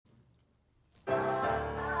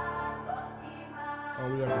Oh,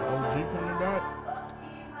 we got the OG coming back.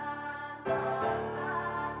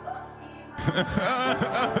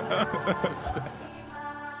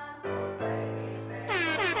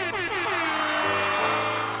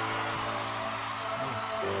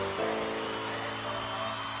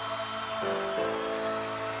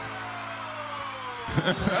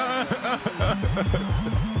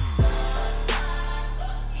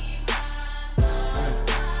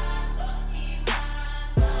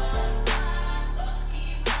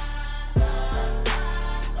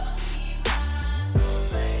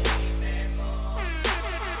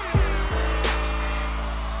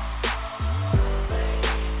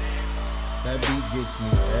 That beat gets me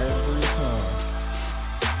every time.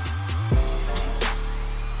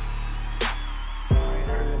 I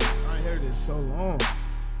ain't heard this so long.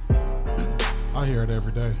 I hear it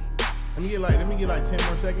every day. Let me get like 10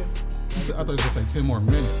 more seconds. I thought you were going to say 10 more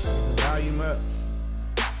minutes. Volume up.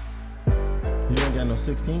 You ain't got no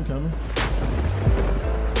 16 coming.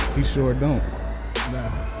 He sure don't.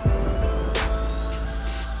 Nah.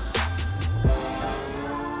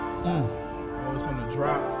 Oh, it's on the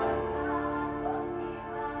drop.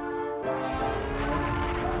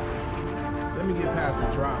 Let me get past the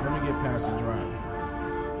drop.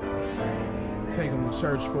 Take him to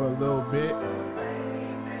church for a little bit.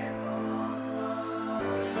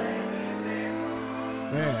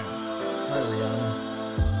 Man. Hi, Rihanna.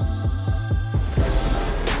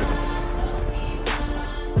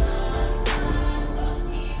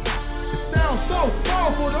 It sounds so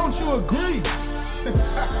soulful, don't you agree?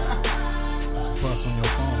 Plus on your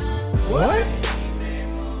phone. Man. What?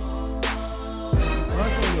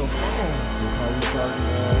 What's on your phone? That's how we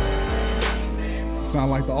started.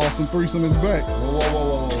 Sound like the awesome threesome is back.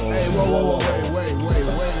 Whoa. Hey, whoa, wait a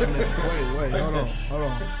minute. Hold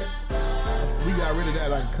on. We got rid of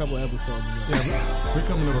that like a couple episodes ago. Yeah, we're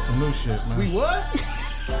coming up with some new shit, man. We what?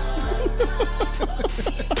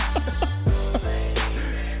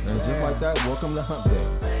 And just like that, welcome to Hump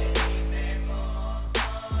Day.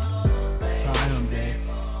 Hi, Hump Day.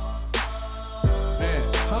 Man.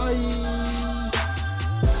 Hi.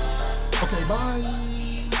 Okay, bye.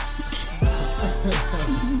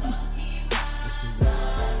 This is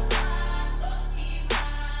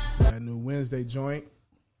that new Wednesday joint.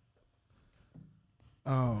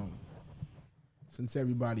 Since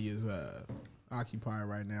everybody is occupied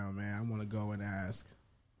right now, man, I want to go and ask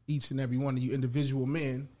each and every one of you individual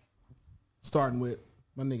men, starting with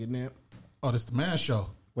my nigga Nimp. Oh, this the man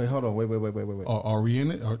show. Wait, hold on. Wait. Are we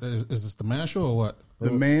in it? Or is this the man show or what?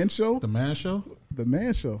 The man show? The man show? The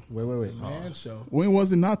man show. Wait. Man show. When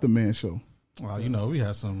was it not the man show? Well, you know, we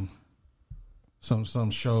had some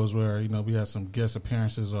shows where, you know, we had some guest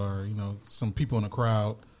appearances or, you know, some people in the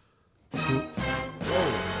crowd. There's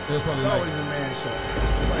probably It's like, always a man show.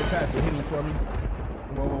 Somebody pass the hitting for me.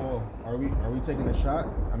 Whoa. Are we taking a shot?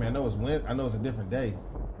 I mean, I know it's a different day.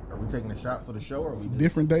 Are we taking a shot for the show, or are we just...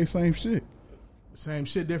 Different day, same shit. Same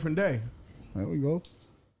shit, different day. There we go.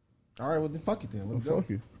 All right, well then fuck it then. Let's go. Fuck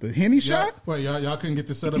you. The Henny shot? wait, y'all couldn't get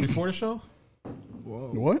this set up before the show?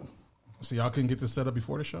 What? So y'all couldn't get this set up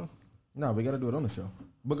before the show? No, we got to do it on the show.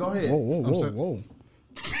 But go ahead. Whoa.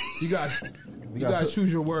 You guys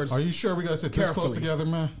choose your words. Are you sure we got to sit this close Carefully. together,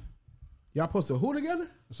 man? Y'all supposed to who together?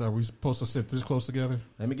 So are we supposed to sit this close together?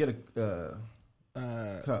 Let me get a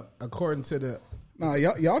cup. According to the Nah,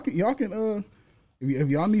 y'all can if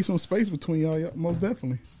y'all need some space between y'all, most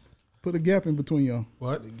definitely put a gap in between y'all.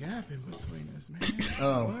 What? the gap in between us, man.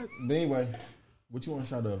 What? But anyway, what you want a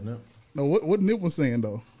shot of, Nip? No, what Nip was saying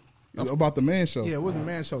though about the man show. Yeah, what's the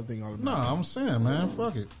man show thing all about? No, I'm saying, man,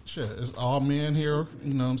 fuck it. Shit, it's all men here.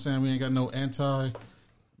 You know what I'm saying? We ain't got no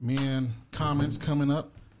anti-men comments coming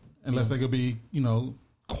up. Unless they could be, you know,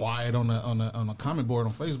 quiet on a comment board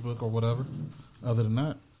on Facebook or whatever. Other than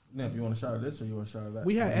that. Nip, you want a shot of this or you want a shot of that?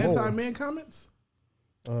 We had anti-man comments?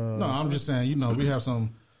 No, I'm just saying, you know, we have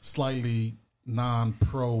some slightly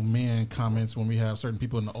non-pro men comments when we have certain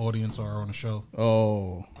people in the audience or on the show.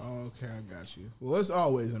 Oh, Okay, I got you. Well, it's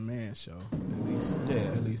always a man show. At least,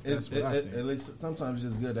 at least that's what I think. At least sometimes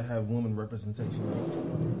it's just good to have women representation.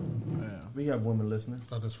 Yeah. We have women listening.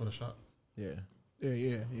 Thought this for the shot. Yeah.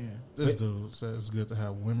 Yeah. This dude says it's good to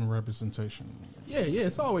have women representation. Yeah,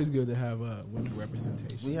 it's always good to have women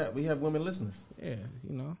representation. We have women listeners. Yeah,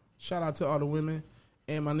 you know. Shout out to all the women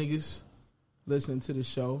and my niggas listening to the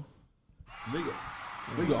show.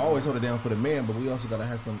 We can always hold it down for the man, but we also gotta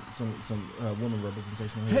have some women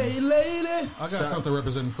representation. Here. Hey, lady, I got something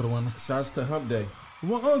representing for the women. Shouts to Hump Day.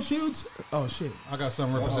 won't you? Oh shit, I got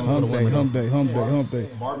something representing for the hump women. day.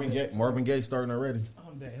 Marvin Gaye starting already.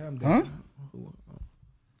 I'm dead. Huh?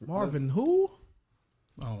 Marvin, who?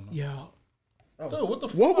 I don't know. Yo, Dude, what the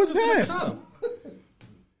fuck? What was is in the that? cup?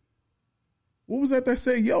 What was that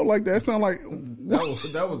said yo like that? It sound like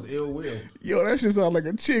That was ill will. yo. That shit sound like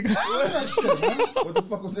a chick. What the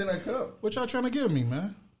fuck was in that cup? What y'all trying to give me,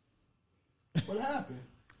 man? What happened?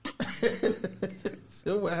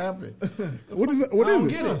 So what happened? What is it? What I is don't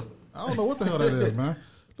it? get it. I don't know what the hell that is, man.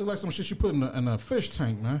 Look like some shit you put in a fish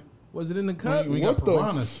tank, man. Was it in the cup? We got What the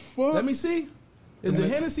piranhas. fuck? Let me see. Is the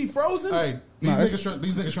Hennessy frozen? Hey, these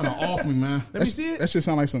niggas trying to off me, man. Let me see it. That shit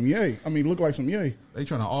sound like some yay. I mean, look like some yay. They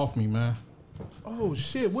trying to off me, man. Oh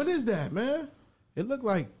shit! What is that, man? It looked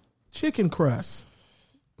like chicken crust.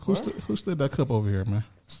 Who slid that cup over here, man?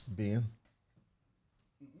 Ben.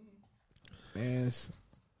 Man,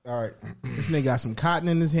 All right. this nigga got some cotton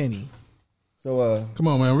in his henny. So Come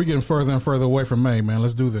on, man. We're getting further and further away from May, man.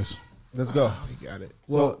 Let's do this. let's go. He got it.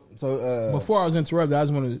 So Before I was interrupted, I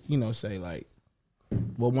just want to, say like,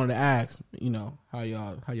 wanted to ask, how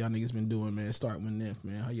y'all niggas been doing, man. Starting with Nymph,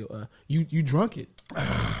 man. How you drunk it?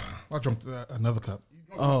 I drank another cup.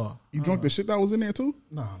 Oh, You drunk the shit that was in there too?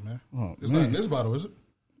 Nah, man. Oh, It's man. not in this bottle, is it?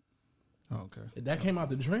 Oh, okay. that came out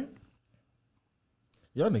the drink.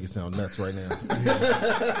 y'all niggas sound nuts right now.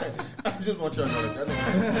 I just want y'all to know that.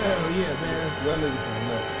 Hell yeah, man. Y'all niggas sound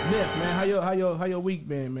nuts. Nymph, man. How your week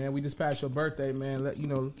been, man? We just passed your birthday, man.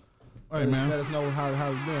 Hey, man. Let us know how it's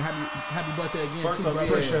been. Happy birthday again. First too, off,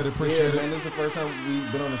 brother. Appreciate it. man. This is the first time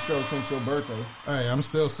we've been on the show since your birthday. Hey, I'm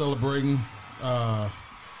still celebrating. I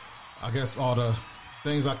guess all the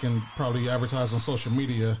things I can probably advertise on social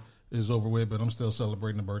media is over with, but I'm still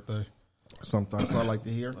celebrating the birthday. Some thoughts I like to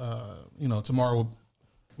hear. Tomorrow,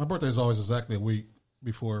 my birthday is always exactly a week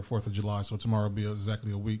before 4th of July, so tomorrow will be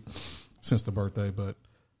exactly a week since the birthday, but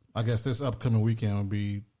I guess this upcoming weekend will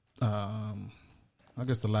be, I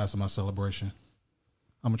guess, the last of my celebration.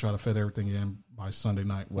 I'm going to try to fit everything in by Sunday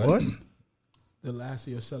night. What? The last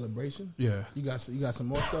of your celebration. Yeah. You got some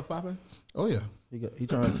more stuff popping. Oh, yeah. He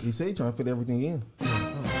said he trying to fit everything in.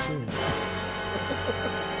 Oh shit.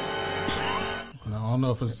 I don't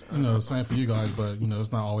know if it's the same for you guys, but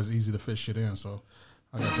it's not always easy to fit shit in. So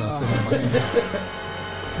I got to try to fit in.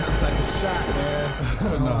 Sounds like a shot,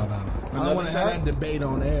 man. No. I don't want to have that debate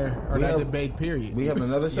on air or We that have- debate. Period. We have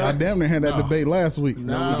another I shot. damn near had that No. debate last week.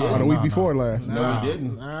 No, we didn't. Or the week No. before last. No, we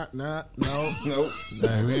didn't. No. Nope.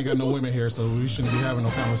 Hey, we ain't got no women here, so we shouldn't be having no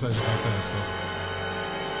conversations like that.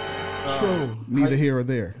 True. Neither here or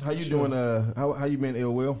there. How you doing? How you been,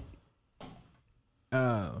 Ill Will?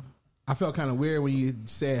 I felt kind of weird when you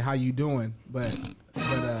said how you doing, but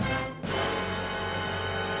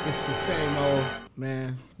it's the same old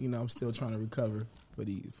man. I'm still trying to recover for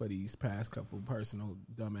these past couple personal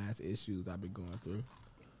dumbass issues I've been going through.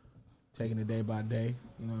 Taking it day by day.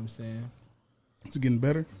 You know what I'm saying? It's getting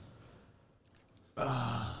better.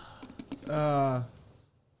 Nah.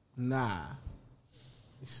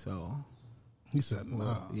 So He said,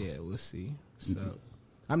 "Nah." yeah, we'll see. So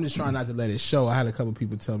I'm just trying not to let it show. I had a couple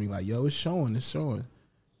people tell me like, "Yo, it's showing." We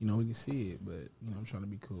can see it, but I'm trying to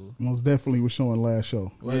be cool. Most definitely was showing last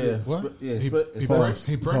show. Was it? What? Yeah. He Pause.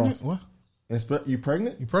 pregnant? What? You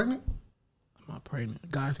pregnant? You pregnant? I'm not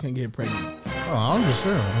pregnant. Guys can't get pregnant. Oh, I'm just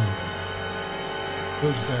saying. He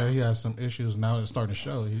was saying he has some issues. Now it's starting to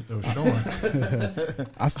show. It was showing.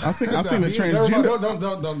 I seen the transgender.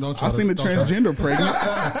 Don't. I seen the transgender pregnant.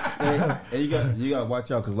 Hey, you got to watch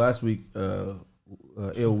out because last week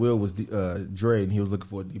Ill Will was Dre and he was looking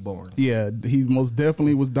for a D-Barnes. Yeah, he most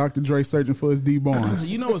definitely was Dr. Dre searching for his D Barnes.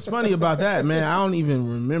 You know what's funny about that, man? I don't even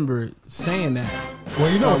remember saying that. Well,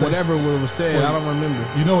 you know Or what they- whatever was said. I don't remember.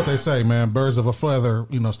 You know what they say, man. Birds of a feather,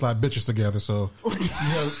 slap bitches together. So,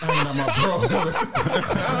 hanging out my bro.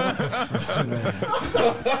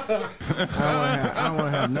 I don't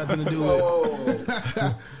want to have nothing to do with.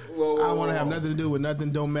 I don't want to have nothing to do with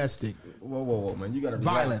nothing domestic Whoa, man! You got to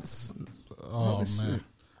violence. Oh man.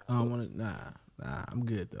 I don't want to. Nah. I'm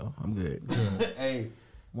good though. I'm good. Hey,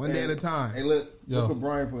 One day at a time. Hey, look Yo. what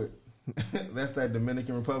Brian put. That's that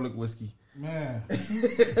Dominican Republic whiskey. Man.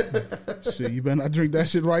 Shit, you better not drink that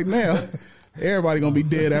shit right now. Everybody gonna be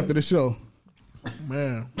dead after the show.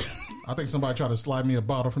 Man. I think somebody tried to slide me a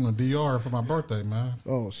bottle from the DR for my birthday, man.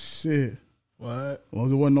 Oh shit! What? As long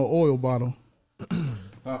as it wasn't no oil bottle.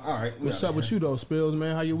 All right, What's up with you though, Spills,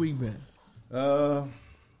 man? How your week been? That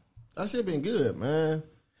shit been good, man.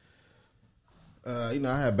 I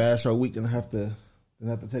had a bad show week and I have to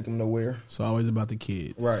take him nowhere. It's always about the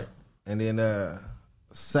kids. Right. And then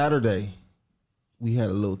Saturday we had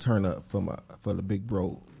a little turn up for the big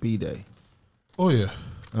bro B-Day. Oh yeah.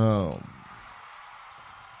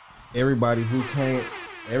 Everybody who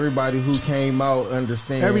came out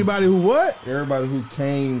understand. Everybody who what? Everybody who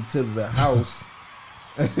came to the house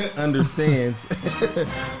understands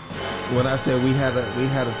when I said we had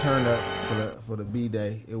a turn up for the B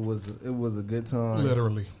day. It was a good time.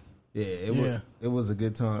 Literally. Yeah, it was a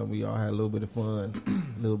good time. We all had a little bit of fun,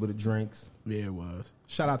 a little bit of drinks. Yeah, it was.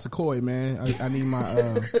 Shout out to Coy, man. I need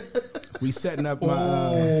my. We setting up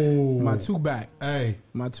my two back. Hey,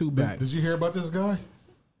 my two back. Did you hear about this guy?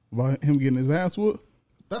 About him getting his ass whooped?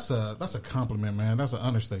 That's a compliment, man. That's an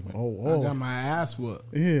understatement. Oh, I got my ass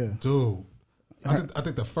whooped. Yeah. Dude. I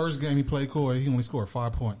think the first game he played Coy, he only scored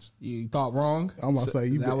 5 points. You thought wrong? I'm about to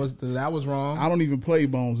say that was wrong. I don't even play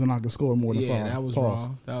Bones and I can score more than 5. Yeah, that was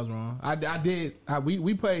wrong. That was wrong. I did.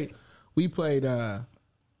 We played.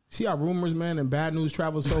 See how rumors, man, and bad news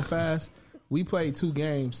travel so fast. We played 2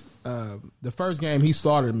 games. The first game he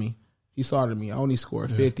started me. I only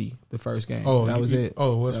scored 50 the first game. Oh, that was it.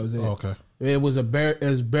 Oh, that was it. Oh, okay. It was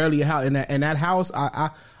barely a house. In that house, I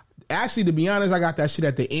actually, to be honest, I got that shit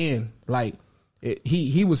at the end. Like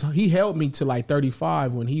he held me to like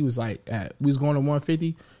 35 when he was like we was going to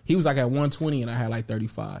 150. He was like at 120 and I had like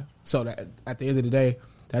 35. So that at the end of the day,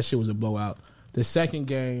 that shit was a blowout. The second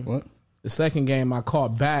game, I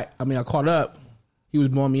caught up. He was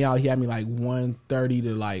blowing me out. He had me like 130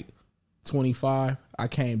 to like 25. I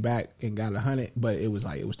came back and got 100, but it was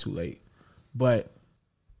too late. But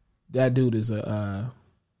that dude is I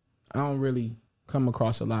don't really come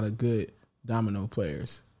across a lot of good domino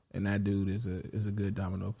players, and that dude is a good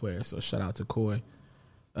domino player. So shout out to Coy.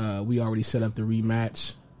 We already set up the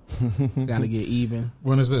rematch. Got to get even.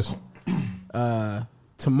 When is this?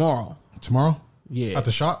 Tomorrow. Tomorrow? Yeah. At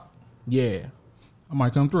the shop? Yeah. I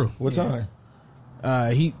might come through. What time?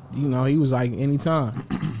 He was like anytime.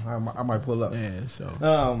 I might pull up. Yeah.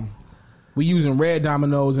 So we using red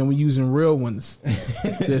dominoes and we using real ones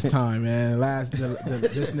this time, man.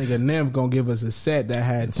 This nigga Nymph gonna give us a set that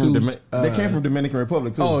had 2. They came from Dominican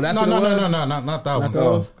Republic too. Oh, that's no, not that one.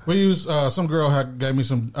 Those? We used some girl gave me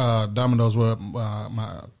some dominoes with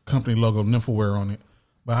my company logo Nymphaware on it,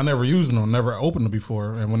 but I never used them, never opened them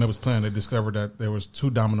before. And when they was playing, they discovered that there was 2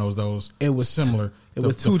 dominoes that was similar. It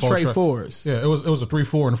was 2 tray 4s. Yeah, it was a 3,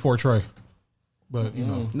 4, and a 4 tray. But you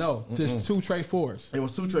know, no, just 2 tray 4s. It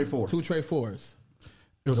was 2 tray 4s. 2 tray 4s.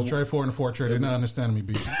 It was a tray 4 and a 4 tray. They're not understanding me,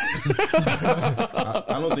 B.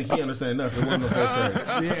 I don't think he understands us. It wasn't no 4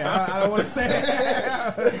 trays. Yeah, I don't want to say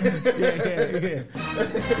that.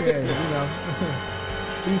 Yeah, you know.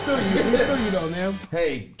 We feel you though, man.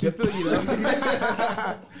 Hey, We feel you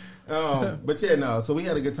though. But yeah, no. So we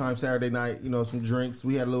had a good time Saturday night. You know, some drinks.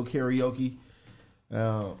 We had a little karaoke.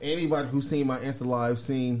 Anybody who's seen my Insta Live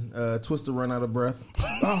seen Twister Run Out of Breath?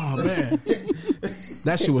 Oh man,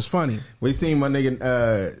 that shit was funny. We seen my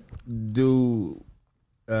nigga do.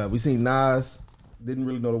 We seen Nas. Didn't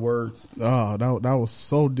really know the words. Oh, that was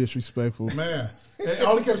so disrespectful. Man. And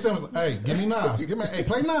all he kept saying was, "Hey, give me Nas. Hey,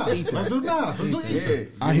 play Nas. Let's do Nas. Let's do Ether."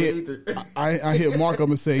 Yeah, I hit Mark up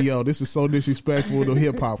and say, "Yo, this is so disrespectful to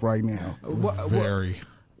hip hop right now." Very.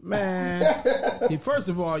 Man, first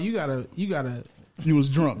of all, you gotta. He was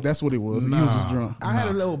drunk. That's what it was. He was just drunk. I had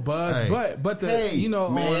a little buzz, Hey. but man.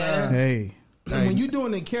 when you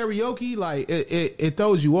doing the karaoke, like it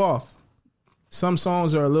throws you off. Some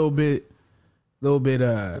songs are a little bit.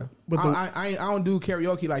 But I don't do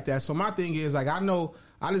karaoke like that. So my thing is like I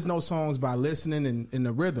just know songs by listening and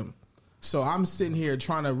the rhythm. So I'm sitting here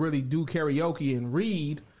trying to really do karaoke and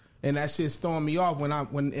read. And that shit's throwing me off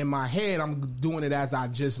when in my head I'm doing it as I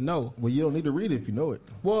just know. Well, you don't need to read it if you know it.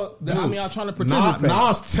 Well, I'm trying to participate.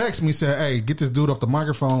 Nas text me said, "Hey, get this dude off the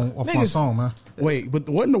microphone off my song, man." Wait, but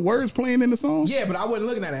wasn't the words playing in the song? Yeah, but I wasn't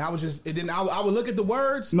looking at it. I was just I would look at the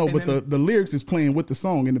words. No, but the lyrics is playing with the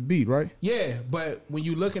song and the beat, right? Yeah, but when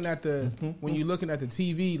you looking at the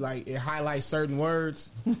TV, like it highlights certain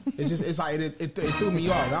words. It's like it threw me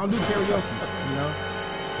off. I don't do karaoke, you know.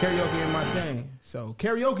 Karaoke ain't my thing. So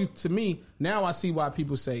karaoke to me now I see why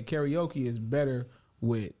people say karaoke is better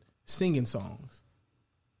with singing songs.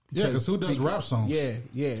 Yeah, because who does rap songs? Yeah.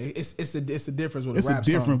 It's a difference with It's a rap a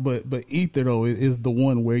different, song. but Ether though is the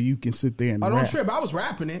one where you can sit there and Don't rap trip. I was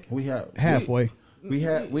rapping it. We had halfway. We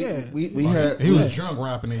had He was drunk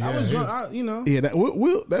rapping it. Yeah, I was drunk. Yeah,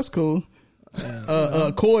 that's cool.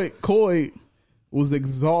 Coy was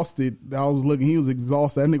exhausted. I was looking. He was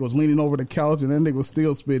exhausted. That nigga was leaning over the couch, and that nigga was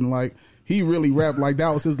still spitting like he really rapped like that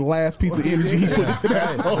was his last piece of energy he put into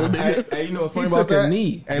that song. Hey, you know what's funny He about took a that?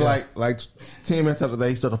 knee. And like 10 minutes after that,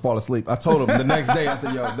 he started to fall asleep. I told him the next day. I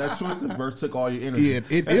said, "Yo, that Twisted verse took all your energy." Yeah,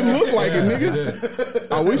 it looked like it,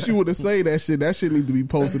 nigga. I wish you would have said that shit. That shit need to be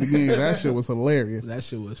posted again. That shit was hilarious. That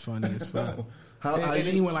shit was funny as fuck. How and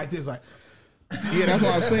then he went like this, like. Yeah, that's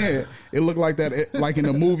what I'm saying. It looked like that, like in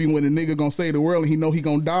the movie when the nigga gonna save the world and he know he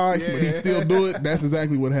gonna die, but he still do it. That's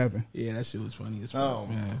exactly what happened. Yeah, that shit was funny as fuck,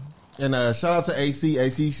 man. And shout out to AC.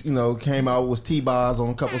 AC, came out with T-Boz on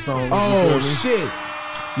a couple songs. Oh shit!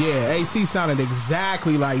 Yeah, AC sounded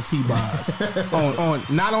exactly like T-Boz on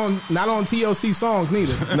not on TLC songs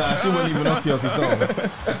neither. Nah, she wasn't even on TLC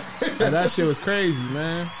songs. That shit was crazy,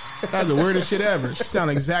 man. That was the weirdest shit ever. She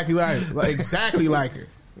sounded exactly like her.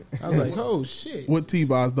 I was like, oh shit. What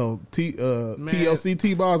T-Boz though? TLC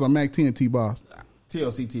T-Boz or Mac 10 T-Boz?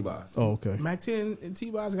 TLC T-Boz. Oh, okay. Mac 10 and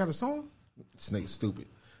T-Boz got a song? This nigga's stupid.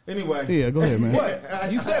 Anyway. Yeah, go ahead, man.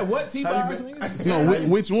 What? You said what, T-Boz? No,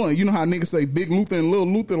 which one? You know how niggas say Big Luther and Lil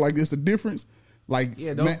Luther, like it's a difference? Like,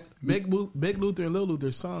 yeah, those Big Luther and Lil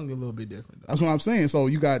Luther song a little bit different, though. That's what I'm saying. So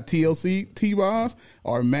you got TLC T-Boz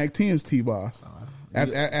or Mac 10's T-Boz?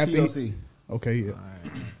 TLC. Okay, yeah.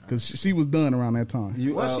 Because she was done around that time.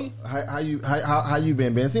 Was she? How you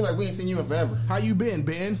been, Ben? It seems like we ain't seen you in forever. How you been,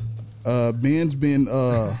 Ben? Ben's been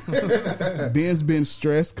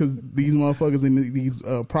stressed because these motherfuckers in these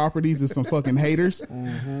properties is some fucking haters. If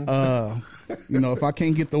I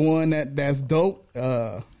can't get the one that's dope,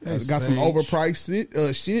 got some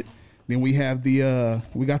overpriced shit. Then we have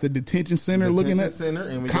we got the detention center looking at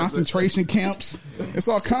and concentration camps. It's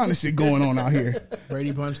all kind of shit going on out here.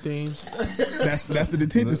 Brady Bunch themes. That's the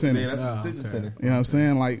detention center. Yeah, that's the detention center. You know what I'm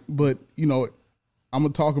saying? Like, but I'm gonna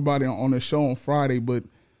talk about it on the show on Friday. But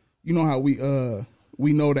you know how we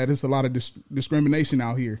know that it's a lot of discrimination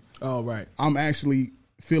out here. Oh right. I'm actually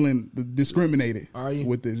feeling discriminated. Are you?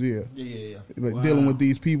 With this? Yeah. But Wow. dealing with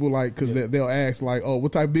these people, like, because they'll ask like, "Oh,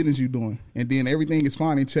 what type of business you doing?" And then everything is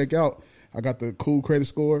fine and check out. I got the cool credit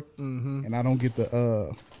score, and I don't get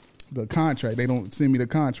the contract. They don't send me the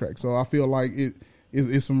contract, so I feel like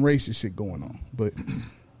it's some racist shit going on. But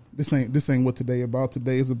this ain't what today about.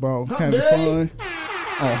 Today is about having fun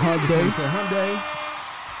on Hump Day. So Hump Day.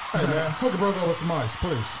 Hey man, hook a brother up with some ice,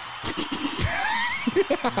 please.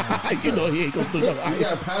 You know he ain't gonna do that. You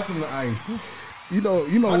gotta pass him the ice. You know.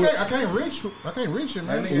 I can't reach it,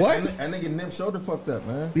 man. That nigga Nim's shoulder fucked up,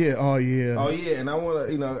 man. Yeah. Oh yeah. And I want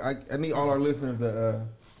to, I need all our listeners to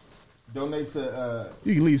donate to.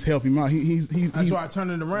 You can at least help him out. That's why I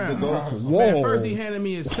turned it around. Whoa. Man, first he handed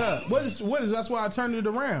me his cup. What is? That's why I turned it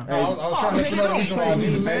around. I was trying to nigga, don't play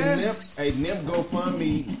me, man. Nim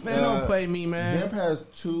GoFundMe. Man, don't play me, man. Nim has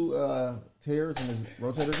 2 tears in his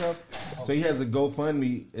rotator cuff, so he has a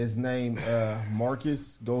GoFundMe. His name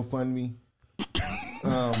Marcus GoFundMe.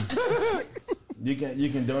 You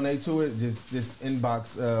can donate to it. Just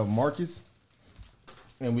inbox Marcus,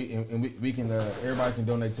 and we can everybody can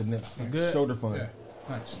donate to Nip's shoulder fund. Yeah,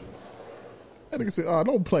 thanks. That nigga said, "Oh,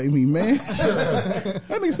 don't play me, man." That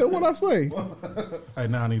nigga said, "What I say?" Hey,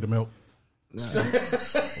 now I need the milk.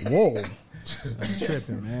 Whoa. I'm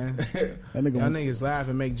tripping, man. That nigga Y'all niggas laugh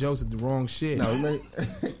and make jokes at the wrong shit. No,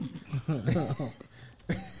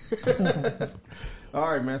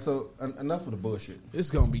 all right, man. So enough of the bullshit. It's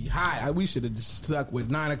gonna be hot. We should have just stuck with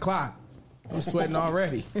 9 o'clock. I'm sweating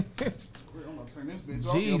already.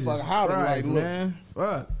 Jesus Christ, man.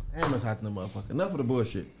 Fuck. Damn, it's hot in the motherfucker. Enough of the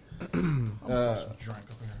bullshit. Drink up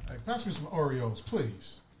here. Hey, pass me some Oreos,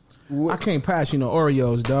 please. I can't pass you no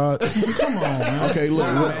Oreos, dog. Come on, man. Okay, look.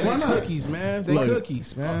 Why not? Cookies, man. They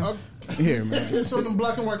cookies, man. Here, man. Show them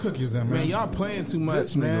black and white cookies, then, man. Man, y'all playing too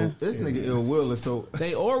much, man. This nigga ill will is so.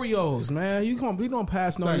 They Oreos, man. We don't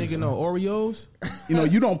pass no Thanks, nigga man. no Oreos.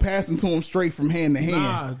 You don't pass them to him straight from hand to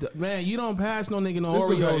hand. Nah, man, you don't pass no nigga no This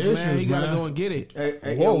nigga got Oreos, man. issues, You gotta man. go and get it.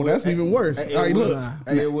 Hey, Whoa, that's even worse. Hey, All right, look.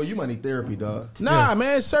 Hey, well, you might need therapy, dog. Nah,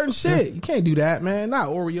 man, certain shit. You can't do that, man. Not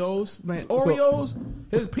Oreos, man. Oreos,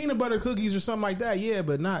 his peanut butter cookies or something like that, yeah,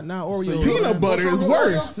 but not Oreos. Peanut butter is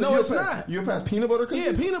worse. No, it's not. You pass peanut butter cookies?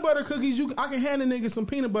 Yeah, peanut butter cookies. I can hand a nigga some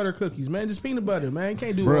peanut butter cookies, man. Just peanut butter, man.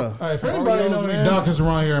 Can't do Bruh. it. Hey, if anybody knows any doctors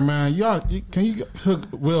around here, man, can you hook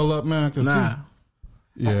Will up, man? Nah.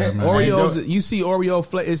 Yeah, man. Oreos, you see Oreo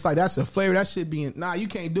flavor, it's like that's a flavor. That shit being, nah, you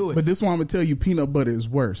can't do it. But this one I'm gonna tell you, peanut butter is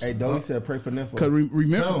worse. Hey, Doggy said pray for Nympho. Cause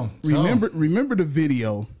remember the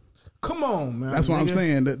video. Come on, man. That's what I'm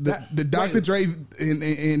saying. The Dr. Dre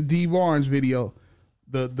and D Barnes video.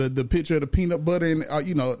 The picture of the peanut butter and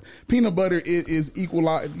peanut butter is equal,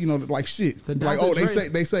 like shit. The Like Dr. Dre.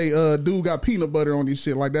 they say dude got peanut butter on his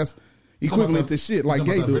shit, like that's equivalent to shit, like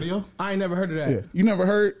gay dude. video? I ain't never heard of that. Yeah, you never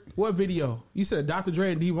heard What video? You said a Dr.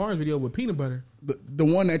 Dre and D Barnes video with peanut butter. the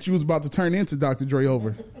one that you was about to turn into Dr. Dre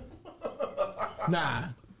over. Nah,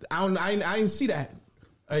 I didn't see that.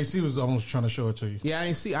 AC was almost trying to show it to you. Yeah, I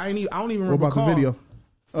ain't see. I don't even What about recall. the video?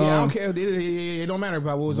 Yeah, I don't care. It don't matter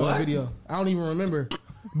about what was on the video. I don't even remember.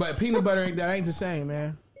 But peanut butter ain't the same,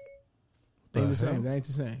 man. Ain't the same. That ain't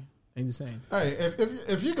the same. Ain't the same. Hey,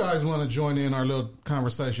 if you guys want to join in our little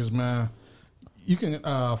conversations, man, you can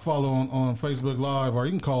follow on Facebook Live, or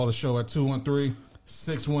you can call the show at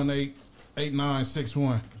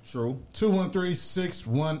 213-618-8961. True.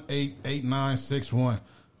 213-618-8961.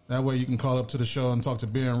 That way you can call up to the show and talk to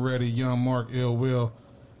Ben Ready, Young Mark, Ill Will.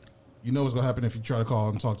 You know what's going to happen if you try to call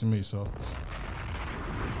and talk to me, so.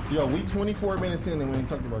 Yo, we 24 minutes in and we ain't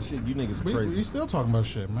talking about shit. You niggas are crazy. We still talking about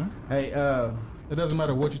shit, man. Hey, It doesn't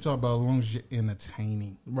matter what you talk about as long as you're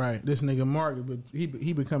entertaining. Right. This nigga Mark, but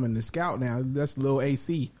he becoming the scout now. That's Lil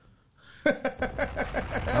AC.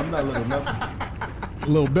 I'm not little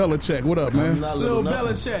nothing. Little Belichick, what up, I'm man? not Lil little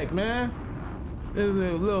nothing. Belichick, man. This is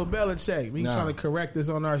a Lil Belichick. He's trying to correct us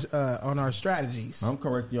on our strategies. I'm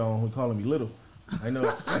correct, y'all, who calling me little. I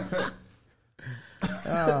know.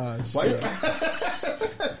 Shit.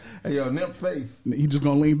 Hey, yo, Nimp face. He just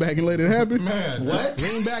gonna lean back and let it happen? Man, What?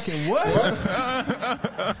 Lean back and what?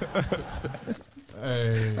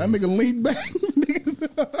 hey. That nigga lean back.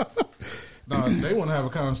 No, they want to have a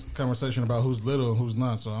conversation about who's little and who's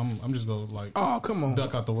not, so I'm just going to, like, Oh, come on.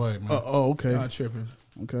 duck out the way, man. Okay. Not tripping.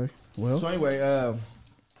 Okay. Well, So anyway,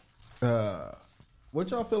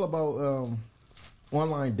 what y'all feel about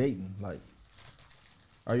online dating? Like,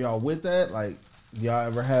 are y'all with that? Like, do y'all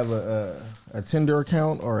ever have a Tinder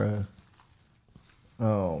account or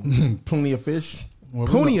a Plenty of Fish? Well,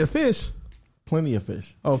 Plenty of fish. Plenty of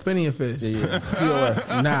Fish. Oh, Plenty of fish. Yeah.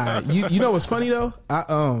 POF. Nah, you know what's funny though?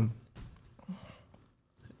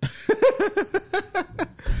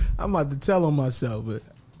 I'm about to tell on myself, but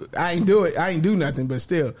I ain't do it. I ain't do nothing, but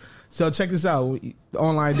still. So check this out.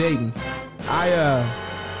 Online dating.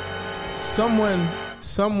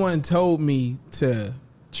 Someone told me to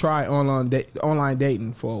try online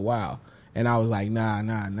dating for a while, and I was like,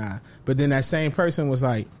 nah. But then that same person was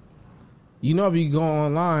like, you know, if you go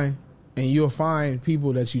online and you'll find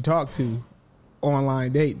people that you talk to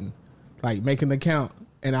online dating, like make an account.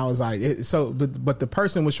 And I was like, but the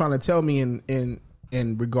person was trying to tell me in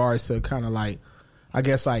regards to kind of like, I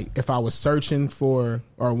guess like if I was searching for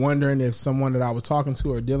or wondering if someone that I was talking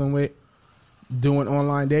to or dealing with doing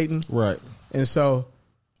online dating. Right. And so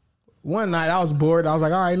one night I was bored. I was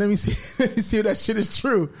like, all right, let me see if that shit is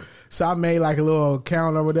true. So I made like a little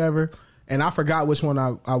account or whatever. And I forgot which one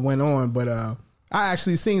I went on, but I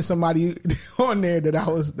actually seen somebody on there that I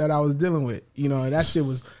was dealing with. You know, and that shit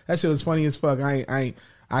was funny as fuck. I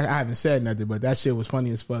haven't said nothing, but that shit was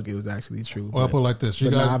funny as fuck. It was actually true. Well, I'll put it like this.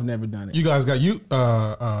 I've never done it. You guys got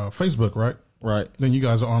Facebook, right? Right. Then you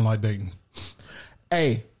guys are online dating.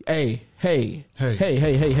 Hey, Hey.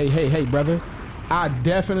 brother. I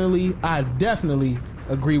definitely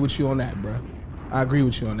agree with you on that, bro. I agree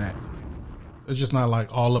with you on that. It's just not like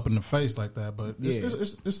all up in the face like that, but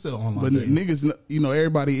it's still online but dating. niggas, you know,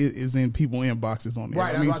 everybody is in people inboxes on there.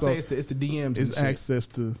 Right, I say it's the DMs. It's access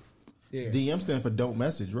to. Yeah. DM stand for don't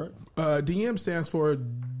message, right? DM stands for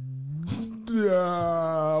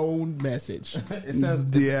don't message.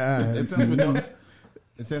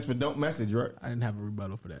 It stands for don't message, right? I didn't have a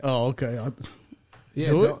rebuttal for that. Oh, okay.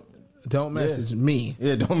 Yeah, don't message me.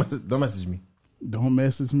 Yeah, don't message me. Don't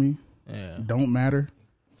message me. Yeah. Don't matter.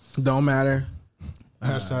 Don't matter.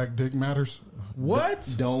 Hashtag dick matters. What?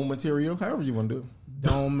 Dome material, however you want to do it.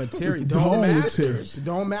 Dome material. Dome masters.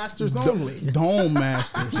 Dome masters only. Dome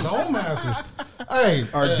masters. Dome Masters. Hey,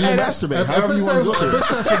 Or do masturbate, however you want to do if it. it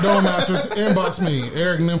stands for Dome Masters, inbox me,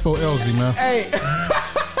 Eric Nympho Elzy, man. Hey,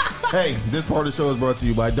 Hey, this part of the show is brought to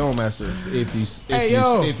you by Dome Masters.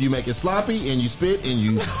 If you make it sloppy and you spit and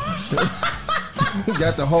you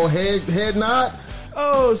got the whole head knot,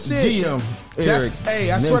 oh shit. DM Eric.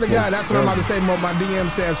 I swear to God, that's what I'm about to say. What my DM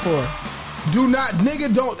stands for. Do not,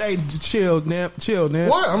 nigga, don't. Hey, chill, Nimp.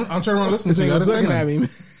 What? I'm turning around and listening This to you. I nigga's didn't say looking at nothing. me.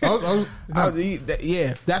 I was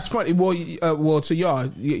Yeah, that's funny. Well, to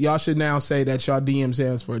y'all should now say that y'all DM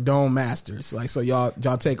stands for Dome Masters. Like, so y'all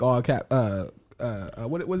take all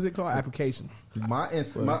what is it called? Applications. My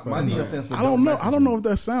DM stands for I don't know. I don't know if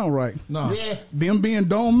that sound right. no. Yeah. Them being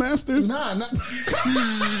dome masters. Nah, not.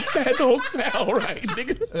 That don't sound right,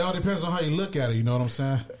 nigga. It all depends on how you look at it. You know what I'm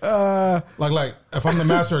saying? Like if I'm the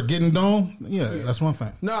master of getting dome, yeah, that's one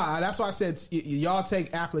thing. Nah, that's why I said y'all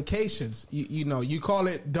take applications. You know, you call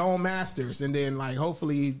it Dome Masters, and then like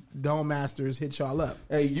hopefully Dome Masters hit y'all up.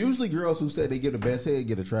 Hey, usually girls who say they get a best head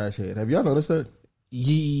get a trash head. Have y'all noticed that?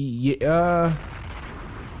 Yeah.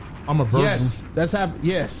 I'm a virgin. Yes, that's happened.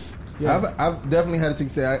 Yes. Yeah. I've definitely had a chick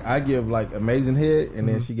say I give like amazing head, and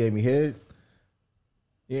then she gave me head,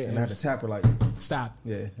 Yeah. and I had to tap her like, Stop.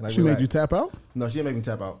 yeah. Like, She made you tap out? No, she didn't make me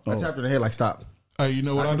tap out. I tapped her in the head like, stop. Hey, you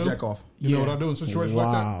know what I can do? jack off. You know what I do in situations like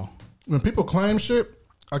Wow. that? When people claim shit,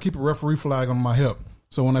 I keep a referee flag on my hip.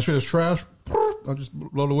 So when that shit is trash, I just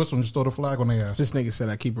blow the whistle and just throw the flag on their ass. This nigga said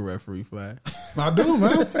I keep a referee flag. I do,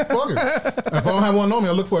 man. Fuck it. If I don't have one on me,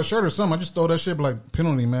 I look for a shirt or something. I just throw that shit like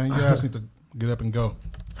penalty, man. You guys need to get up and go.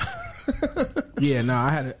 Yeah, no,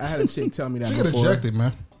 I had a chick tell me that She get before. ejected,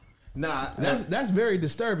 man. Nah, That's very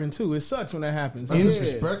disturbing too. It sucks when that happens. That's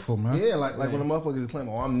disrespectful, man. Yeah, like when the motherfuckers is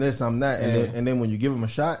claiming, "Oh, I'm this, I'm that," and then when you give them a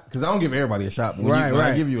shot, because I don't give everybody a shot, but when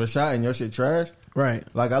I give you a shot and your shit trash, Right.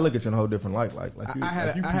 Like I look at you in a whole different light. Like you, I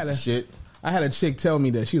had you a- I had piece of a- shit. I had a chick tell me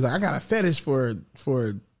that she was like, I got a fetish for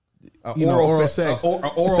Oral oral fe- sex. oral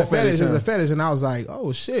It's a fetish. huh? It's a fetish, and I was like,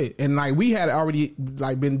 oh shit! And like we had already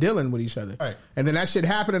like been dealing with each other, Right. and then that shit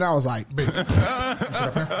happened, and I was like, Big.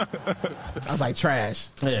 I was like, trash.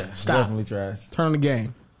 Yeah, Stop. definitely trash. Turn on the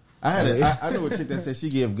game. I know a chick that said she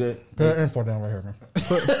give good. Put that info down right here, man.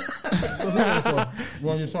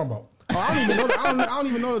 What are you talking about? Oh, I don't even know. I don't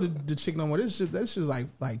even know the chick no more. This shit was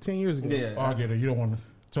like 10 years ago. Yeah, Oh, I get it. You don't want to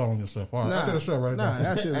tell on yourself. All right, I'll tell the show right nah, now.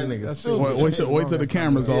 that shit. That nigga's that stupid. shit Wait till the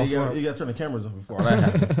cameras Yeah, off. you got to turn the cameras off before that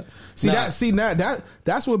happens.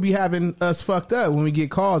 That's what be having us fucked up when we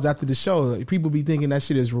get calls after the show. Like, people be thinking that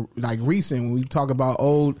shit is like recent when we talk about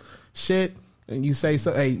old shit and you say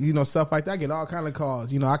so, hey, stuff like that. I get all kind of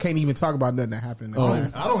calls. I can't even talk about nothing that happened. I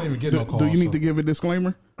don't even get no calls. Do you need so. to give a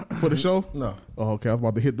disclaimer for the show? No. Oh, okay. I was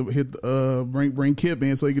about to bring Kip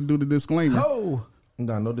in so he can do the disclaimer. Oh,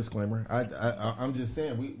 No disclaimer. I'm just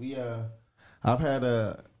saying we I've had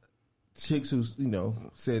chicks who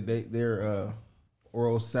said they're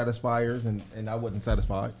oral satisfiers and I wasn't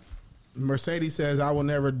satisfied. Mercedes says I will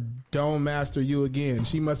never dome master you again.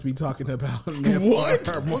 She must be talking about What?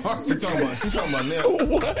 She's talking about nail.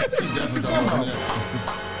 What? She's definitely talking about nail.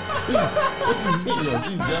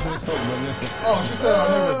 She's definitely talking about nail. Oh, she said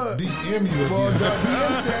I'll never DM you Well, again. the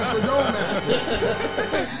DM stands for dome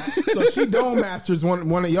masters. So she dome masters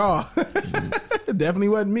one of y'all. Definitely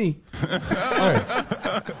wasn't me. Hey,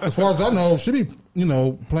 as far as I know, she be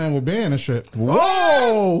playing with Ben and shit.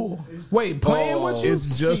 Whoa! Wait, playing with you?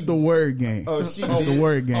 It's just a word game. Oh, she It's did. a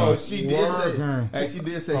word game. Oh, she did Word say. game. Hey, she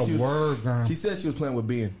did say A she was. word game. She said she was playing with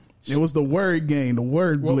Ben It was the word game, the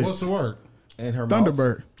word blitz. What's the word? and her mouth.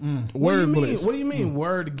 Thunderbird. What do you Word mean? blitz. What do you mean?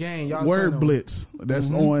 Word game? Y'all Word playing blitz.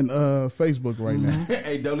 That's on Facebook right now.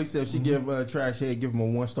 Hey, Dolly said if she give Trash Head, give him a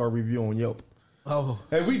 1-star review on Yelp. Oh,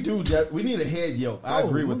 Hey, we do that. We need a head Yelp. I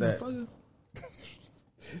agree with that.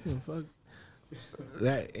 Fuck.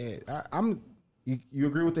 That I'm. You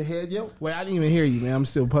agree with the head Yelp? Wait, I didn't even hear you, man. I'm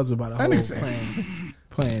still puzzled by the whole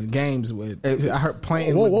playing games with. I heard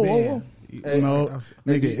playing with Ben. Hey, No,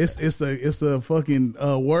 hey, nigga, it's a fucking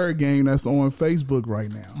word game that's on Facebook right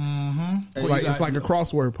now. It's like it's like a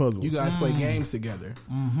crossword puzzle. You guys play games together.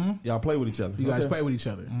 Y'all play with each other. You guys Okay. play with each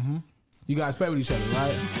other. You guys play with each other,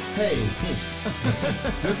 right? Hey,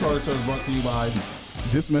 this part of the show is brought to you by.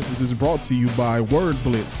 This message is brought to you by Word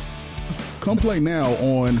Blitz. Come play now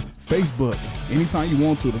on Facebook anytime you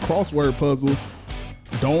want to. The crossword puzzle.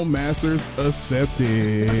 Dome Masters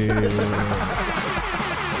accepted.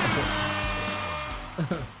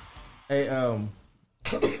 Hey,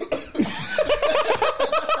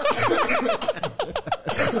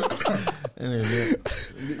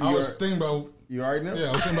 I was thinking about. You already know. Yeah,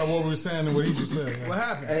 I was thinking about what we were saying and what he just said. What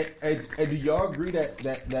happened? Hey, do y'all agree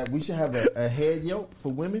that we should have a head Yelp for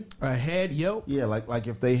women? A head Yelp? Yeah, like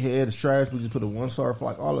if they head is trash, we just put a 1-star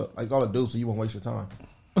for all it do, so you won't waste your time.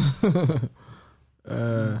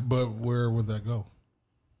 But where would that go?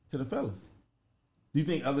 To the fellas. Do you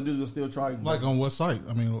think other dudes will still try? Like on what site?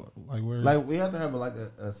 I mean, like where? Like we have to have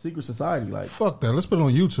a secret society. Like Fuck that. Let's put it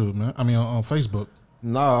on YouTube, man. I mean, on Facebook.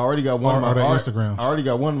 no, I already got one. Or of my their Instagrams. I already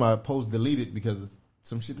got one of my posts deleted because of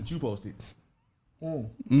some shit that you posted. How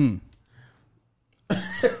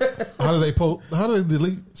do they post? How do they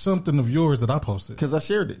delete something of yours that I posted? Because I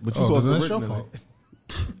shared it, but you Oh, 'cause posted that's your originally. fault.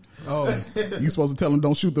 Oh, You supposed to tell them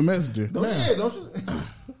don't shoot the messenger. Don't you?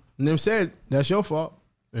 Them said that's your fault.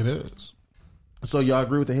 It is. So y'all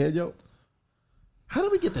agree with the head Yelp? How do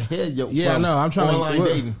we get the head Yelp? Yeah, from no, I'm trying online to.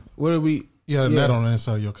 dating. What did we? You had a net on the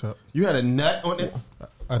inside of your cup. You had a nut on it.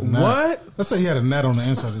 A net. What? Let's say you had a net on the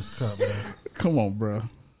inside of this cup, man. Come on, bro.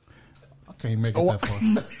 I can't make it that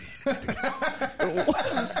far.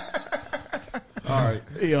 All right.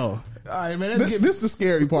 Yo, All right, man. Let's get this is the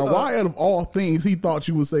scary part. Why, out of all things, he thought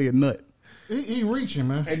you would say a nut? He reaching,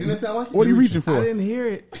 man. Hey, didn't it sound like What are you reaching for? I didn't hear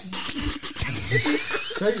it.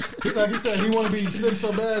 Like he said, he want to be sick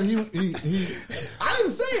so bad. He I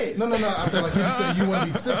didn't say it. No. I said like he said, you want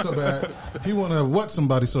to be sick so bad. He want to what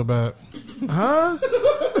somebody so bad.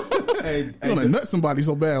 Hey, You want to nut somebody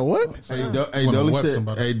so bad? What? Hey, Wanna Dolly wet said.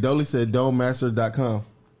 somebody. Hey, Dolly said, domemaster.com.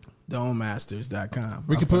 Domemasters.com.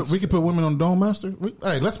 We could put women on Dome Master.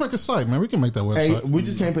 Hey, let's make a site, man. We can make that Hey, website. we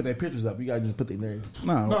just can't put their pictures up. You gotta just put their names.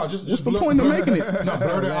 No, just what's the blur- point of making it? No,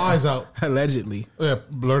 blur their eyes out. Allegedly. Yeah,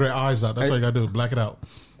 blur their eyes out. That's all you gotta do. Black it out.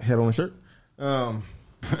 Head on the shirt.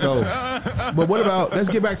 So But what about let's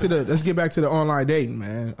get back to the online dating,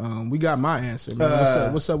 man. We got my answer,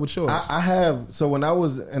 man. What's up with yours? I have. So when I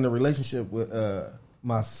was in a relationship with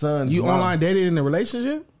my son's You mom, online dated in a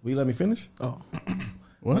relationship? Will you let me finish? Oh.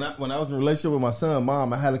 When I was in a relationship with my son's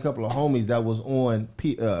mom, I had a couple of homies that was on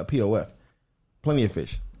POF, Plenty of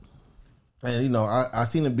Fish, and you know I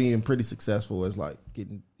seen them being pretty successful as like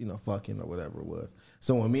getting fucking or whatever it was.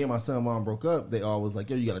 So when me and my son's mom broke up, they always like,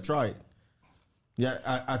 yo, you got to try it. Yeah,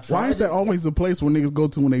 I tried. Why is that always the place where niggas go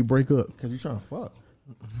to when they break up? Because you're trying to fuck.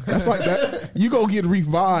 That's like that. You go get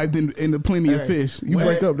revived in the Plenty of Fish. You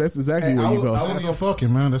break up. That's exactly where you go. I was Plenty of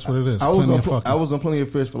fucking, man. That's what it is. I was Plenty on of fucking. I was on Plenty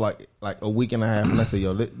of Fish for like a week and a half, and I said,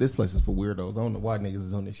 "Yo, this place is for weirdos. I don't know why niggas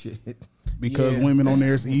is on this shit." Because women on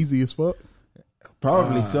there is easy as fuck.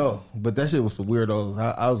 Probably so, but that shit was for weirdos.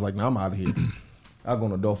 I was like, "No, I'm out of here. I'll go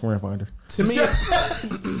on Adult Friend Finder." To me,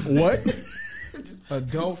 What?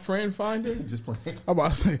 adult friend finder? Just playing. I'm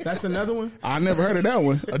about to say. That's another one? I never heard of that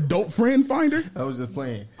one. Adult friend finder? I was just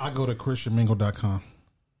playing. I go to ChristianMingle.com.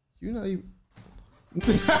 You know, you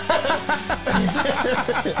This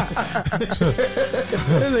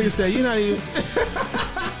nigga said, you're not even.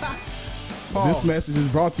 This message is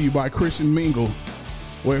brought to you by Christian Mingle,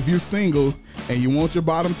 where if you're single and you want your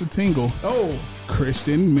bottom to tingle, Oh.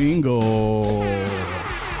 Christian Mingle.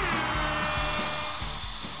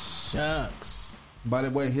 Shucks. By the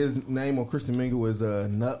way, his name on Christian Mingle is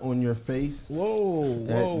Nut on Your Face. Whoa, At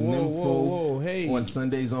whoa, whoa, Nympho whoa, whoa. Hey. on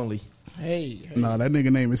Sundays only. Hey. Nah, that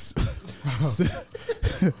nigga name is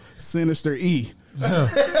Sinister E.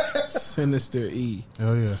 Sinister E.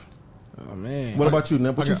 Hell yeah. Oh, man. What about you,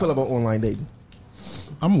 Nip? What you feel about online dating?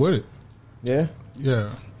 I'm with it. Yeah. Yeah.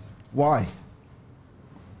 Why?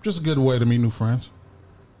 Just a good way to meet new friends.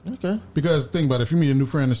 Okay. Because think about it, if you meet a new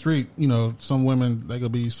friend in the street, you know, some women, they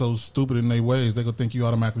could be so stupid in their ways, they could think you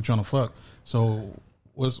automatically trying to fuck. So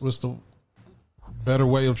what's the better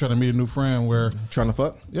way of trying to meet a new friend where, Trying to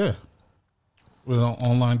fuck? yeah, with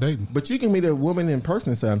online dating? But you can meet a woman in person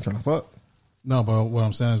and say, I'm trying to fuck. No, but what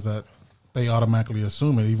I'm saying is that they automatically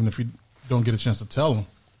assume it, even if you don't get a chance to tell them.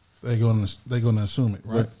 They're going to assume it,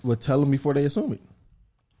 right? But tell them before they assume it.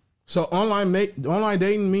 So online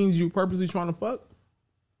dating means you purposely trying to fuck?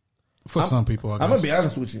 For some people, I guess. I'm gonna be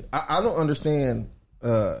honest with you. I don't understand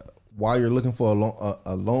why you're looking for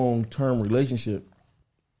a long term relationship.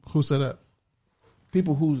 Who said that?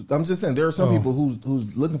 People I'm just saying there are some people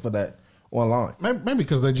who's looking for that online. Maybe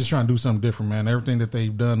because they're just trying to do something different, man. Everything that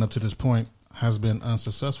they've done up to this point has been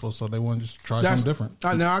unsuccessful, so they want to just try something different.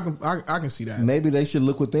 Now I can see that. Maybe they should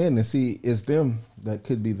look within and see it's them that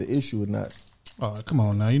could be the issue or not. Oh, come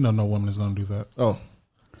on now. You know no woman is going to do that. Oh,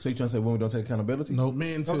 so you trying to say women don't take accountability? Nope.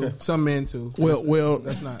 Men too. Okay. Some men too. Well,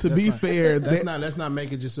 That's not, to that's be not- fair, let's not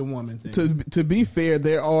make it just a woman thing. to be fair,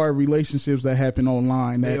 there are relationships that happen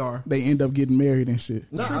online that They end up getting married and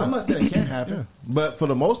shit. No, I'm not saying it can't happen, but for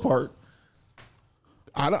the most part,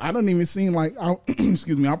 I don't even seem like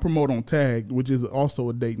excuse me. I promote on Tagged, which is also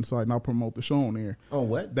a dating site, and I promote the show on there. oh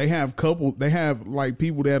what? They have like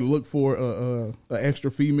people that look for a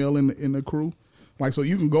extra female in the crew. Like, so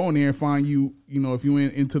you can go in there and find you know, if you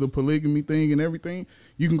into the polygamy thing and everything,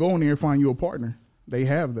 you can go in there and find you a partner. They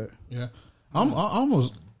have that. Yeah. I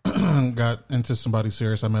almost got into somebody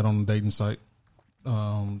serious I met on a dating site.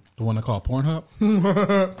 The one they call Pornhub.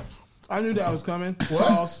 I knew that was coming.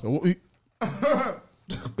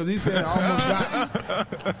 Because he said I almost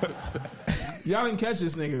got. Y'all didn't catch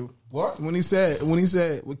this nigga. What? When he said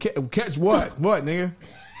catch what? What, nigga?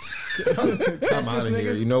 I'm out of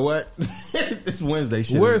here. You know what? This Wednesday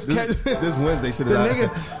shit. Where's this Wednesday shit?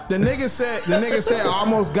 The nigga said I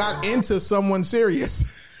almost got into someone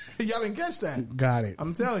serious. Y'all didn't catch that. Got it.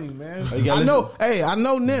 I'm telling you, man. You gotta I know. Hey, I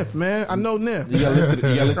know Nif, man. I know Nif. You gotta listen to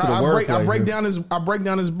the I break wordplay. I break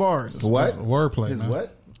down his bars. What? Wordplay, His man.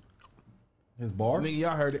 what? His bar? Nigga,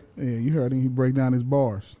 y'all heard it. Yeah, you heard him. He break down his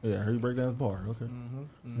bars. Yeah, I heard you break down his bar. Okay.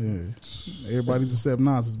 Yeah, everybody's accept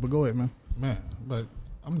nonsense. But go ahead, man. Man, but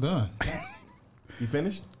I'm done. You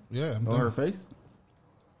finished? Yeah, I'm On done. her face?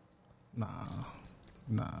 Nah.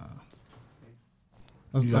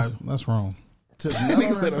 That's wrong. To nut on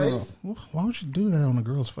her face? Why would you do that on a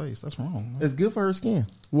girl's face? That's wrong. Man. It's good for her skin.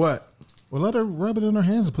 What? Well, let her rub it in her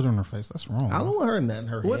hands and put it on her face. That's wrong. I don't want her nut in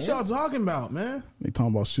her What hand. y'all talking about, man? They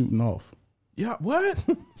talking about shooting off Yeah, what?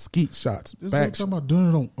 skeet shots. This is Back talking about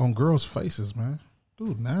doing it on girls' faces, man.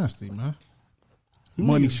 Dude, nasty, man.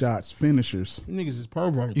 money shots, finishers. You niggas is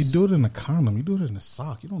perverts. You do it in a condom. You do it in a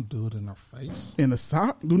sock. You don't do it in her face. In a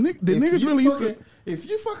sock? Did If niggas you really used to? if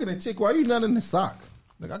you fucking a chick, why you not in the sock?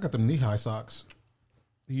 Like I got them knee high socks.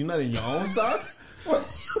 You not in your own sock?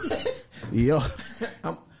 What? Yo.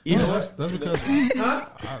 That's because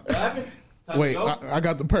Wait, I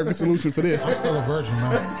got the perfect solution for this. I'm still a virgin,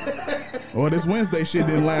 man. Well, this Wednesday shit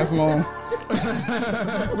didn't last long.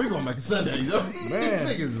 We gonna make it Sundays, yo. Man,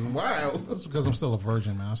 niggas is wild. That's because I'm still a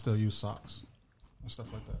virgin, man. I still use socks and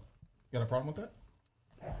stuff like that. You got a problem with that?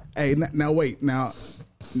 Hey, now wait. Now,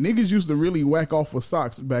 niggas used to really whack off with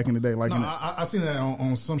socks back in the day. Like, No, I seen that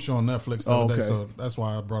on some show on Netflix the other day, so that's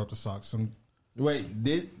why I brought up the socks. Wait,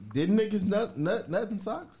 did niggas nut in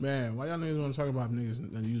socks? Man, why y'all niggas want to talk about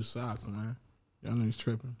niggas that use socks, man? Y'all niggas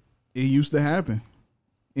tripping. it used to happen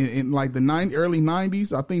in like the early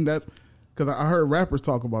 90s. I think that's because I heard rappers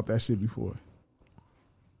talk about that shit before.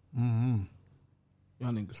 Y'all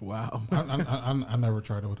niggas wild. I never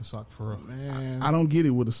tried it with a sock for real. Man, I don't get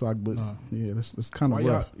it with a sock, but yeah, that's kind of why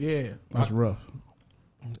y'all? rough. Yeah. That's rough.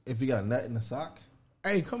 If you got a nut in the sock,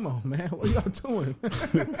 Hey, come on, man. What y'all doing?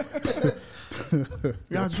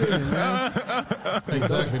 Y'all tripping, man.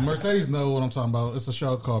 Exactly. Mercedes know what I'm talking about. It's a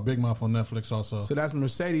show called Big Mouth on Netflix also. So that's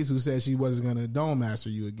Mercedes who said she wasn't gonna dome master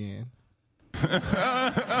you again.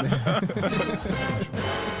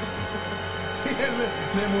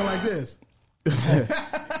 Then more like this.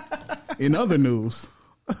 In other news,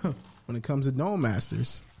 When it comes to dome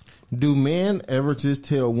masters, do men ever just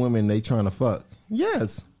tell women they trying to fuck?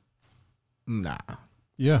 Yes. nah.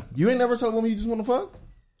 Yeah. You ain't never told women you just want to fuck?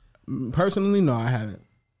 Personally, no, I haven't.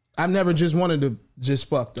 I've never just wanted to just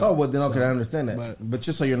fuck though. Oh, well, then okay, I understand that. But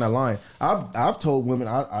just so you're not lying, I've told women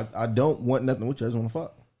I don't want nothing with you. I just want to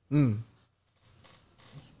fuck.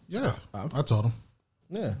 Yeah. I told him.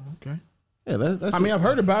 Yeah. Okay. Yeah, that's I mean, I've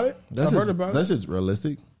heard about it. I've heard about it. That's just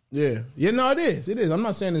realistic. Yeah. Yeah, no, it is. It is. I'm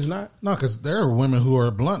not saying it's not. No, because there are women who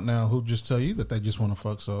are blunt now who just tell you that they just want to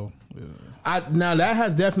fuck. So, Now that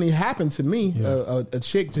has definitely happened to me. Yeah. A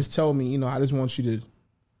chick just told me, I just want you to,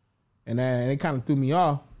 and it kind of threw me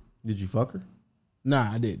off. Did you fuck her?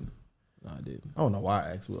 Nah, I didn't. I don't know why I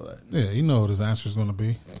asked Will that. yeah, you know what his answer is going to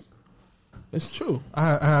be. It's true.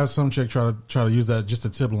 I had some chick try to use that just a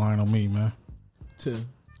tip line on me, man.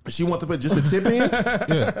 She want to put just a tip in?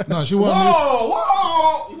 Yeah, no, she wanted.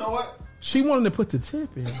 Whoa! You know what? She wanted to put the tip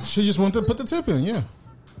in. She just wanted to put the tip in. Yeah.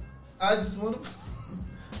 I just want to.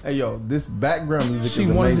 Hey yo, this background music. She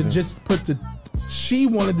is wanted amazing. to just put the. She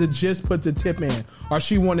wanted to just put the tip in, or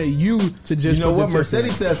she wanted you to just. You know put what? the tip Mercedes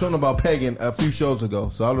in. said something about pegging a few shows ago,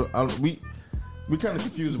 so we kind of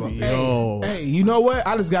confused about that. yo, Hey, you know what?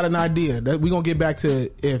 I just got an idea that we gonna get back to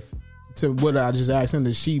what I just asked him.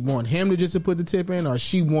 Does she want him to just to put the tip in, or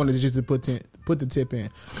she wanted just to put the tip in?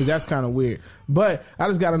 Because that's kind of weird. But I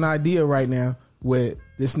just got an idea right now with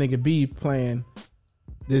this nigga B playing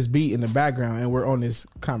this beat in the background, and we're on this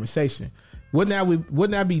conversation.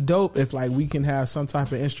 Wouldn't that be dope if like we can have some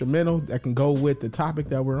type of instrumental that can go with the topic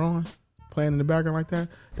that we're on, playing in the background like that?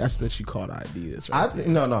 That's what you call ideas. Right?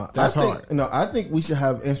 That's hard. No, I think we should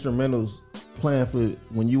have instrumentals playing for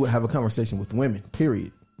when you have a conversation with women.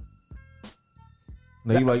 Period.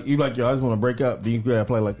 Now you like yo, I just want to break up. Do you gotta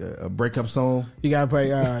play like a breakup song? You gotta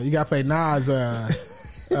play Nas.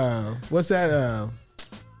 What's that?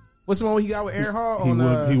 What's the one he got with Aaron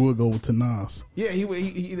Hall? he would go with Nas. Yeah, he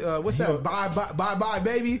what's that? Bye,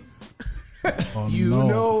 baby. Oh, You no.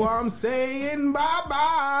 know I'm saying bye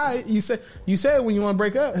bye. You say it when you want to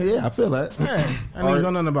break up. Yeah, I feel that. Man, I niggas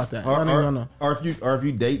don't know nothing about that. I niggas don't know. Or if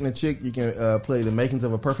you dating a chick, you can play the makings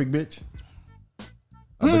of a perfect bitch.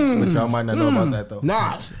 But y'all might not know about that though.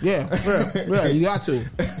 Nas, yeah, you got to.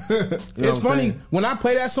 It's funny when I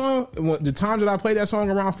play that song. The times that I play that song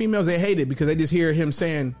around females, they hate it because they just hear him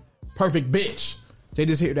saying "perfect bitch." They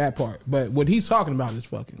just hear that part. But what he's talking about is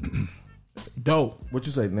fucking dope. What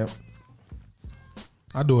you say, Nip?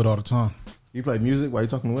 I do it all the time. You play music while you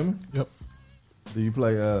talking to women? Yep. Do you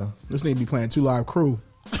play? This nigga be playing 2 Live Crew.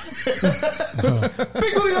 Big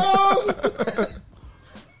booty hoes!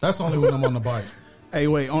 That's only when I'm on the bike. Hey,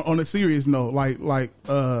 wait. On a serious note, like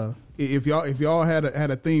if y'all had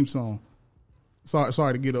a theme song.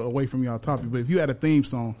 Sorry to get away from y'all topic, but if you had a theme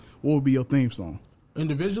song, what would be your theme song?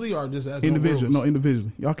 Individually or just as Individual? No,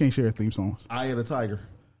 individually. Y'all can't share theme songs. Eye of the Tiger.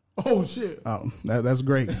 Oh shit! Oh, that's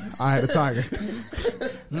great. I had a tiger.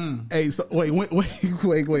 Hey, so wait. What about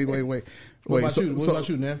so, you? What about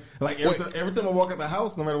you, Nev? Like every time I walk out the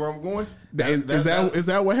house, no matter where I'm going, is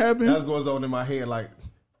that what happens? That's goes on in my head. Like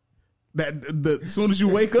That as soon as you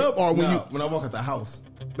wake up, or when when I walk out the house.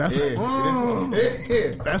 That's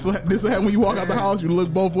Yeah. that's what this happens when you walk out the house. You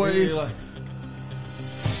look both ways. Yeah, like,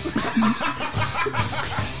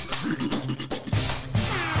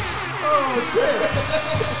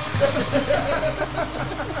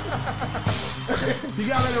 You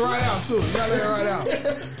gotta let it ride out too. You gotta let it ride out.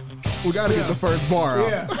 We gotta get the first bar out.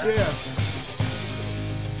 Yeah.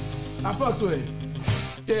 I fucks with it.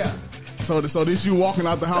 Yeah. So this you walking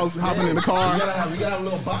out the house, hopping in the car. You gotta have a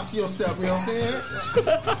little bop to your step. You know what I'm saying?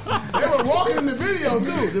 They were walking in the video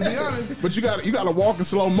too, to be honest. But you gotta walk in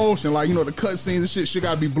slow motion, like the cut scenes and shit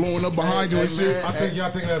gotta be blowing up behind you and shit. I think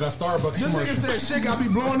y'all thinking of that Starbucks This nigga commercial. said shit gotta be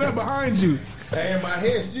blowing up behind you. Hey, in my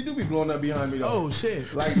head, she do be blowing up behind me though. Oh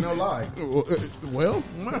shit. Like no lie. Well,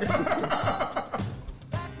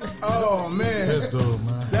 Oh man. This dude,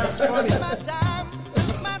 man. That's funny.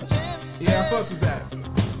 Yeah, I fucks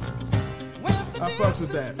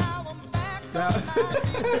with that.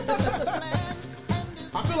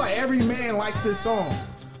 I feel like every man likes this song.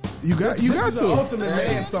 you got This is the to. ultimate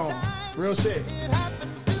man song. Real shit.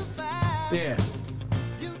 Yeah.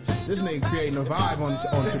 This nigga creating a vibe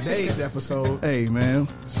on today's episode. Hey man,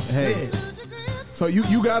 hey. Yeah. So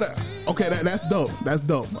you gotta. Okay, that's dope. That's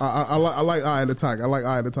dope. I like Eye of the Tiger. I like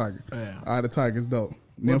Eye of the Tiger. Yeah. Eye of the Tiger's dope.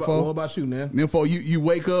 What Nympho. about you, man? Nympho, you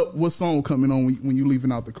wake up. What song coming on when you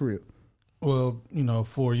leaving out the crib? Well,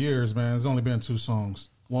 for years, man, there's only been 2 songs.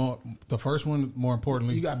 One, the first one, more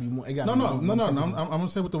importantly. You gotta be more. No. I'm gonna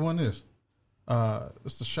say what the one is.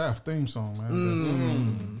 It's the Shaft theme song,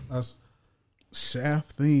 man. That's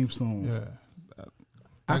Shaft theme song.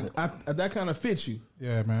 yeah, That kind of fits you.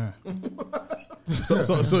 yeah, man.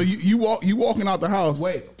 So you walking out the house.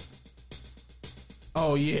 Wait.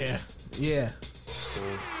 Oh yeah. Yeah.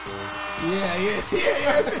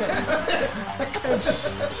 Yeah.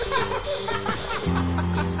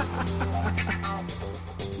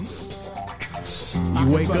 You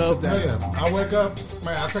wake up. Yeah, I wake up,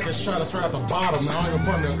 man. I take a shot straight out the bottom. Man. I don't even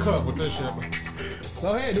put in a cup with this shit.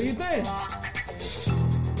 Go ahead, do your thing.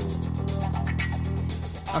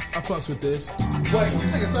 I fucks with this. Wait, you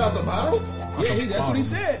take a shot out the bottle? Yeah, that's what he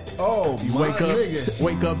said. Oh, You wake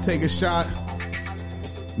up, take a shot.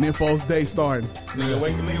 Nympho's day starting.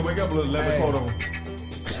 Nigga, wake up a little. Let me coat on.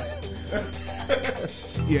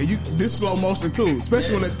 Yeah, this slow motion too,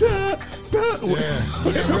 especially when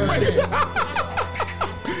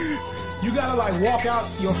You gotta like walk out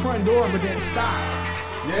your front door, but then stop.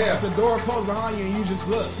 Yeah. If the door closed behind you and you just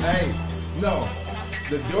look. Hey, no.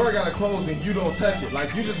 The door gotta close and you don't touch it.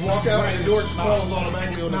 Like you just walk out and the door just closes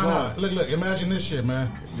automatically on its own. Look. Imagine this shit,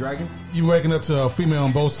 man. Dragons? You waking up to a female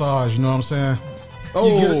on both sides. You know what I'm saying?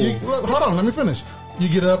 Oh. Look, hold on. Let me finish. You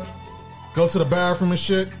get up, go to the bathroom and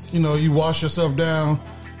shit. You wash yourself down.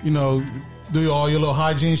 Do all your little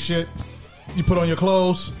hygiene shit. You put on your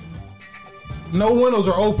clothes. No windows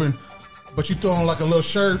are open, but you throw on like a little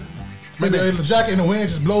shirt. Maybe a jacket and the wind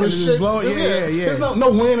just blow this Just shit. blow it, yeah. There's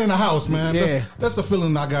no wind in the house, man. Yeah. That's the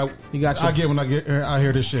feeling I got. I get when I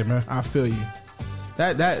hear this shit, man. I feel you.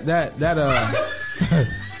 That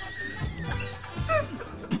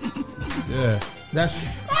Yeah.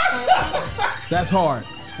 that's hard.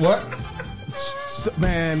 What?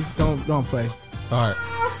 Man, don't play. All right.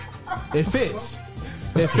 It fits.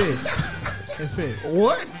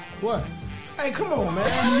 What? Hey, come on, man.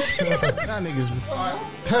 That niggas.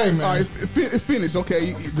 Hey, man. All right, finish.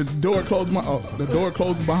 Okay, the door closed. The door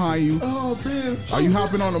closes behind you. Oh, man. Are you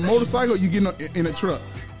hopping on a motorcycle? Or you getting in a truck?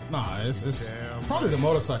 Nah, it's probably the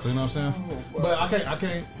motorcycle. You know what I'm saying? But I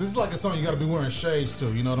can't. This is like a song you got to be wearing shades to.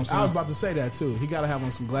 You know what I'm saying? I was about to say that too. He gotta have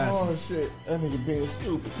on some glasses. Oh shit, that nigga being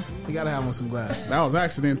stupid. He gotta have on some glasses. That was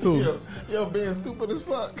accident too. Yo, being stupid as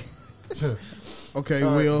fuck. Okay,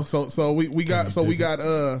 Will. So we got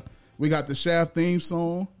the Shaft theme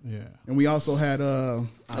song. Yeah. And we also had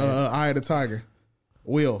Eye of the Tiger.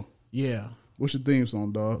 Will, Yeah. what's your theme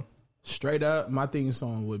song, dog? Straight up, my theme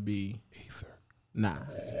song would be Ether. Nah.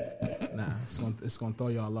 It's gonna throw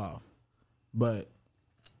y'all off. But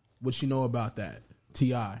what you know about that?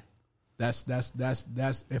 T.I. That's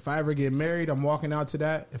if I ever get married, I'm walking out to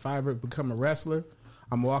that. If I ever become a wrestler,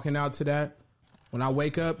 I'm walking out to that. When I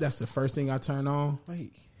wake up, that's the first thing I turn on.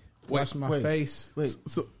 Wash my face.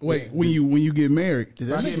 So, when you get married,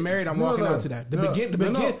 If I get married, I'm walking out to that. The beginning.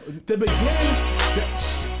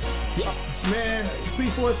 Man, speak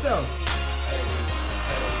for itself.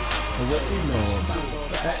 What you know about?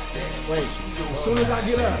 Wait, As soon as I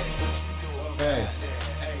get up, hey.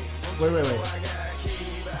 Wait.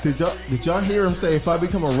 Did y'all hear him say if I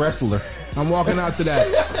become a wrestler? I'm walking out to that.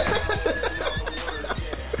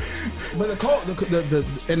 But the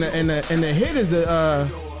hit is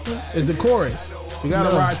the chorus. You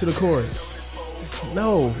gotta ride to the chorus.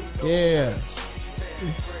 No. Yeah.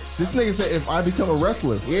 This nigga said if I become a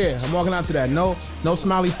wrestler. Yeah, I'm walking out to that. No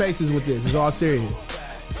smiley faces with this. It's all serious.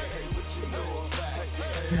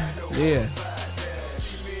 Yeah.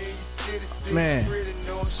 Man,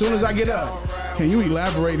 as soon as I get up. Can you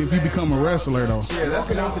elaborate if you become a wrestler though? Yeah,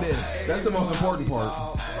 Walking out to this. that's the most important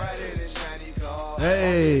part.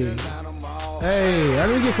 Hey, let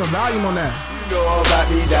me get some volume on that. You know about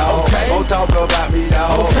me, dog. Okay. Don't talk about me,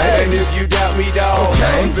 dog. Okay. And if you doubt me, dog,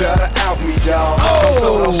 you better out me, dog.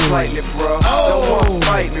 Don't slight me, bro. Don't want to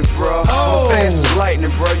fight me, bro. I'm fast as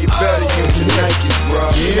lightning, bro. You better use your Nikes, bro.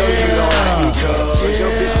 You know you don't like me, cuz.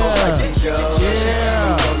 Your bitch won't like me, cuz. She see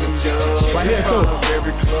me on the judge. Right here, too.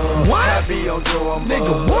 Every club. What? I be on drum.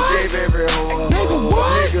 Nigga, what? Gave every hoe. Nigga, what?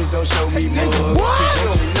 Niggas don't show me Nigga, much. what?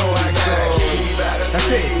 Cause you know I got a key by the That's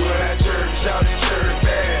three. it. When I chirp, shout and chirp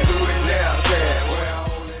back. Do it now, sad.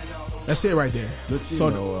 That's it right there. What you So-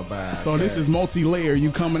 know about So this is multi-layer.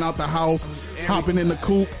 You coming out the house, hopping in the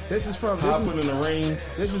coupe. This is from hopping in the rain.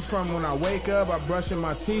 This is from when I wake up, I'm brushing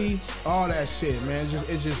my teeth, all that shit, man.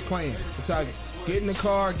 It's just playing. It's like get in the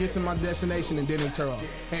car, get to my destination, and then it turn off.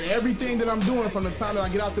 And everything that I'm doing from the time that I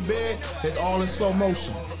get out the bed is all in slow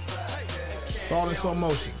motion. It's all in slow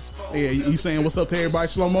motion. Yeah, you saying what's up to everybody?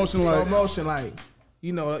 Slow motion, Slow like motion, like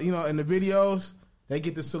you know, in the videos, they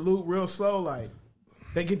get the salute real slow, like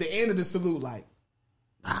they get the end of the salute, like.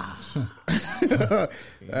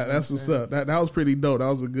 that's what's up. That was pretty dope. That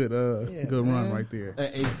was a good good man. run right there.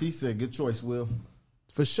 AC said, good choice, Will.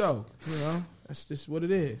 For sure, you know, that's just what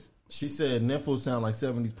it is. She said Nympho sound like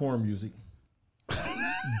 70s porn music.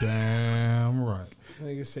 Damn right.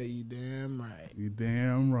 Nigga say you damn right. You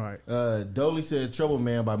damn right. Dolly said Trouble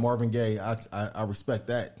Man by Marvin Gaye. I respect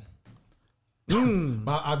that.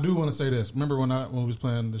 But I do want to say this. Remember when we was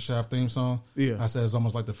playing the Shaft theme song? Yeah. I said it's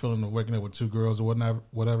almost like the feeling of waking up with two girls or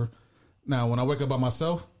whatever. Now, when I wake up by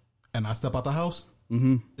myself and I step out the house,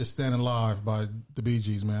 it's Standing Live by the Bee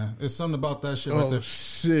Gees, man. It's something about that shit right Oh there.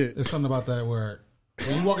 shit. It's something about that where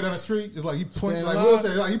when you walking down the street, it's like you pointing, Standing like Will Live?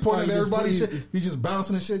 said, like you pointing Oh, at you just everybody. put- Shit, you just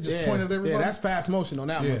bouncing and shit, just pointing at everybody. Yeah, that's fast motion on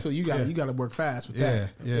that Yeah, one too. You got yeah. you got to work fast with that.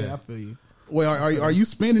 Yeah. I feel you. Wait, are you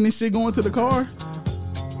spinning this shit going to the car?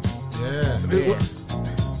 Yeah.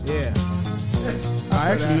 Yeah.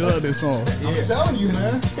 I actually love this song. I'm telling you,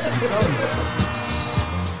 man. I'm telling you.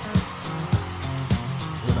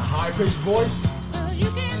 With a high pitched voice. You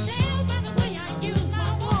can tell by the way I use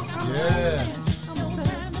my walk. Yeah.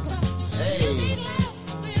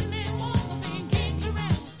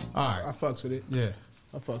 All I right. fucks with it. Yeah.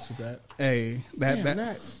 I fucks with that. Hey, that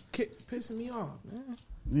That pissing me off, man.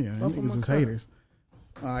 yeah, Up on niggas my is car. haters.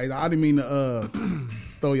 All right, I didn't mean to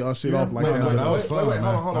throw y'all shit off like Wait, that. wait, that was fun, wait,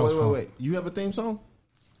 man. hold That was on, fun. wait. You have a theme song?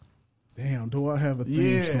 Damn, do I have a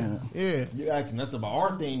theme Yeah. song? Yeah. You asking us about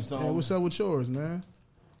our theme song? Hey, what's up with yours, man?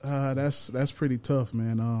 That's pretty tough,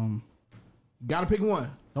 man. Gotta pick one.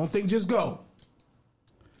 Don't think, just go.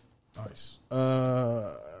 Nice.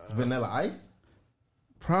 Vanilla Ice?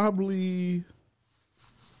 Probably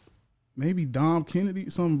maybe Dom Kennedy,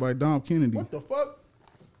 something by Dom Kennedy. What the fuck?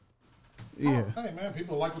 Yeah. Hey man,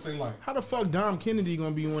 people like what they like. How the fuck Dom Kennedy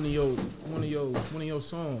gonna be one of your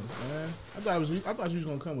songs, man? I thought you was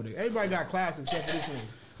gonna come with it. Everybody got classics except for this one.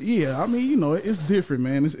 Yeah, I mean, you know, it's different,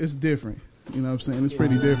 man. It's different. You know what I'm saying? It's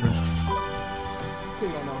pretty different.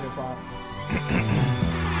 Still don't know hip hop.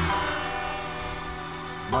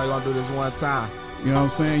 Why you gonna do this one time? You know what I'm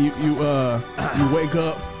saying? You wake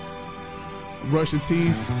up, brush your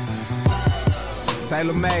teeth,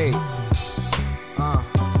 Tailor made.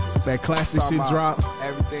 that classic shit drop.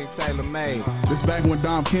 Everything tailor made. This back when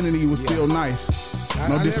Dom Kennedy was still nice.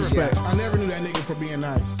 No disrespect. I never knew that nigga for being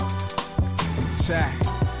nice. Check.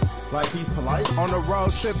 Like he's polite? On a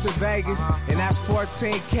road trip to Vegas, and that's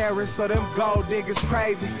 14 carats, so them gold niggas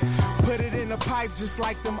craving. Put it in the pipe just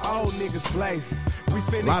like them old niggas blazing. We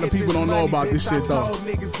finna A lot of get people this don't know money, about bitch. this shit, I though. told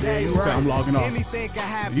niggas Yeah, days, you say I'm logging off. Anything can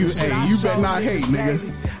happen. You- Shit, hey, I you show better not niggas hate, nigga.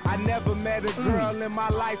 daily. I never met a girl in my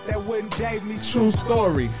life that wouldn't date me. True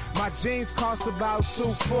story. My jeans cost about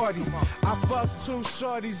 $240. I fucked two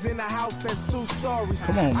shorties in a house that's 2 stories.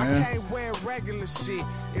 Come on, man. I can't wear regular shit.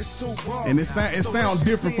 It's too boring. And it sounds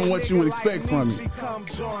different from what you would expect from me. She come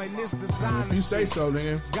join this designer If you say shit. so,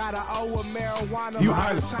 nigga. Gotta owe a marijuana. You-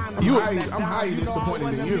 I'm trying to you- run that I'm down. highly You know I disappointed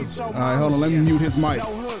wanna in you. meet your All right, hold on. mama Let me shit. mute his mic. No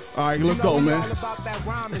hooks. All right, You let's know go, we man. all about that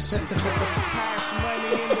rhyming shit. Cash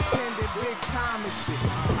money, independent, big time and shit.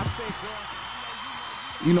 I say,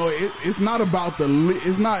 girl. You know, it's not about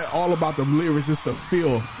it's not all about the lyrics. It's the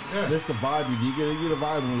feel. Just the vibe you get a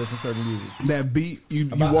vibe when you listen to certain music. That beat, you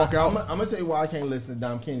walk out. I'm gonna tell you why I can't listen to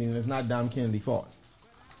Dom Kennedy, and it's not Dom Kennedy's fault.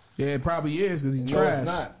 Yeah, it probably is because he's No, trash. it's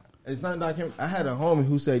not. It's not Don Kennedy. I had a homie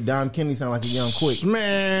who said Don Kennedy sound like a young Quick.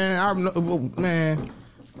 Man.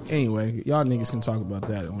 Anyway, y'all niggas can talk about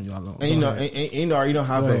that on y'all own. And you know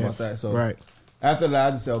how I feel about that. So Right. after that,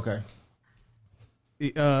 I just say okay.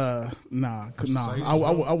 Nah.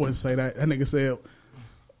 I wouldn't say that. That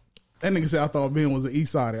nigga said I thought Ben was an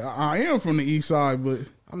East Sider. I am from the East Side, but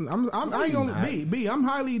I ain't gonna be. I'm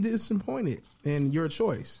highly disappointed in your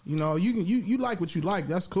choice. You know, you like what you like.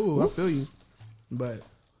 That's cool. I feel you. But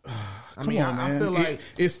I mean, I feel like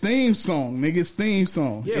it's theme song, nigga. It's theme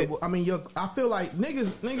song. yeah. Well, I mean, I feel like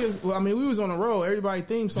niggas. Well, I mean, we was on the road. Everybody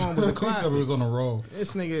theme song was a classic. It was on the roll.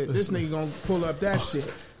 This nigga gonna pull up that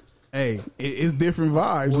shit. Hey, it's different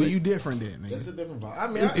vibes. Well, you different then, That's nigga. a different vibe. I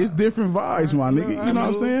mean, It's different vibes, my nigga. You know what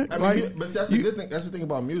I'm saying? I mean, Like, but that's the good thing. That's the thing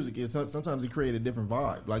about music is sometimes it create a different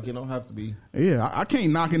vibe. Like it don't have to be. yeah, I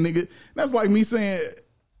can't knock a nigga. That's like me saying,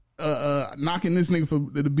 knocking this nigga for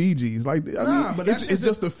the Bee Gees. Like, I mean, but it's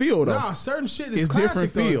just a feel though. Nah, certain shit is It's classic,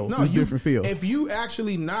 different though. feels. No, It's different feels. If you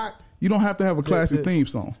actually knock. You don't have to have a classic the- theme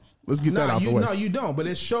song. Let's get that out the way. No, you don't. But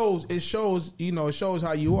it shows. You know, it shows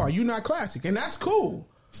how you are. You're not classic, and that's cool.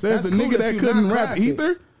 Says That's the nigga cool that you're couldn't not rap classic.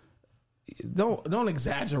 either. Don't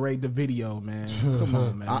exaggerate the video, man. Come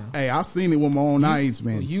on, man. I seen it with my own eyes,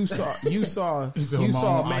 man. You saw He said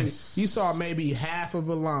on ice. maybe half of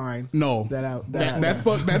a line. No,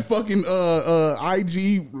 that fucking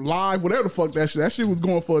IG live, whatever the fuck that shit. That shit was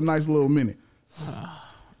going for a nice little minute.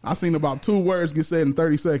 I seen about 2 words get said in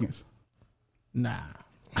 30 seconds. Nah.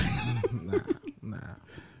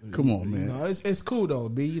 Come on, man. No, it's cool though,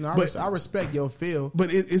 B. You know, But- I respect your feel.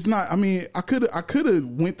 But it's not. I mean, I could have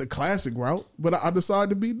went the classic route, but I decided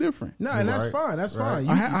to be different. No, and that's Right. fine. That's fine.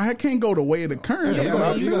 You, I can't go the way of the current. Yeah, I gotta go I the mean,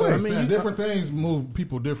 opposite you way. gotta- I mean, you- different things move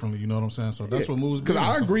people differently. You know what I'm saying? So that's what moves. Because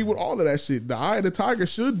I agree with all of that shit. The Eye of the Tiger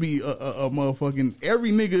should be a motherfucking.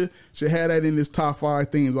 Every nigga should have that in his top 5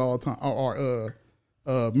 themes all time or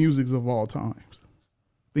musics of all times.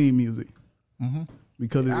 Theme music.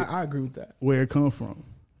 Because I agree with that. where it come from.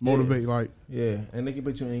 Motivate like Yeah, and they can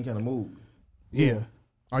put you in any kind of mood. yeah.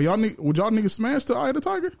 Are y'all would y'all niggas smash to Eye of the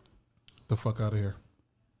Tiger? the fuck out of here.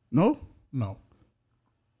 No, No,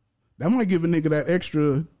 that might give a nigga that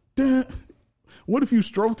extra. Duh. What if you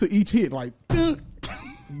stroke to each hit like? Duh.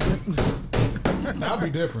 that'd be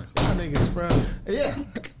different. My niggas, bro. Yeah,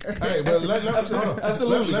 Hey, but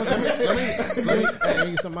absolutely.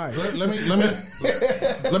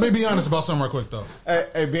 Let me be honest about something real quick though.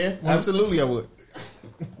 hey Ben, absolutely I would.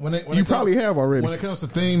 You probably have already. When it comes to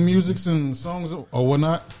theme musics and songs or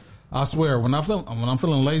whatnot, I swear when I'm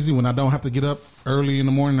feeling lazy, when I don't have to get up early in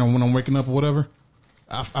the morning or when I'm waking up or whatever,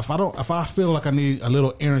 if I feel like I need a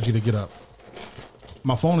little energy to get up,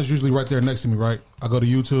 my phone is usually right there next to me. Right, I go to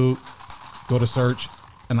YouTube, go to search,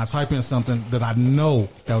 and I type in something that I know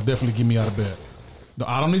that'll definitely get me out of bed. No,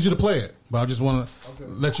 I don't need you to play it, but I just want to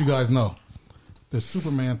let you guys know the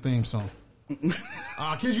Superman theme song.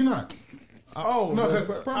 I kid you not. Oh, No,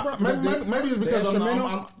 maybe it's because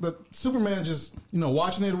I'm the Superman just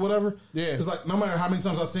watching it or whatever. Yeah. It's like no matter how many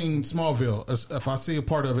times I've seen Smallville, if I see a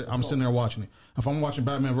part of it, I'm sitting there watching it. If I'm watching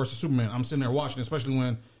Batman versus Superman, I'm sitting there watching it, especially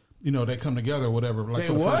when they come together or whatever. Like They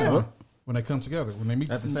for the what? first time. When they come together, when they meet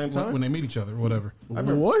At the same time? when they meet each other or whatever.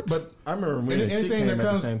 What? But I remember me and a chick anything came that at the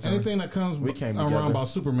comes, same time. anything that comes We came around together. about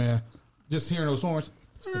Superman, just hearing those horns.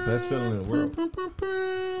 It's the best feeling in the world.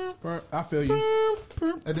 I feel you.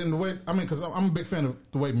 And then the way, because I'm a big fan of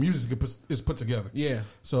the way music is put together. Yeah.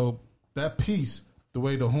 So that piece, the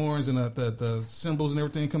way the horns and the cymbals and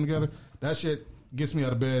everything come together, that shit gets me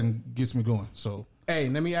out of bed and gets me going. So, Hey,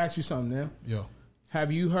 let me ask you something now. yo.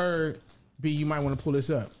 Have you heard, B, you might want to pull this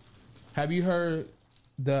up. Have you heard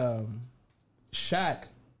the Shaq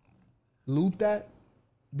loop that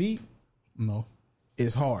beat? No.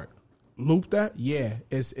 It's hard. Loop that? Yeah,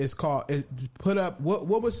 it's called. Put up what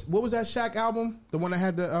was that Shaq album? The one that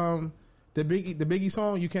had the Biggie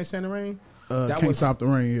song, "You Can't Stand the Rain." That Can't was, Stop the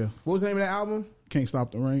Rain. Yeah, What was the name of that album? Can't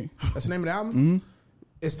Stop the Rain. That's the name of the album.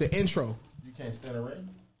 It's the intro. You can't stand a rain.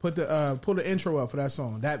 Put the pull the intro up for that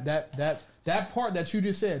song. That part that you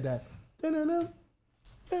just said, that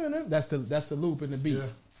that's the loop in the beat. Yeah.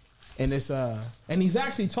 And it's and he's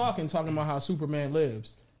actually talking about how Superman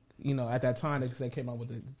lives. At that time because they came out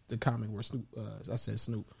with the comic where Snoop,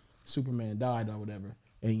 Superman died or whatever,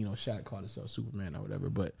 and Shaq called himself Superman or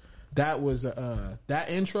whatever. But that was that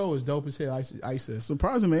intro was dope as hell. I used to.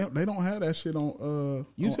 Surprisingly, they don't have that shit on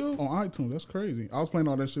YouTube? on iTunes. That's crazy. I was playing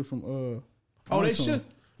all that shit from Oh, they iTunes. should.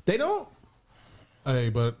 They don't. Hey,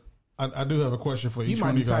 but I do have a question for You each might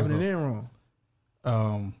one be of you guys. typing it though. in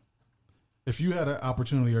wrong. If you had an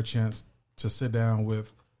opportunity or chance to sit down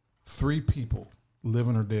with 3 people,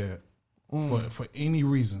 living or dead, for any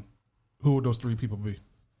reason, Who would those three people be?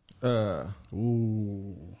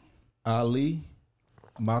 Ali,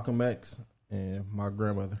 Malcolm X, and my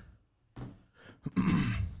grandmother.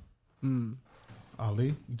 Ali?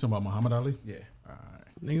 You talking about Muhammad Ali? Yeah.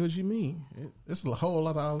 Nigga, what you mean? It's a whole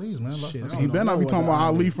lot of Ali's, man. Shit, I He don't better know not be what talking about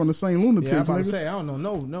Ali. Ali from the St. Yeah, Lunatics, I'm about to nigga. say, I don't know.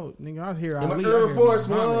 No, nigga, I hear And my Ali. Air I hear Force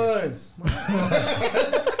Muhammad. Ones.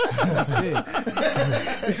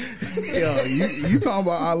 Shit. Yeah, you talking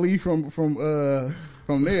about Ali from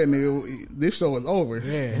there, nigga. This show is over.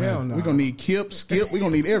 Yeah, hell no. We're gonna need Kip, Skip. We're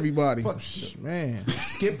gonna need everybody. Man,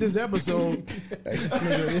 skip this episode.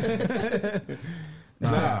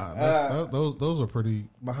 Those are pretty.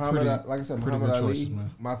 Muhammad, pretty, like I said, pretty Muhammad good Ali, choices, man.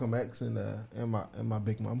 Malcolm X, and my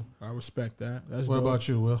big mama. I respect that. That's What dope. about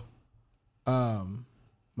you, Will?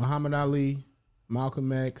 Muhammad Ali,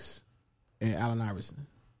 Malcolm X, and Allen Iverson.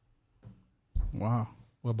 Wow.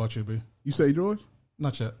 What about you, B? You say George?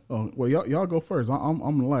 Not yet. Oh well, y'all go first. I'm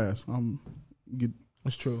the last.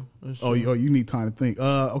 That's true. Oh, you need time to think.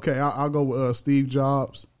 Okay, I'll go with Steve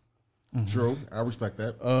Jobs. True, I respect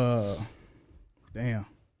that. Damn.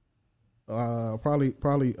 Probably.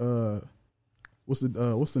 What's the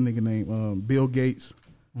nigga name? Bill Gates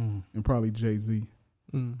and probably Jay-Z.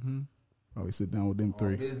 Probably sit down with them All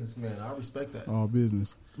three. businessmen, I respect that. All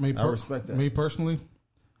business. I respect that. Me personally,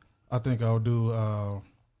 I think I would do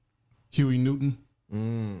Huey Newton,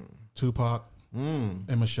 Tupac,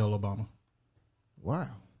 and Michelle Obama. Wow,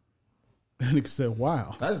 That nigga said,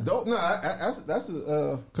 "Wow." that's dope. No, that's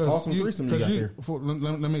a awesome threesome you got there.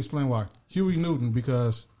 Let me explain why. Huey Newton,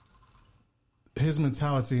 because his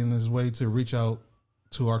mentality and his way to reach out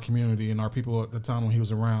to our community and our people at the time when he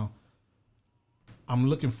was around. I'm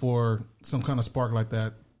looking for some kind of spark like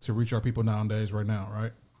that to reach our people nowadays, right now,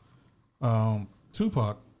 right?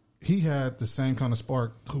 Tupac, he had the same kind of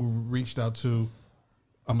spark who reached out to,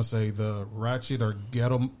 I'm going to say, the ratchet or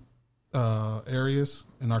ghetto areas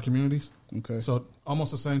in our communities. Okay. So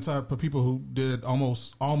almost the same type of people who did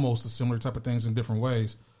almost a similar type of things in different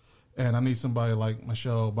ways. And I need somebody like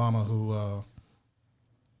Michelle Obama who,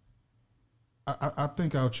 I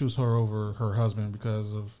think I would choose her over her husband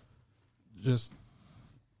because of just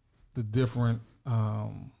the different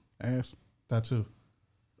Ass. that too.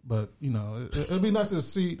 But it'd be nice to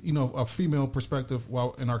see a female perspective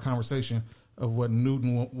while in our conversation of what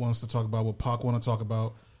Newton wants to talk about, what Pac want to talk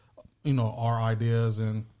about, our ideas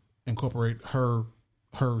and incorporate her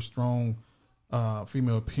strong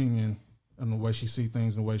female opinion and the way she sees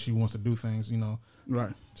things, the way she wants to do things.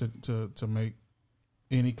 Right. To make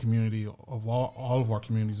any community of all of our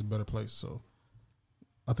communities a better place. So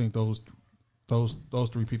I think those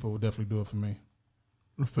three people would definitely do it for me.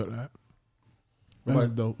 I feel that. That's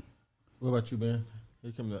dope. What about you, man?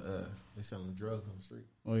 Here come they selling drugs on the street.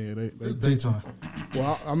 Oh yeah, they It's daytime.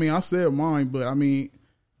 Well, I said mine, but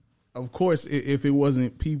of course, if it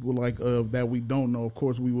wasn't people like that we don't know, of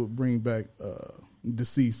course we would bring back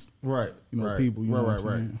deceased, Right. Right. people. You know what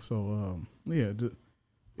I'm saying? So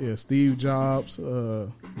Steve Jobs,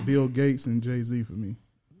 Bill Gates, and Jay-Z for me.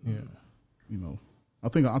 Yeah. I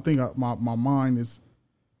think my mind is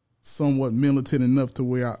somewhat militant enough to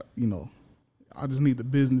where I just need the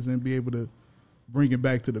business and be able to bring it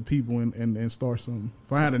back to the people and start something.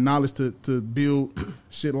 If I had the knowledge to build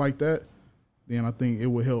shit like that, then I think it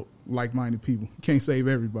would help like-minded people. You can't save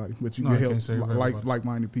everybody, but you No, can you help can't save everybody.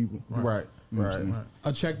 like-minded people. Right. You know what I'm Right. saying?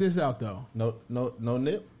 Right. Check this out though. No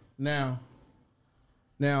nip. Now,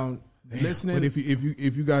 listening. But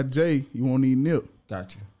if you got Jay, you won't need Nip.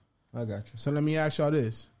 Got you. I got you. So let me ask y'all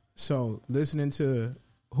this. So listening to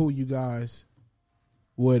who you guys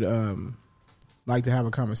would like to have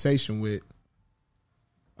a conversation with,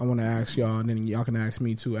 I want to ask y'all, and then y'all can ask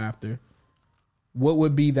me too after. What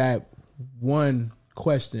would be that one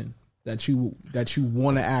question that you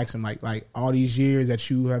want to ask him? Like all these years that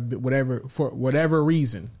you have been, for whatever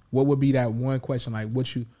reason, what would be that one question? Like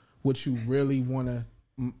what you really want to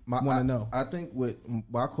know? I think with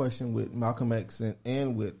my question with Malcolm X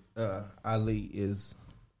and with Ali is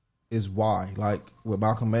why. Like with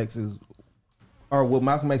Malcolm X is, or with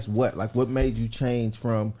Malcolm X, what? Like what made you change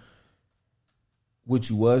from what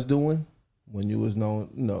you was doing when you was known,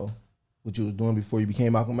 what you was doing before you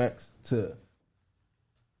became Malcolm X to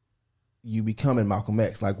you becoming Malcolm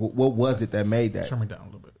X? Like what was it that made that? Turn me down a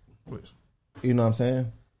little bit, please. You know what I'm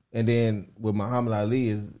saying? And then with Muhammad Ali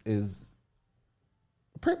is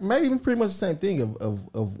maybe even pretty much the same thing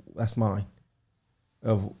of that's mine.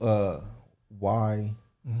 Of why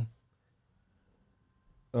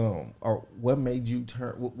or what made you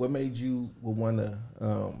turn, what made you want to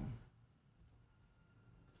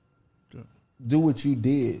do what you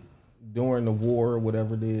did during the war or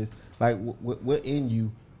whatever it is. Like what in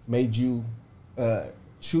you made you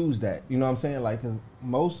choose that? You know what I'm saying? Like, 'cause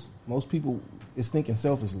most people is thinking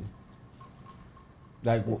selfishly.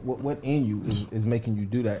 Like, what in you is making you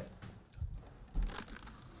do that?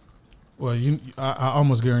 Well, I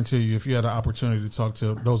almost guarantee you, if you had an opportunity to talk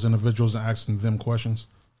to those individuals and ask them questions,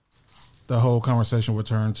 the whole conversation would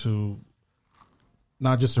turn to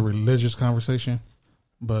not just a religious conversation,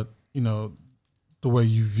 but the way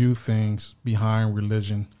you view things behind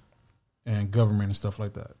religion and government and stuff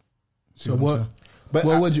like that. See So I'm what? saying? But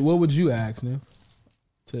what would you ask them?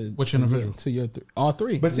 To Which individual? To your all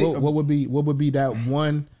three. But see, what would be that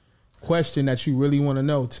one question that you really want to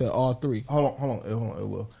know to all three? Hold on. It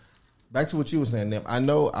will. Back to what you were saying, Nim. I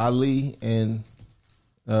know Ali and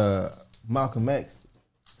Malcolm X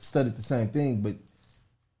studied the same thing, but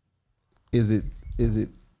is it?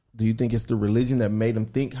 Do you think it's the religion that made them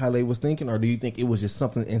think how they was thinking, or do you think it was just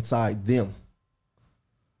something inside them?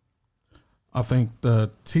 I think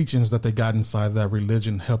the teachings that they got inside that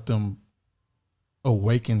religion helped them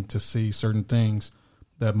awaken to see certain things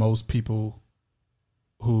that most people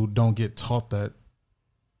who don't get taught that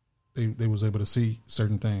they was able to see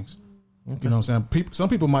certain things. Okay. You know what I'm saying? Some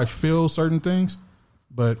people might feel certain things,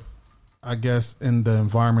 but I guess in the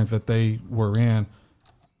environment that they were in,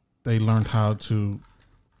 they learned how to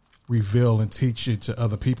reveal and teach it to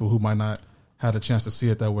other people who might not had a chance to see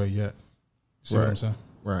it that way yet. See what I'm saying?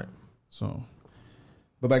 Right. So,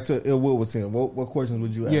 but back to Ill Will was saying, what questions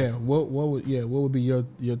would you ask? Yeah. What would be your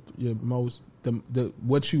most the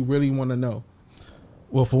what you really want to know?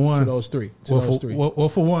 Well, for one, To those three. Well,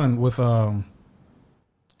 for one, with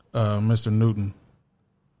Mr. Newton,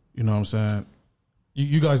 you know what I'm saying?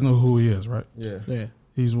 You guys know who he is, right? Yeah.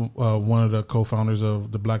 He's one of the co-founders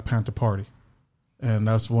of the Black Panther Party. And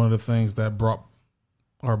that's one of the things that brought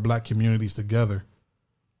our black communities together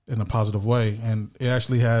in a positive way. And it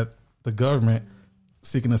actually had the government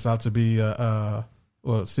seeking us out to be,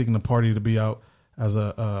 seeking the party to be out as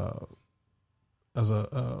the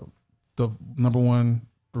number one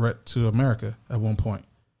threat to America at one point.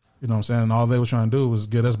 You know what I'm saying? And all they were trying to do was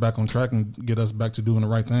get us back on track and get us back to doing the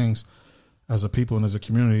right things as a people and as a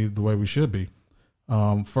community the way we should be.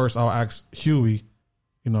 First, I'll ask Huey,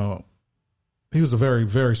 he was a very,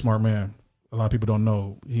 very smart man. A lot of people don't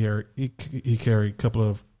know. He carried a couple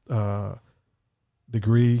of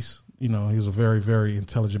degrees. He was a very, very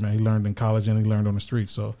intelligent man. He learned in college and he learned on the street.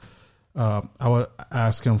 So I would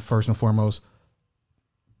ask him first and foremost,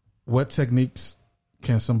 what techniques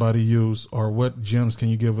can somebody use, or what gems can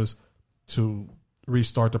you give us to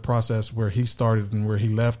restart the process where he started and where he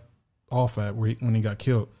left off at when he got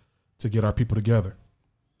killed, to get our people together?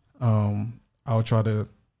 I would try to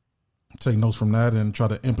take notes from that and try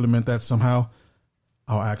to implement that somehow.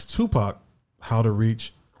 I'll ask Tupac how to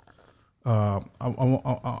reach. I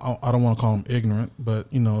don't want to call him ignorant, but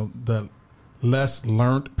the less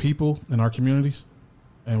learned people in our communities,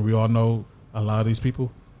 and we all know a lot of these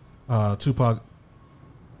people. Tupac,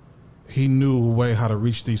 he knew a way how to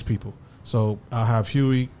reach these people. So I'll have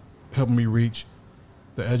Huey helping me reach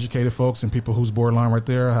the educated folks and people who's borderline right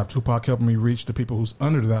there. I have Tupac helping me reach the people who's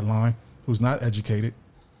under that line, who's not educated.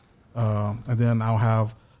 And then I'll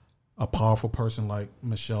have a powerful person like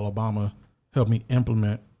Michelle Obama help me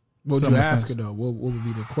implement. What would you ask her though? What would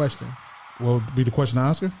be the question? What would be the question I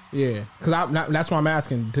ask her? Yeah, because that's why I'm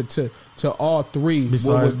asking to all three. Besides,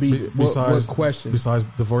 what would be what question? Besides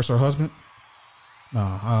divorce her husband? No,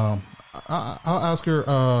 I'll ask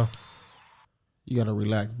her. You gotta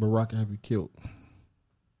relax. Barack have you killed?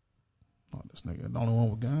 Oh, this nigga, the only one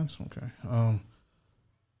with guns. Okay.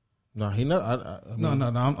 No, he not. I mean,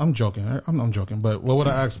 No. I'm joking. I'm joking. But what would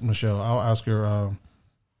I ask Michelle? I'll ask her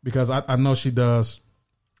because I know she does.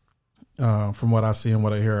 From what I see and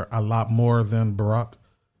what I hear, a lot more than Barack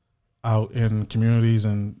out in communities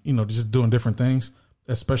and just doing different things,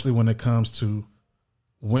 especially when it comes to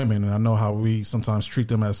women. And I know how we sometimes treat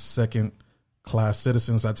them as second class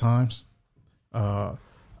citizens at times.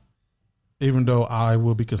 Even though I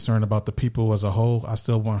will be concerned about the people as a whole, I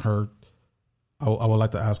still want her. I would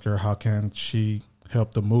like to ask her, how can she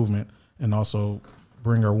help the movement and also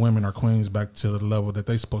bring our women, our queens, back to the level that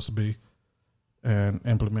they're supposed to be, and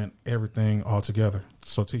implement everything all together.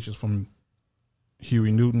 So teachers from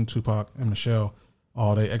Huey Newton, Tupac, and Michelle,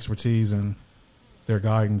 all their expertise and their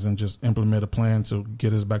guidance, and just implement a plan to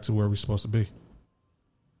get us back to where we're supposed to be.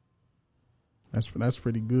 That's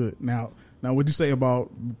pretty good. Now, what you say about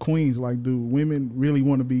queens? Like, do women really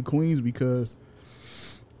want to be queens? Because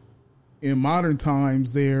in modern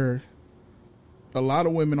times, a lot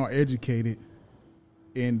of women are educated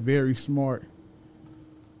and very smart,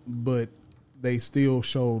 but they still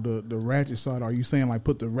show the ratchet side. Are you saying like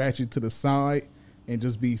put the ratchet to the side and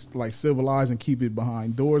just be like civilized and keep it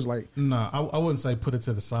behind doors? Like, No, I wouldn't say put it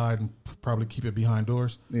to the side and probably keep it behind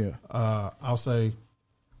doors. Yeah. I'll say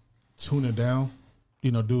tune it down.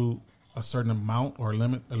 You know, do a certain amount or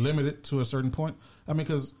limit it to a certain point. I mean,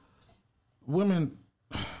 because women,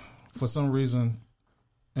 for some reason,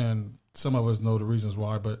 and some of us know the reasons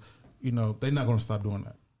why, but you know, they're not going to stop doing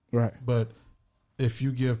that. right, But if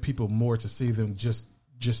you give people more to see than just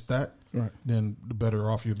that, Right. then the better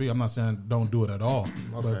off you'll be. I'm not saying don't do it at all,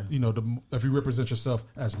 but you know, if you represent yourself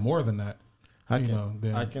as more than that,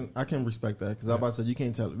 then I can respect that because I'm about to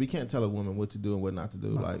say we can't tell a woman what to do and what not to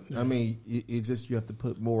do. I mean, it's just you have to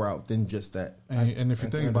put more out than just that. And if you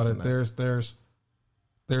think about it, understand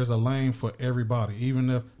there's a lane for everybody. Even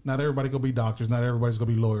if not everybody gonna be doctors, not everybody's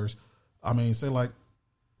gonna be lawyers. I mean, say like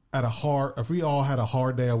if we all had a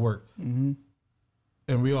hard day at work,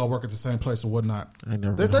 and we all work at the same place or whatnot, I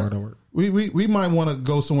never been hard at work. We might want to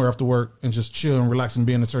go somewhere after work and just chill and relax and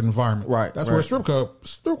be in a certain environment. Right, That's right.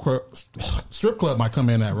 where strip club might come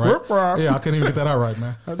in at, right? Yeah, I can't even get that out right,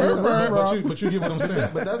 man. But you get what I'm saying.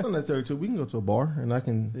 But that's not necessary too. We can go to a bar and I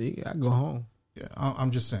can. I go home. Yeah,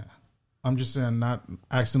 I'm just saying. Not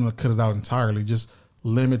asking them to cut it out entirely. Just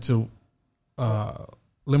limit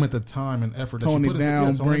the time and effort. tone that you it put down,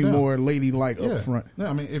 into, bring more ladylike yeah. up front. Yeah,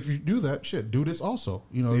 I mean, if you do that, do this also.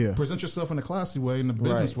 You know, Yeah. present yourself in a classy way, in a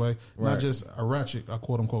business way, Right. not just a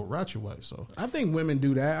quote unquote ratchet way. So I think women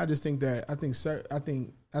do that. I just think that I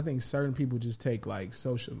think certain people just take like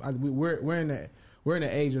social. We're in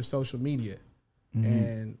the age of social media,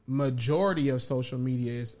 and majority of social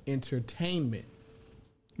media is entertainment,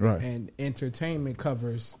 Right. and entertainment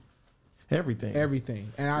covers Everything.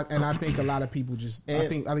 and I think a lot of people just I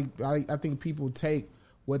And- think people take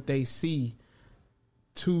what they see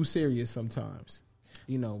too serious sometimes.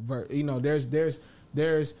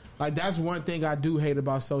 There's like that's one thing I do hate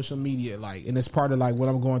about social media, like, and it's part of like what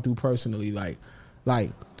I'm going through personally, like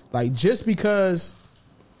just because,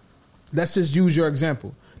 let's just use your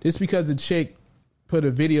example, just because the chick put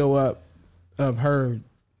a video up of her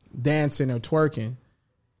dancing or twerking,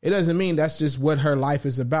 it doesn't mean that's just what her life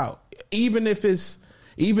is about. Even if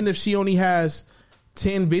she only has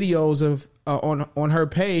 10 videos of on her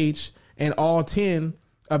page and all 10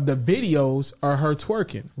 of the videos are her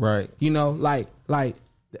twerking. Right. Like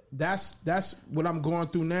that's what I'm going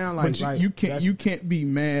through now. Like, But you can't be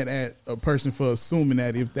mad at a person for assuming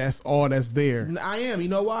that if that's all that's there. I am. You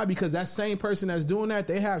know why? Because that same person that's doing that,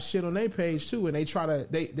 they have shit on their page too, and they try to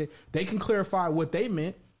they can clarify what they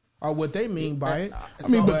meant or what they mean by it. I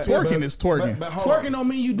mean, but twerking is twerking. But hold Twerking on. don't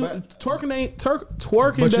mean you do But-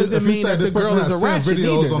 twerking But doesn't if you mean say that the this person girl is a has 10 ratchet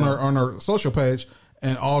videos either, though. on her social page,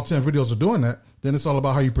 and all 10 videos are doing that, then it's all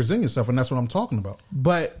about how you present yourself, and that's what I'm talking about.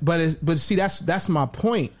 But see, that's my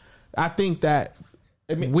point. I think that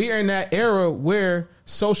we're in that era where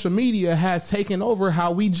social media has taken over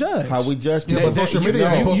how we judge. How we judge Yeah, people. but social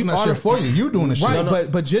media ain't posting that shit for you. You doing the shit. Right, No, no.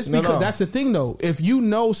 but just No, because no. that's the thing though. If you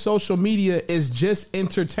know social media is just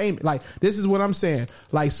entertainment, like this is what I'm saying.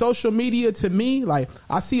 Like social media to me, like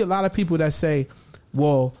I see a lot of people that say,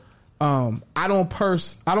 "Well, I don't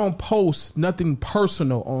post nothing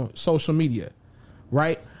personal on social media,"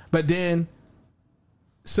 right? But then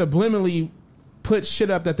subliminally put shit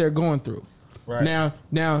up that they're going through. Right.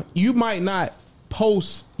 Now you might not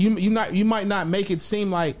post. You might not make it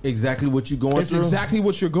seem like Exactly what you're going it's through. exactly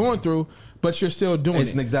what you're going through, but you're still doing it.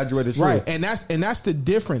 It's an exaggerated right? truth. And that's the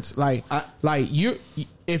difference. Like I- you,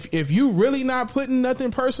 if you really not putting nothing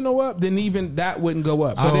personal up, then even that wouldn't go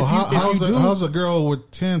up. So how's a girl with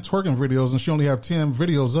 10 twerking videos and she only have 10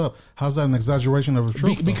 videos up? How's that an exaggeration of the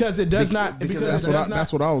truth? though? because it does not. because Because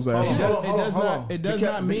That's what I was asking. It does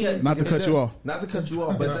not mean Not to cut you off, Not to cut you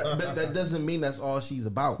off, but that doesn't mean that's all she's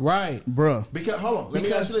about. right. bruh. Because hold on, let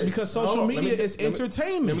me ask you this. Because social Hold on, let media me say- is let me-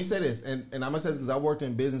 entertainment. Let me say this, and I'm gonna say this because I worked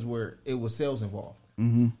in business where it was sales involved.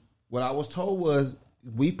 Mm-hmm. What I was told was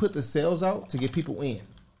we put the sales out to get people in.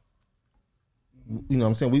 You know what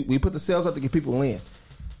I'm saying? We put the sales out to get people in.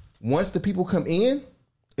 Once the people come in,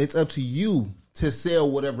 it's up to you to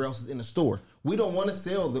sell whatever else is in the store. We don't want to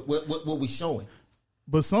sell what we showing.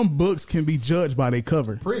 But some books can be judged by their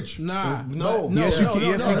cover. Preach. Nah, No. but- Yes, you can.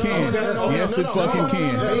 Yes, you can. Yes, it fucking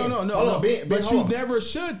can. No. Hold on, Ben, But hold you on. never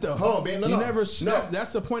should though. Hold on, Ben, no, you no. never. No.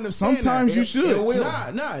 That's the point of saying Sometimes that. you should. It will.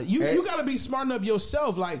 Nah. You got to be smart enough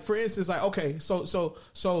yourself. Like for instance, like okay, so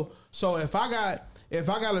if I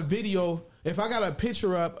got a video, if I got a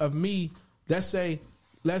picture up of me, let's say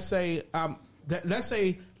it's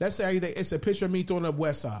a picture of me throwing up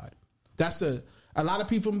West Side. That's a lot of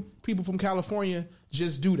people from California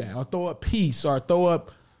just do that, or throw up peace, or throw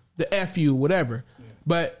up the FU, whatever.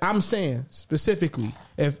 But I'm saying specifically,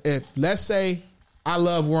 if let's say I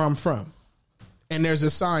love where I'm from, and there's a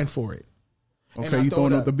sign for it. And Okay, I you throw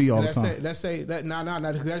throwing it up the B all the And time. Let's say that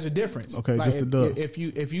because there's a difference. Okay, just the dub. If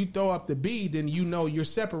you throw up the B, then you know you're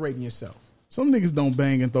separating yourself. Some niggas don't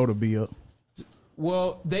bang and throw the B up.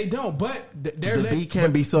 Well, they don't, but they're The B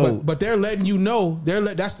can be sold. But they're letting you know.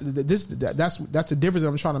 That's the difference that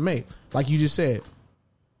I'm trying to make. Like you just said.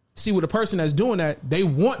 See, with a person that's doing that, they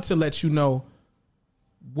want to let you know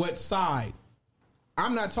what side.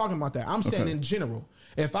 I'm not talking about that. I'm saying in general.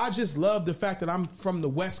 If I just love the fact that I'm from the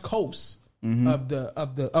West Coast of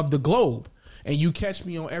the globe, and you catch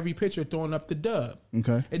me on every picture throwing up the dub,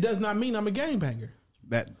 Okay. it does not mean I'm a gangbanger.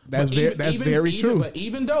 That's very true. But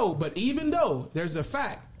even though there's a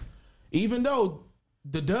fact, even though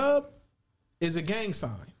the dub is a gang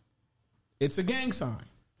sign, it's a gang sign.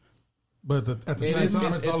 But at the It same is- time,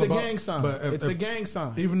 it's it's all a about gang sign. But It's a gang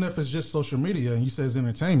sign. Even if it's just social media and you say it's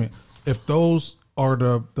entertainment, if those are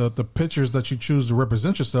the pictures that you choose to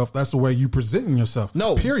represent yourself, that's the way you presenting yourself.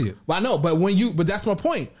 No, period. Well, I know, but that's my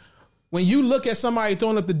point. When you look at somebody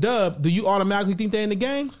throwing up the dub, do you automatically think they're in the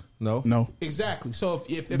gang? No. Exactly. So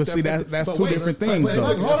if But see, that's but two wait, different but things, wait, though.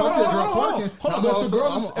 hold on, If I see a girl hold on. twerking, Hold on, I'm but if also- the girl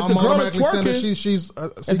is- I'm if the girl is automatically saying that twerking- she's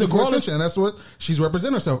if seeking the for girl is- attention, and that's what she's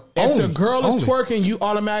representing herself. If Only, the girl is only. twerking, you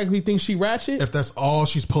automatically think she ratchet. If that's all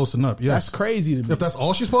she's posting up, yes. That's crazy to me. If that's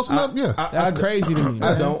all she's posting up, yeah. That's crazy to me.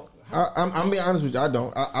 I man. don't. I'm being honest with you. I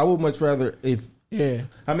don't. I would much rather if. Yeah.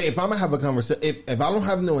 I mean, if I'm gonna have a conversation, if I don't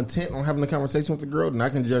have no intent on having a conversation with the girl, then I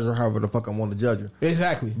can judge her however the fuck I want to judge her.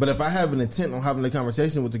 Exactly. But if I have an intent on having a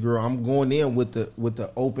conversation with the girl, I'm going in with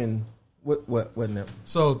the open. What now?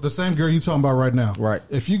 So the same girl you talking about right now, Right.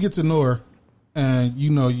 If you get to know her and you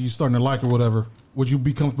know you starting to like her, whatever, would you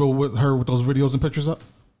be comfortable with her with those videos and pictures up?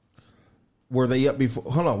 Were they up before?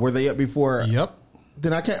 Hold on. Were they up before? Yep.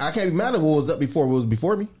 Then I can't be mad at what was up before. What was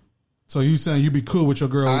before me? So you saying you'd be cool with your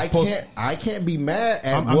girl? I can't be mad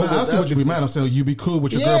at I'm what not was asking up would you be before. mad. I'm saying you'd be cool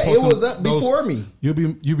with your Yeah, girl it posting. was up before me. You'd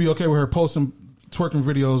be okay with her posting twerking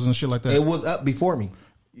videos and shit like that. It was up before me.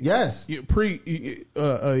 Yes.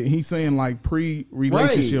 He's saying like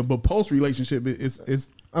pre-relationship, Right. but post-relationship is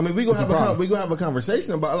I mean, we gonna It's a problem. have a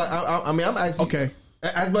conversation about like. I mean, I'm asking. Okay.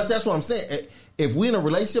 But that's what I'm saying. If we in a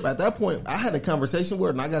relationship at that point, I had a conversation with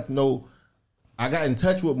her and I got to know. I got in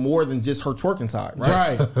touch with more than just her twerking side,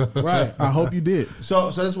 right? Right. I hope you did. So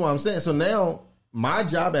that's what I'm saying. So now my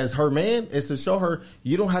job as her man is to show her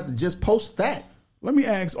you don't have to just post that. Let me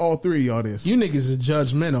ask all three of y'all this. You niggas is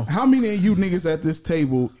judgmental. How many of you niggas at this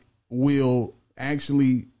table will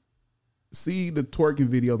actually see the twerking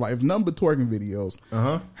videos? Like, if number twerking videos,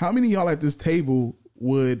 how many of y'all at this table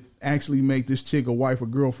would actually make this chick a wife or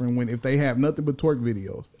girlfriend if they have nothing but twerk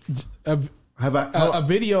videos? A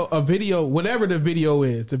video, whatever the video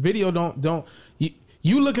is, the video don't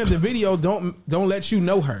you look at the video, don't let you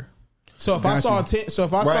know her. So if I saw 10, saw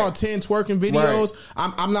 10 twerking videos,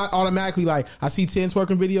 I'm not automatically like I see 10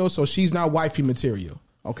 twerking videos, so she's not wifey material.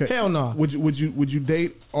 Okay, hell no. Would you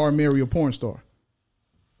date or marry a porn star?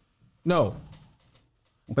 No.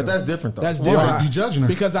 But that's different though. That's Why different. you judging her?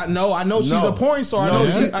 Because I know she's No. a porn star.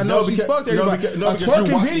 No. I know she's because- fucked everybody. because a you're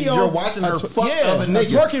twerking wa- video, you're watching her fuck other a niggas.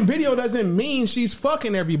 twerking video doesn't mean she's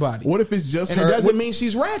fucking everybody. What if it's just and her? it doesn't what, mean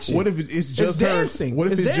she's ratchet. What if it's just her? dancing? What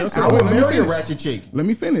if It's it's just dancing. her? I would Let me marry a finish. ratchet chick. Let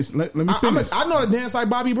me finish. Let me I finish. know to dance like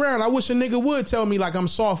Bobby Brown. I wish a nigga would tell me like I'm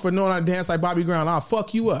soft for knowing I dance like Bobby Brown. I'll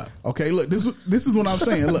fuck you up. Okay, look, this is what I'm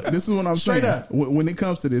saying. Look, this is what I'm Straight saying. up. When it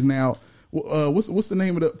comes to this, now, what's the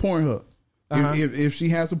name of the Pornhub? If she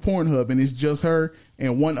has a Pornhub and it's just her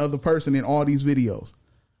and one other person in all these videos.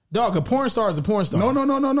 Dog, a porn star is a porn star.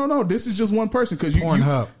 No. This is just one person because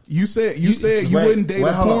Pornhub. you said you Wait, wouldn't date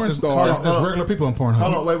a hold on. porn It's star. There's regular people on Pornhub.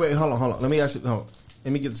 Hold on, wait, hold on. Let me ask you. Hold on.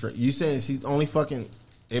 Let me get this straight. You saying she's only fucking?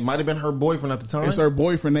 It might have been her boyfriend at the time. It's her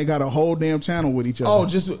boyfriend. They got a whole damn channel with each other.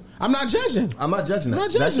 Oh, I'm not judging. I'm not judging that. I'm not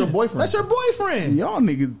judging. That's your boyfriend. That's your boyfriend. y'all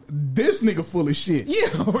niggas, this nigga full of shit. Yeah.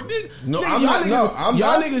 No, Nigga, I'm y'all not- niggas, no, I'm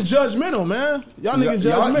y'all not. niggas judgmental, man. Y'all niggas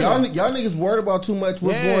y'all, judgmental. y'all niggas worried about too much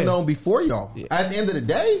what's Yeah. going on before y'all. At the end of the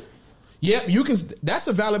day, Yep, you can. That's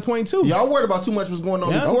a valid point too. y'all worried about too much what's going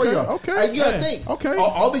on Yeah, before okay, y'all. okay. And you gotta Yeah. think. Okay.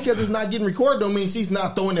 All because it's not getting recorded don't mean she's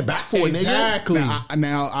not throwing it back for a nigga. Exactly.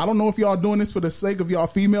 Now, I don't know if y'all doing this for the sake of y'all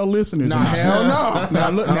female listeners. Nah, or not. hell no. Now,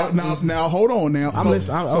 look, now, hold on. Now, I'm so,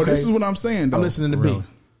 listening. so Okay. this is what I'm saying. Though. I'm listening to B.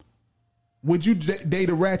 Would you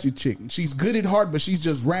date a ratchet chick? She's good at heart, but she's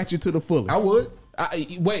just ratchet to the fullest. I would.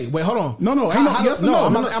 Wait, hold on. No, ain't no yes or no.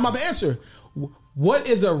 I'm about to answer. What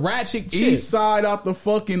is a ratchet chick? East side out the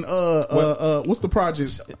fucking what's the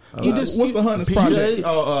project? You just- what's the Hunters project?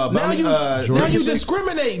 Now you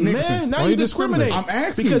discriminating, Nixon. man. Now Why you you discriminating. discriminating? I'm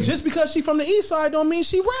asking because you. just because she from the east side don't mean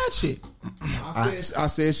she ratchet. I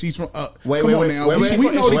said she's from. Wait, come wait, on wait, now. wait, we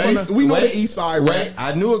wait, know wait, we know wait, the East Side, Wait, right?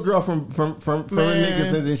 I knew a girl from the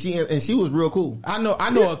Nickersons, and she was real cool. I know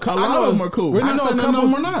A lot of them are cool. We're I not know a saying no,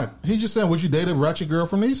 couple- we're not. He just saying, would you date a ratchet girl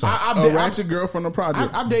from the East Side? A ratchet girl from the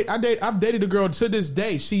project. I've dated a girl to this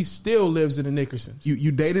day. She still lives in the Nickersons.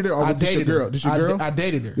 You dated her, or I was this your dated her. girl? This your girl? I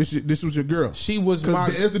dated her. This was your girl. She was my.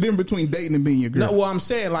 Because there's a difference between dating and being your girl. No, well, I'm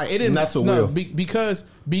saying like it didn't. Not to no, Will.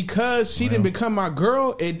 because she didn't become my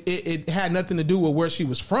girl. It had nothing to do with where she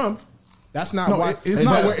was from. That's not No, why.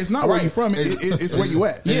 it's not where Right. you from. It's where you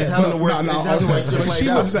at. It's having the worst- it's having the worst shit but played she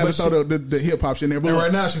out. was just had to throw the hip hop shit in there. But And look,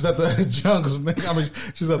 right now she's at the jungles. I mean,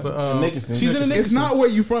 she's at the Nickersons. She's in the it's Nickersons. not where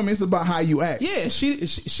you from. It's about how you act. Yeah, she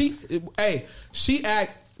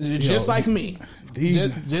act just like me,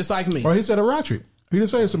 just like me. Or he said a ratchet. He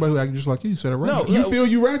didn't say somebody who acted just like you. He said a ratchet. No, You feel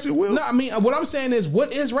you ratchet, Will? No, I mean what I'm saying is,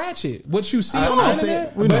 what is ratchet? What you see on the I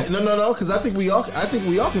internet? think, but no, because I think we all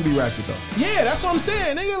can be ratchet though. Yeah, that's what I'm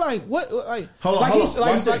saying, nigga. Like what? Like Hold on, like hold he's- on.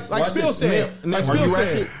 like Watch this, like watch Spill this. said. Nick, Like are you Spill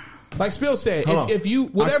ratchet? said. Like Spill said. Hold on. If you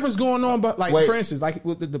whatever's going on, but like Wait. for instance, like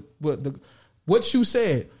with what you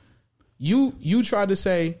said, you tried to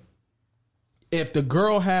say, if the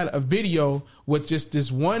girl had a video with just this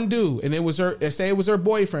one dude, and it was her, say it was her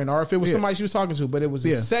boyfriend, or if it was Yeah. somebody she was talking to, but it was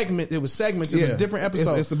Yeah. a segment, it was segments, it was different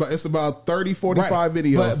episodes. It's about 30, 45 Right.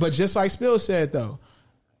 videos. But just like Spill said though,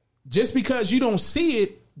 just because you don't see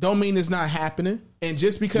it, don't mean it's not happening. And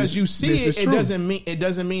just because you see this is it, true. it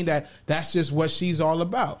doesn't mean that that's just what she's all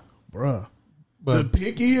about. Bruh. But- the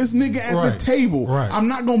pickiest nigga at Right. the table. Right. I'm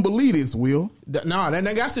not gonna believe this, Will. No,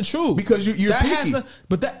 that's the truth. Because you're that picky.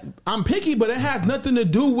 I'm picky, but it has nothing to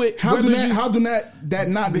do with How do whether that? you- How do that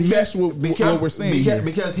not mesh with what we're saying here?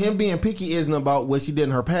 Because him being picky isn't about what she did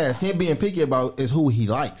in her past. Him being picky about is who he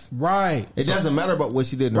likes. right. It doesn't matter about what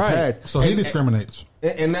she did in her Right. past. So he discriminates.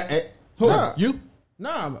 And that. Nah. You?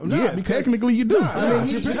 Nah, Yeah, because, technically you do. Nah, I mean,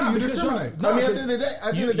 because you y'all- discriminate. nah, I mean, at because the end of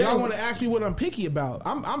the day, y'all want to ask me what I'm picky about.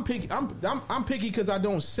 I'm picky. I'm picky because I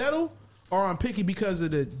don't settle, or I'm picky because of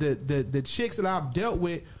the chicks that I've dealt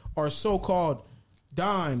with are so called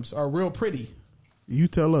dimes, are real pretty. You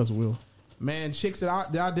tell us, Will. Man, chicks that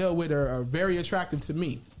I dealt with are very attractive to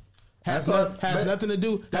me. Has That's all- nothing to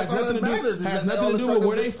do. that's Has all nothing to that do. matters is Has that they nothing all to do with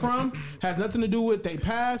where they attractive. from. Has nothing to do with their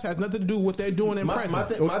past. Has nothing to do with what they're doing in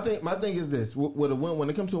present. My thing is this: with a woman, when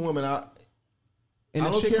it comes to a woman, I And the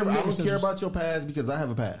don't chick care. from I don't Nickersons care was- about your past because I have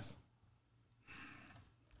a past,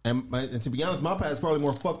 and to be honest, my past is probably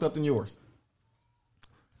more fucked up than yours.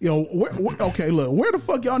 Yo, okay, look, where the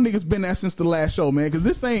fuck y'all niggas been at since the last show, man? Because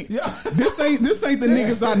this ain't the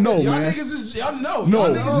niggas I know, Y'all man. niggas is y'all know. No,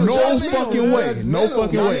 Y'all niggas is no judgmental, fucking man. way. No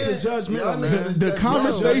fucking Y'all way. niggas is judgmental, man. The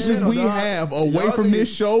conversations we have away Y'all from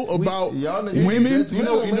this niggas- show about y'all niggas women,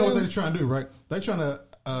 judgmental. You know what man. they're trying to do, right? They're trying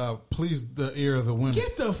to please the ear of the women.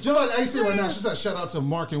 Get the Just like I see right now. man. She said, "Shout out to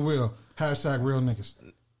Mark and Will." # real niggas.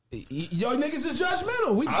 Y'all niggas is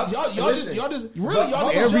judgmental. Listen, Y'all just really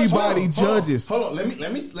y'all niggas everybody judgmental. judges. Hold on,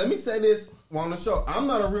 let me say this on the show. I'm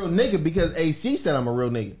not a real nigga because AC said I'm a real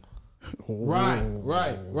nigga. Right. I'm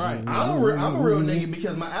a real nigga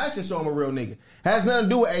because my actions show I'm a real nigga. Has nothing to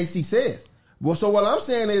do with what AC says. Well, so what I'm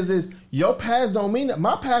saying is your past don't mean that.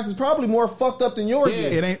 My past is probably more fucked up than yours. Yeah.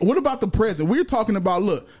 is. It ain't. What about the present? We're talking about.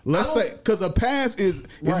 Look, let's I don't- say because a past is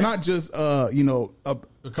Right. not just a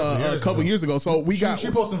couple years ago. So we got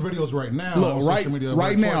She posting videos right now. look on right social media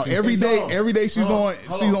right about now twerking. every It's day. on. Every day she's Hold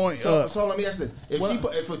on. So let me ask this: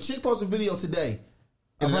 if a chick posts a video today,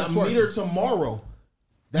 and I About meet her tomorrow,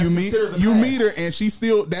 that's you meet considered the you past. meet her and she's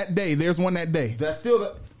still that day. There's one that day. That's still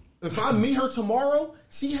the. If I meet her tomorrow,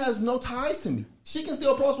 she has no ties to me. She can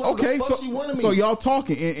still post what Okay, the fuck she wanted me. so y'all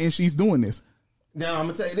talking and she's doing this. Now I'm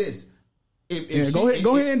gonna tell you this. If Yeah,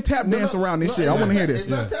 go ahead and tap dance around this shit. I it's wanna not hear tap- this. It's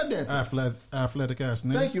not tap dancing. Athletic ass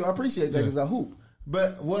nigga. Thank you, I appreciate that because I hoop.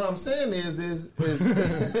 But what I'm saying is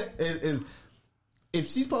if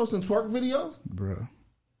she's posting twerk videos, Bro.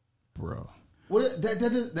 what does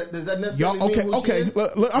that necessarily Y'all mean? okay? who she Okay, is?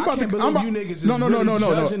 look, I'm I about can't to. believe I'm about, you niggas is no. really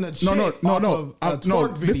judging a chick off of a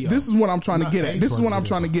twerk video. This is what I'm trying to Not get a at. This is twerk what I'm video.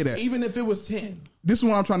 trying to get at. Even if it was 10. This is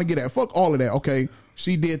what I'm trying to get at. Fuck all of that. Okay,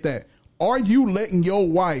 she did that. Are you letting your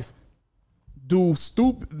wife do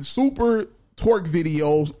super twerk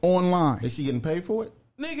videos online? Is she getting paid for it?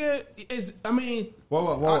 Nigga is I mean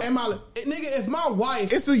Whoa. nigga, if my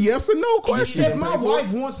wife It's a yes or no question. if my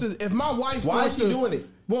wife wants to Why is wants she to, doing it?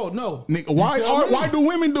 Well, no. Nigga, You feel me? why do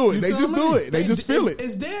women do it? You They feel just me? do it. They just feel it.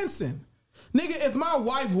 It's dancing. Nigga, if my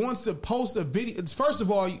wife wants to post a video, first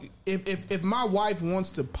of all, if my wife wants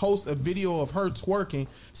to post a video of her twerking,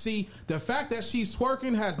 see, the fact that she's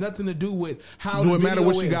twerking has nothing to do with how. Do the it matter video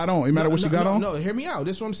what she is. got on? It matter what she got on? No, hear me out.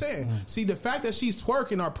 This is what I'm saying. See, the fact that she's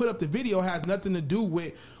twerking or put up the video has nothing to do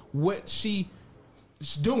with what she's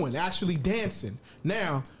doing, actually dancing.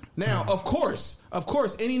 Now, of course,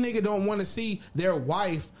 any nigga don't want to see their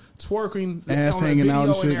wife twerking Ass on a hanging out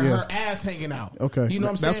and video shit, yeah. her ass hanging out. Okay. You know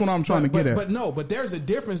what I'm saying? That's what I'm trying to get at. But there's a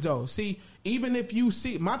difference though. See, even if you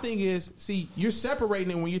see, my thing is, see, you're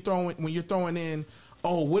separating it when you're throwing in.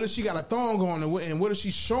 Oh, what if she got a thong on and what if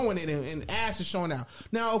she's showing it and ass is showing out?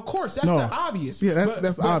 Now, of course, that's the obvious. Yeah,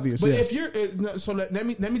 that's obvious. But yes. if you're so let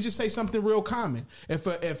me just say something real common.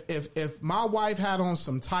 If my wife had on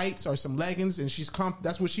some tights or some leggings and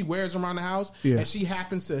that's what she wears around the house, Yeah. and she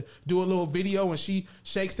happens to do a little video and she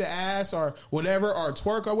shakes the ass or whatever or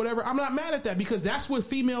twerk or whatever, I'm not mad at that because that's what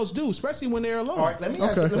females do, especially when they're alone. All right, let me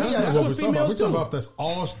ask. Okay. Let me That's ask. what We're females talking do. about that's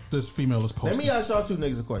all this female is posting. Let me ask y'all two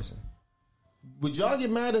niggas a question. Would y'all get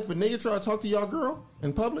mad if a nigga try to talk to y'all girl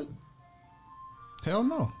in public? Hell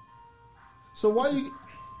no. So why you?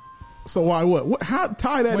 So why what? How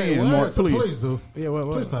tie that in, Mark? So Please. please do. Yeah, what?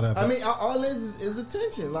 Please tie that. I mean, all is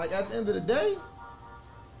attention. Like at the end of the day,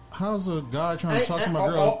 how's a guy trying to talk to my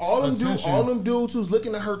girl? all attention? them dudes who's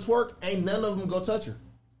looking at her twerk, ain't none of them go touch her.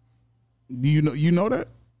 Do you know that?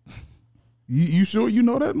 You sure you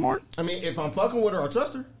know that, Mark? I mean, if I'm fucking with her, I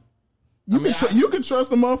trust her. You I mean, you can trust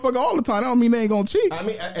the motherfucker all the time. That don't mean they ain't gonna cheat. I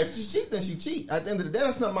mean, if she cheat, then she cheat. At the end of the day,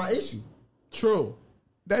 that's not my issue. True.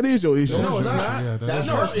 That is your issue. No, it's not. Yeah, That's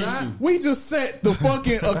that her is issue. We just set the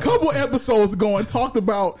fucking a couple episodes ago and talked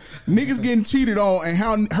about niggas getting cheated on and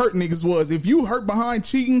how hurt niggas was. If you hurt behind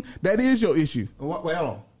cheating, that is your issue. Wait, hold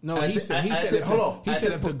on. No, At he the- said at he the- said hold on. He At said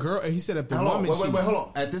this if the po- girl. He said if the Hold on. woman. Wait, cheats. hold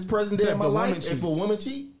on. At this present He day said of my if the woman life, if a cheats. woman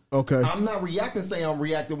cheat, Okay. I'm not reacting saying I'm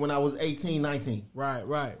reacting when I was 18, 19. Right.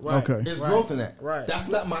 Okay. There's Right. growth in that. Right. That's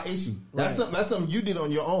not my issue. That's Right. something you did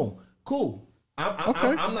on your own. Cool. I'm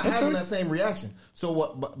not having that same reaction. So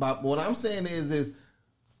what I'm saying is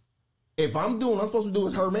if I'm doing what I'm supposed to do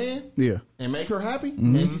as her man, Yeah. and make her happy,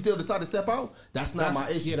 and she still decide to step out, that's not my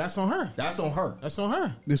issue. Yeah, that's on her. That's on her. That's on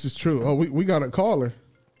her. This is true. Oh, we got a caller.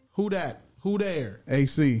 Who that? Who there?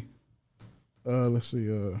 AC. Let's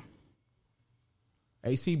see.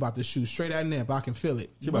 AC about to shoot straight at Nip. I can feel it.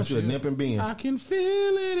 She about to shoot a nip and bean. I can feel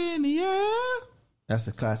it in the air. That's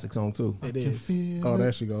a classic song too. It is. Oh,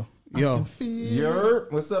 there she go. Yo.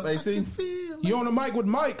 What's up, AC? You on the mic with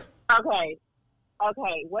Mike? Okay,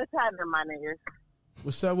 what's happening, my niggas?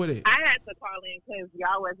 What's up with it? I had to call in because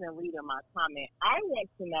y'all wasn't reading my comment. I want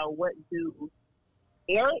to know what do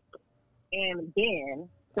Eric and Ben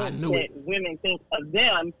I think knew that it. women think of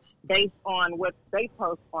them based on what they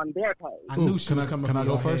post on their page. I knew she Can was I coming. can I for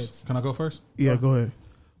go your first? heads. Can I go first? Yeah, go ahead.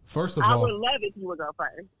 First of I would all, love if you would go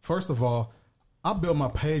first. I build my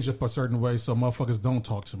page up a certain way so motherfuckers don't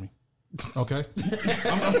talk to me. Okay,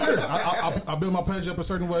 I'm serious. I build my page up a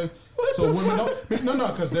certain way so women don't. No,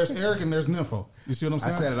 because there's Eric and there's Nympho. You see what I'm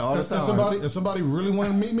saying? I said it all the time. If somebody really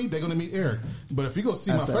want to meet me, they're gonna meet Eric. But if you go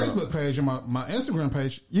see my said it all. Facebook page and my Instagram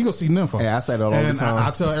page, you go see Nympho. Hey, I say that all the and time.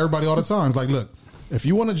 I tell everybody all the time, it's like, look, if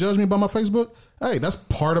you want to judge me by my Facebook, hey, that's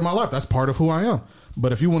part of my life. That's part of who I am.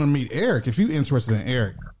 But if you want to meet Eric, if you interested in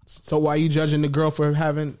Eric, So why you judging the girl for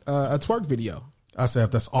having a twerk video? I said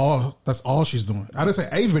if that's all she's doing. I didn't say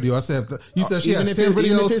a video. I said you said she Even has if 10 it-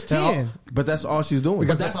 even videos. if it's 10. But that's all she's doing.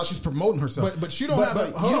 Because that's how she's promoting herself. But you don't have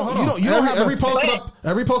a- hold you on, don't- hold on. you don't have a- every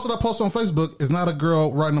post that I post on Facebook is not a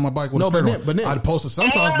girl riding on my bike with No, a but skirt Nip, on. but Nip. I post it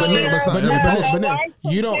sometimes, but But it's not Nip, every but post. Nip,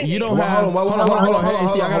 you don't Well, have. hold on.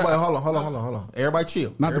 AC, I gotta- Hold on. Everybody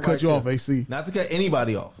chill. Not to Everybody cut you chill. off, AC. Not to cut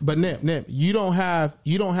anybody off. But Nip, you don't have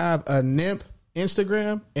a Nip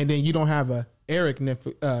Instagram, and then you don't have a Eric Nip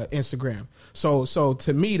Instagram. So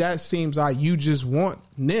to me, that seems like you just want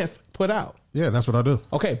Nip put out. Yeah, that's what I do.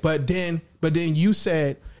 Okay, but then you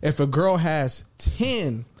said if a girl has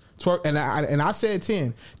 10 twerk, and I said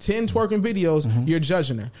 10 twerking videos, you're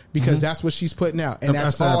judging her because that's what she's putting out, and If I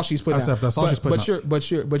that's said- all she's putting I said out. if that's all she's putting out.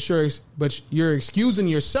 But you're excusing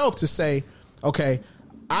yourself to say, okay,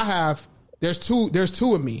 there's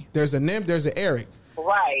two of me. There's a Nip, there's an Eric.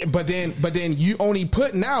 Right. But then you only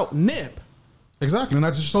putting out Nip. Exactly, and I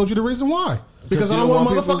just told you the reason why. Because you I don't don't want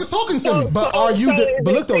want people- motherfuckers talking to me. But are you? So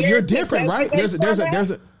But look though, is it you're fair different, to right? judge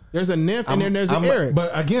There's a Nip, and then there's an Eric. But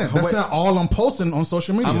again, that's Wait. not all I'm posting on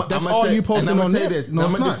social media. That's all you posting I'm on gonna say Nip. this. No, I'm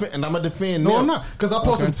it's gonna not. defend. And I'm gonna defend. No, Nip. I'm not. Because I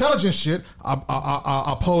post intelligent shit.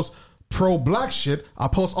 I post pro-black shit. I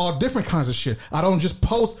post all different kinds of shit. I don't just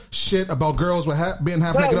post shit about girls with being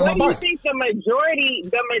half But naked on what my do you bike. think the majority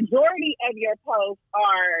of your posts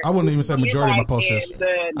are? I wouldn't even say majority of my posts is.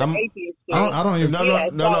 The I'm- atheist shit. I don't even.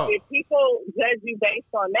 So if people judge you based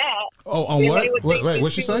on that, Oh, on then what? they would Wait, think wait, that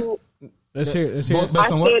what'd she say? Let's hear it. Let's hear Both it.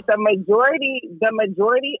 based I on said what? the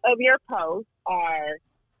majority of your posts are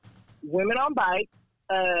women on bikes,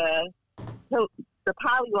 the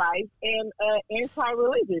poly life, and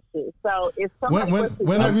anti-religious shit. So if somebody was to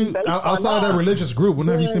When have judge you based on outside of that religious group? When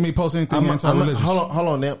have you seen me post anything anti-religious? Hold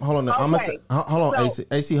on, Nip. Hold on. I'm Okay. hold on, So-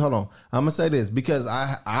 AC. Hold on. I'm gonna say this because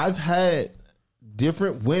I've had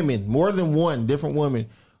different women, more than one different women,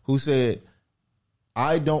 who said,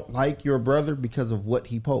 "I don't like your brother because of what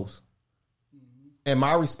he posts." And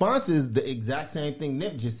my response is the exact same thing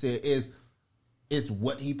Nip just said: is it's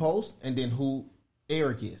what he posts and then who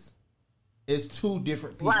Eric is. It's two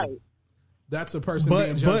different people. right. That's a person But-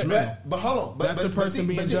 being but- judgmental. But hold on. That's a person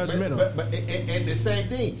being judgmental. And the same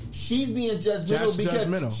thing. She's being judgmental Just because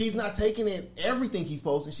judgmental. she's not taking in everything he's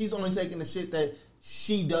posting. She's only taking the shit that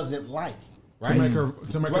she doesn't like. Right? To make her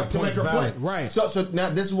points valid. Right. So now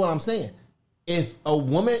this is what I'm saying. If a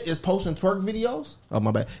woman is posting twerk videos, oh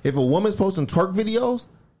my bad. If a woman's posting twerk videos,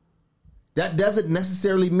 that doesn't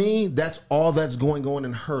necessarily mean that's all that's going on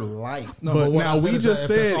in her life. No, but what now I said we is just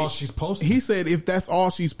that if said that's all she's posting. He said if that's all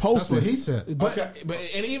she's That's posting. what he said. But, but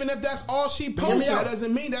and even if that's all she hear me posts, that out.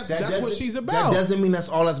 doesn't mean that's what doesn't- she's That about. doesn't mean that's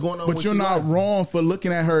all that's going on. But with you're your not life. wrong for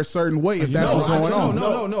looking at her a certain way if that's No, what's going on.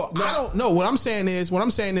 No. I don't know. What I'm saying is,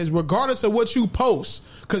 regardless of what you post,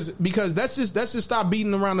 because let's just stop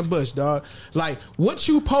beating around the bush, dog. Like what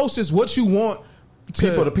you post is what you want.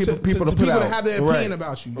 People to put out. have their opinion Right.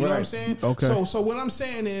 about you. You know what I'm Right. saying? Okay. So what I'm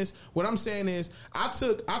saying is, I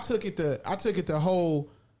took it the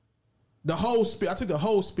whole spiel. I took the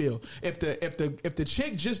whole spiel. If the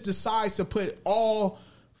chick just decides to put all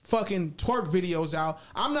fucking twerk videos out,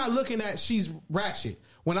 I'm not looking at she's ratchet.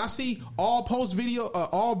 When I see all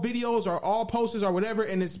videos or all posters or whatever,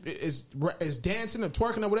 and it's dancing or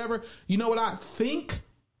twerking or whatever, you know what I think?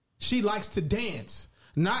 She likes to dance.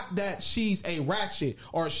 Not that she's a ratchet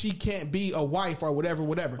or she can't be a wife or whatever.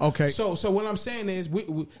 Okay. So what I'm saying is,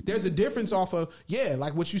 there's a difference off of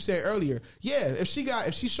like what you said earlier. Yeah, if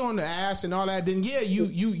she's showing the ass and all that, then yeah, you.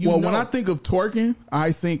 Well, know. when I think of twerking,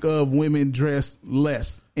 I think of women dressed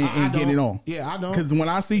less and I get it don't. on. Yeah, I don't. Because when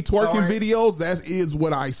I see twerking All right. videos, that is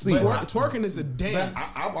what I see. Twerking is a But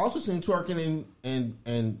dance. I've also seen twerking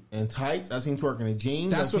in tights. I've seen twerking in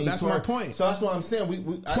jeans. That's my point. So that's what I'm saying.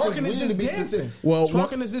 Twerking is just dancing. Well,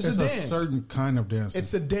 twerking is just It's a a dance. certain kind of dance.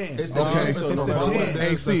 It's a dance. It's Okay. It's a Okay.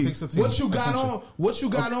 dance. AC. What you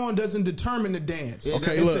got on doesn't determine the dance.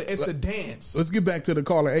 Okay, it's look, it's a dance. Let's get back to the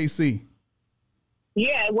caller, AC.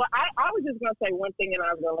 Yeah, well, I was just going to say one thing and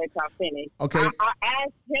I was going to let y'all finish. Okay. I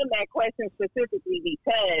asked him that question specifically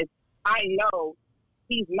because I know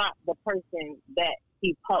he's not the person that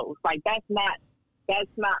he posts. Like, that's not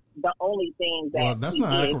the only thing that Well, that's he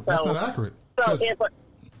not did. accurate. That's not accurate. So, 'Cause if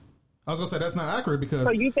I was gonna say that's not accurate because.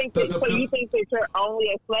 so you think that you're only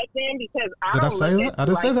a slut then? Because I Did I don't say look that? at I you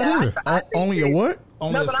didn't say like that either. I think Only a you're- what?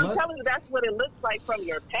 Only No, a but I'm slut? telling you that's what it looks like from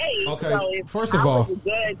your page. Okay, So if first of I all- was to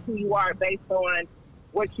judge who you are based on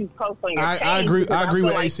what you post on your I page. agree- because I agree feel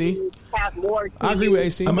with like AC. you have more to I agree you with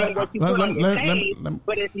AC. than Let- what you let- put on your let- page. let- let-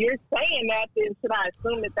 But if you're saying that, then should I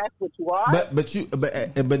assume that that's what you are?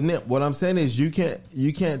 But Nip, what I'm saying is you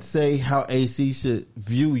can't say how AC should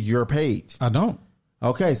view your page. I don't.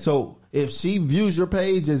 Okay, so if she views your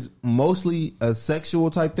page as mostly a sexual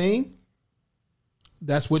type thing,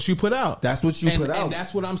 That's what you put out. that's what you put out. And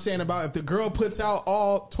that's what I'm saying about if the girl puts out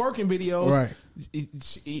all twerking videos, Right.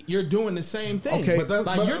 You're doing the same thing. Okay. But that's,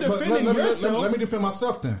 like but, you're but defending let me yourself. defend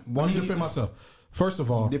myself then. Let me defend myself. First of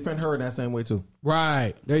all, defend her in that same way too.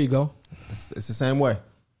 Right. There you go. It's the same way.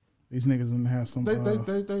 These niggas gonna have some. they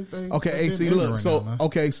Okay, they AC, ignorant look. right So, now, man.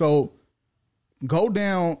 okay, so go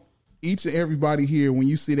down each and everybody here when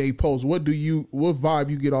you see they post. What vibe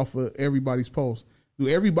you get off of everybody's post? Do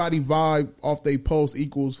everybody vibe off they post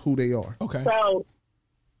equals who they are? Okay. So,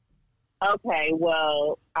 okay,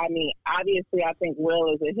 well, I mean, obviously, I think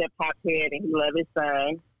Will is a hip hop head and he loves his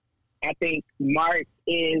son. I think Mark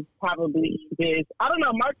is probably this. I don't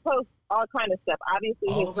know. Mark posts all kind of stuff. Obviously,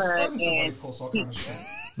 all his of a sudden son somebody and posts all kind of shit.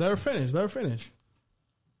 Let her finish.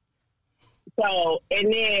 so,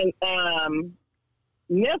 and then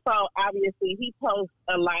Nifo, obviously, he posts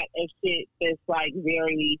a lot of shit that's like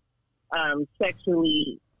very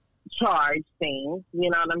sexually charged things, you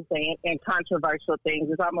know what I'm saying, and controversial things.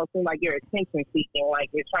 It almost seems like you're attention seeking, like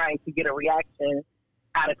you're trying to get a reaction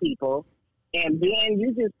out of people. And then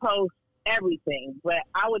you just post everything, but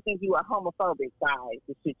I would think you a homophobic guy,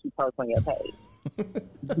 the shit you post on your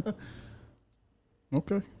page.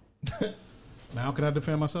 Okay. Now can I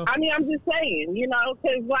defend myself? I mean, I'm just saying, you know,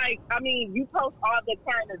 because, like, I mean, you post all the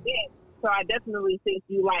current events, so I definitely think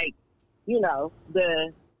you like, you know,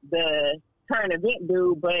 the current event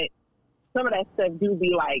dude, but some of that stuff do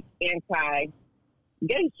be, like,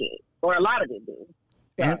 anti-gay shit, or a lot of it do.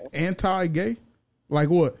 So, Anti-gay? Like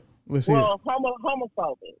what? Let's hear. well,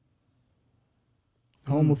 homophobic.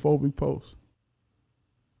 Homophobic posts.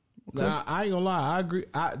 Okay. Nah, I ain't gonna lie. I agree.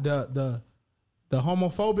 The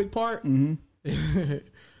homophobic part. Mm-hmm.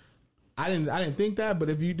 I didn't think that, but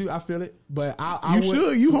if you do, I feel it. But I You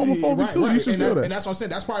should. You homophobic too. You should feel that. And that's what I'm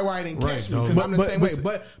saying. That's probably why I didn't catch me, no. because I'm the But- same but-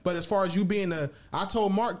 way. But as far as you being I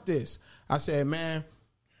told Mark this. I said, man,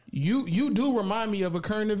 you do remind me of a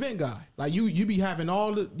current event guy. Like you be having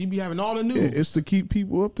all the news. Yeah, it's to keep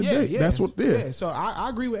people up to date. That's what it is. Yeah. So I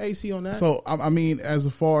agree with AC on that. So I mean, as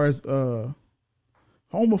far as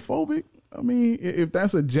homophobic, I mean, if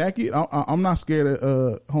that's a jacket, I'm not scared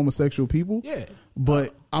of homosexual people. Yeah.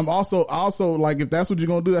 But I'm also like, if that's what you're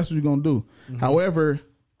gonna do, that's what you're gonna do. Mm-hmm. However,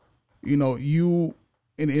 you know, you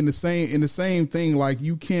in the same thing, like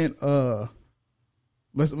you can't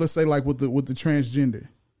let's say like with the transgender.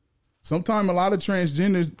 Sometimes a lot of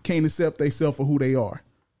transgenders can't accept themselves for who they are.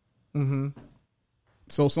 Mm-hmm.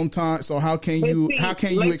 So how can you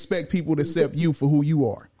expect people to accept you for who you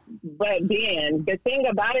are? But then the thing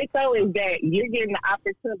about it though is that you're getting the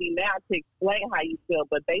opportunity now to explain how you feel.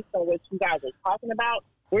 But based on what you guys are talking about,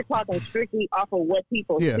 we're talking strictly off of what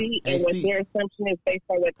people see and what their assumption is based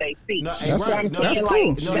on what they see. No, That's what I'm that's saying. cool.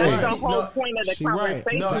 Like, No, that's right. the whole No, point of the she right.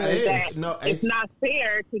 conversation No, it is is. that No, it's not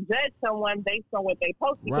fair to judge someone based on what they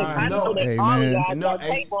post, because Right. I know No, that hey, all man. of y'all No, at the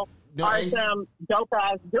table are Ace- some dope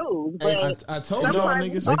ass dudes. But I told y'all sometimes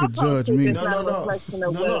niggas. They could judge me. it's No, not no, a no. reflection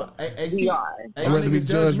of No, what no. AC, we are. I'd rather be niggas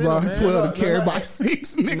judged by judgmental, man. 12 and carried No, by no,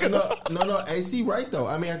 6, nigga. No. AC right though.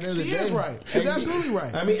 I mean, at the end of the She day, is right. She's AC absolutely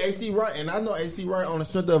right. I mean, AC right, and I know AC right on the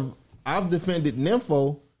strength of I've defended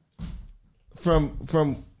Nympho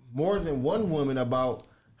from more than one woman about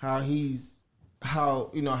how it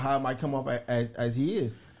might come off as he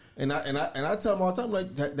is, and I tell him all the time,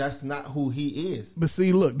 like, that's not who he is. But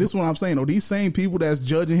see, look, this is what I'm saying. Though, these same people that's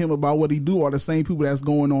judging him about what he do are the same people that's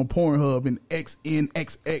going on Pornhub and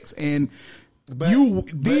XNXX and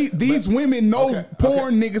these women know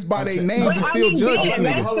porn niggas by their names But and I still mean, judge Ben, this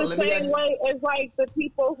that's nigga. Hold on, the let me ask same you- way as like the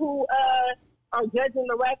people who are judging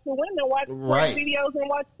the ratchet women watch porn Right. videos and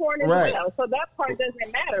watch porn as Right. well. So that part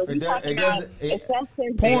doesn't matter. We talking about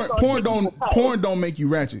assumptions. Porn don't make you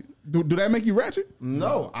ratchet. Do that make you ratchet?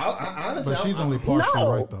 No, I honestly, But she's only partially No.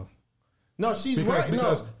 right though. no, she's Because right.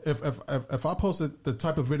 because No. if I posted the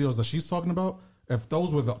type of videos that she's talking about, if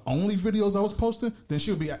those were the only videos I was posting, then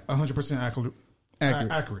she would be 100% accurate.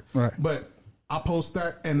 Right. But I post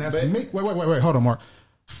that, and that's But- me. Wait, hold on, Mark.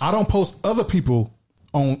 I don't post other people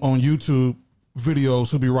on YouTube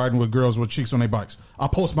videos who be riding with girls with cheeks on their bikes. I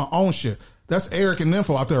post my own shit. That's Eric and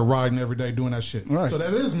Nympho out there riding every day doing that shit. Right. So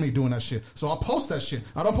that is me doing that shit. So I post that shit.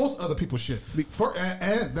 I don't post other people's shit.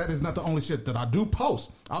 And that is not the only shit that I do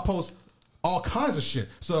post. I post all kinds of shit.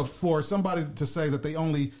 So for somebody to say that they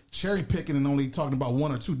only cherry picking and only talking about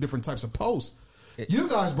one or two different types of posts, you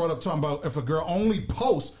guys brought up talking about if a girl only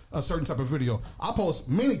posts a certain type of video. I post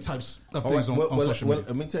many types of things on social media.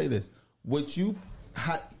 Let me tell you this: what you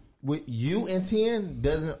and 10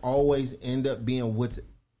 doesn't always end up being what's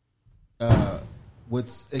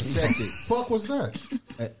accepted. Fuck was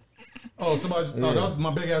that? Oh, somebody! Oh, that was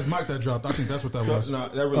my big ass mic that dropped. I think that's what that was. No,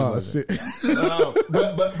 that really Oh, wasn't. shit.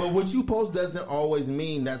 But what you post doesn't always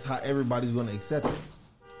mean that's how everybody's going to accept it,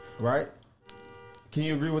 right? Can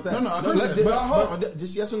you agree with that? No, I agree with that. But hold on,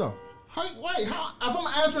 just yes or no. Hey, wait, if I'm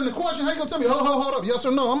answering the question, how you gonna tell me? Hold up, yes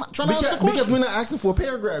or no? I'm trying to answer the question. Because we're not asking for a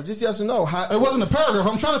paragraph. Just yes or no. It wasn't a paragraph.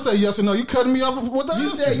 I'm trying to say yes or no. You cutting me off with the You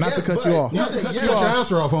answer. said Not to yes, cut but. you off. You Not to said cut yes. your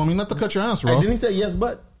answer off, homie. Not to cut your answer Hey, off. didn't he say yes,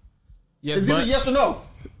 but? Yes, Is it a yes or no?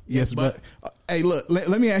 Yes, but hey, look.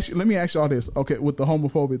 Let me ask y'all this. Okay, with the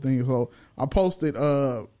homophobic thing. So I posted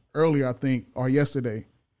earlier, I think, or yesterday.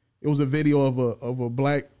 It was a video of a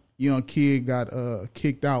black young kid got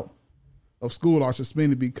kicked out of school or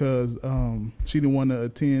suspended because she didn't want to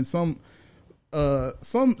attend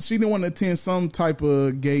some type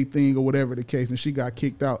of gay thing or whatever the case, and she got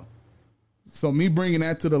kicked out. So me bringing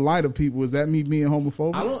that to the light of people, is that me being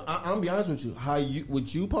homophobic? I'm gonna be honest with you.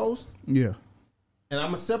 What you post, Yeah. and I'm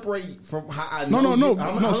gonna separate from how I know. No,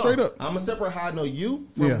 you. straight up. I'm gonna separate how I know you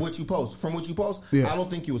from Yeah. what you post. From what you post, Yeah. I don't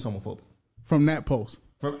think you was homophobic. From that post.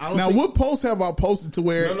 Now, think- what posts have I posted to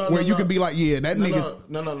where you can be like, yeah, that nigga's...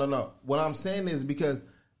 No. What I'm saying is because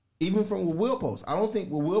even from what Will posts. I don't think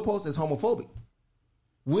what Will posts is homophobic.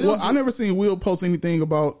 Will Well, I never seen Will post anything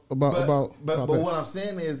about but that. what I'm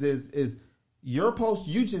saying is your post,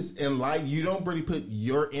 you just in life, you don't really put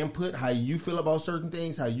your input, how you feel about certain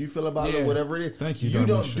things, how you feel about it, whatever it is. Thank you You very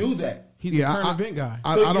don't much. do that. He's a current event guy.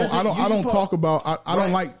 I So don't you're just- you I don't just talk about. I don't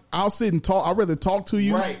Right. like. I'll sit and talk. I'd rather talk to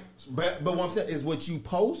you. Right. But what I'm saying is what you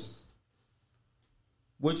post.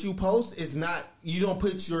 What you post is not. You don't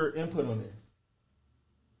put your input on there.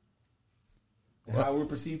 And how we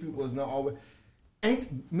perceive people is not always.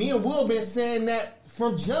 Ain't me and Will been saying that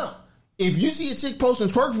from jump. If you see a chick posting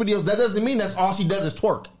twerk videos, that doesn't mean that's all she does is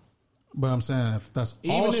twerk. But I'm saying if that's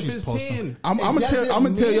Even all if she's it's posting, 10. I'm gonna doesn't tell y'all. I'm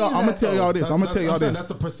mean gonna that, tell y'all though. this. I'm gonna tell y'all saying this. That's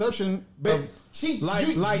the perception. But of, she, Like-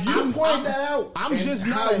 you, like, you I'm- point I'm- that out. I'm and just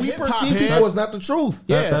how not a we hip-hop perceive head. people is not the truth.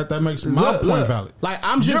 that makes my Look, point look. valid. Like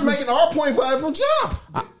I'm You're just making our point valid from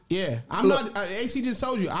jump. I'm not. AC just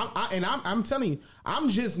told you. I'm telling you, I'm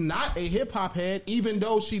just not a hip hop head. Even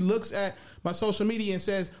though she looks at my social media and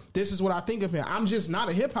says this is what I think of him, I'm just not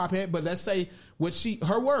a hip hop head. But let's say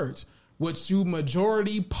her words, what you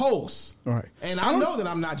majority post, Right. And I I don't- know that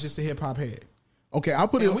I'm not just a hip hop head. Okay, I'll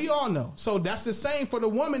put it. And we all know. So that's the same for the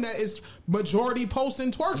woman that is majority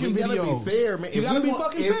posting twerking We gotta videos. be fair, man. You If gotta we be want-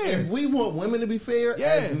 fucking if, fair. If we want women to be fair, Yeah.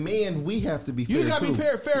 as men, we have to be fair You just gotta too. be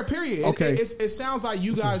fair. Period. Okay. It sounds like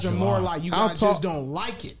you guys are more like you I'll guys talk- just don't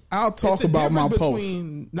like it. I'll talk It's a about my difference post.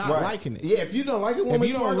 between not Right. liking it. Yeah, if you don't like a woman,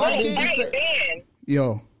 you don't twerk, like then it- just Hey, say- Ben.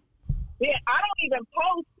 Yo, Yeah, I don't even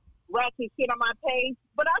post ratchet shit on my page,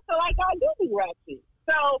 but I feel like I do be ratchet.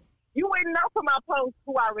 So you wouldn't know from my post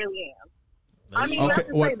who I really am. I mean, not Okay,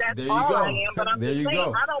 to well, say that's there you all go. I am, but I'm There just you saying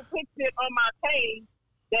go. I don't put shit on my page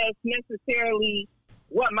that's necessarily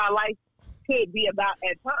what my life could be about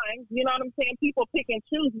at times. You know what I'm saying? People pick and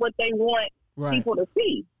choose what they want Right. people to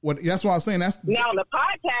see. that's what I'm saying. That's Now, on the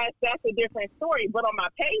podcast, that's a different story. But on my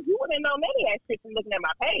page, you wouldn't know none of that shit from looking at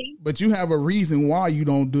my page. but you have a reason why you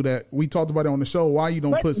don't do that. We talked about it on the show. Why you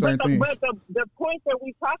don't put certain things? But the point that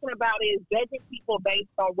we're talking about is judging people based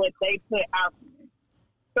on what they put out there.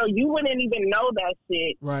 So you wouldn't even know that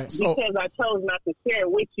shit Right. So- because I chose not to share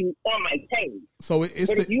it with you on my page. So it's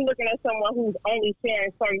But if the you're looking at someone who's only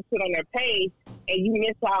sharing certain shit on their page and you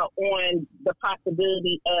miss out on the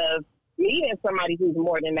possibility of meeting somebody who's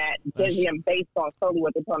more than that, judging them based on solely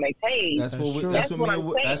what they put on their page. That's what true. That's what I'm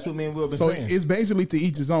saying. That's what me and Will been so saying. it's basically to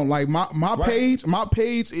each his own. Like my Right.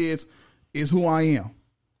 page is who I am.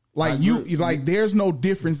 Like I you, agree. like there's no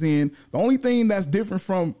difference in the only thing that's different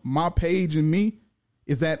from my page and me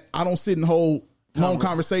is that I don't sit and hold long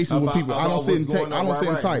conversations with people. I don't sit and take. I don't sit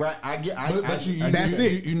and type. Right. I get. But That's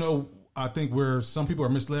it. You know, I think where some people are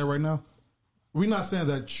misled right now. We're not saying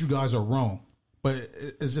that you guys are wrong, but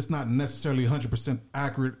it's just not necessarily 100%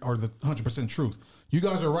 accurate or the 100% truth. You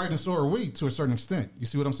guys are right, and so are we to a certain extent. You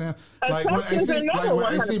see what I'm saying? Like when Assumptions are never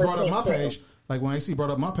AC brought up my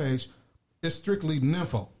 100% page, it's strictly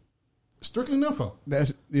nympho. Strictly nympho.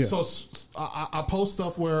 That's yeah. So I post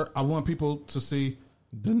stuff where I want people to see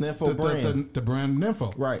the Nympho brand. the brand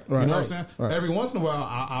nympho. Right. You know Right. what I'm saying? Right. Every once in a while,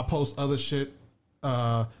 I post other shit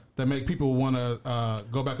that make people want to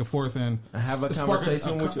go back and forth and Have a spark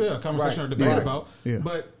conversation with you. a conversation Right. or debate Yeah. about. Yeah.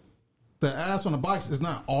 But the ass on the bikes is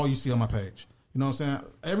not all you see on my page. You know what I'm saying?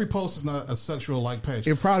 Every post is not a sexual like page.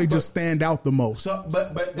 it probably just stand out the most. So,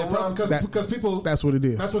 but what I'm- Because people that's what it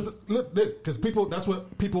is. That's what because people that's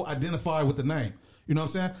what people identify with the name. You know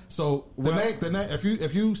what I'm saying? So the name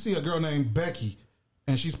if you see a girl named Becky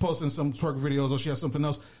and she's posting some twerk videos or she has something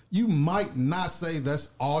else, you might not say that's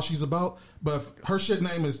all she's about. But if her shit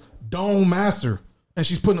name is Dome Master and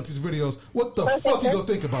she's putting up these videos, what the fuck you gonna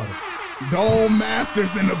think about it? Dome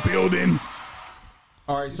Masters in the building.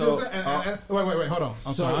 all right. You know So what I'm saying? Wait, hold on.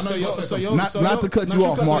 I'm sorry. I know so you yo- gonna say so something. yo- Not so not yo- to cut not you to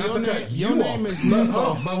off, cut Mark. you off. Your name is Hold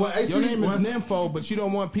Nympho. on, but what AC Your name is once- Nympho, but you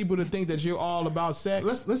don't want people to think that you're all about sex.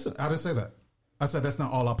 Listen, I didn't say that. I said that's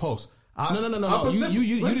not all I post. No. I You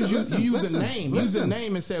use the name. Use the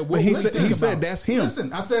name and said what But he we said think he about. said that's him.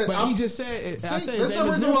 Listen, I said, But I'm- he just said. I See, said that's his the name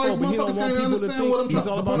is reason why Nympho, but he don't motherfuckers want can't people to understand what I'm think he's trying-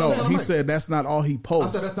 all the about point I'm sex. No, trying he to said that's not all he I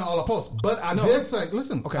posts. said that's not all I post. But I No. did say,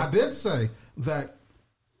 listen, Okay. I did say that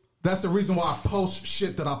that's the reason why I post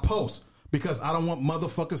shit that I post. Because I don't want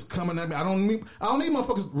motherfuckers coming at me. I don't need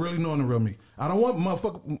motherfuckers really knowing the real me. I don't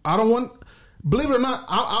want, believe it or not,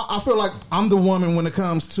 I feel like I'm the woman when it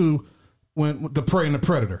comes to when the prey and the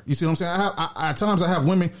predator. You see what I'm saying? At times I have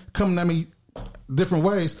women coming at me different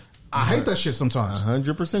ways. I hate that shit sometimes.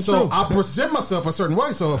 100% So true. I present myself a certain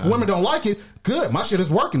way. So if women don't like it, good. My shit is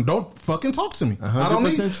working. Don't fucking talk to me.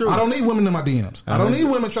 100% true. I don't need women in my DMs. I don't need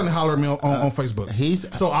women trying to holler at me on Facebook.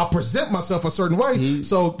 So I present myself a certain way.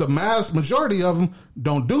 So the mass majority of them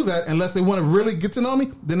don't do that unless they want to really get to know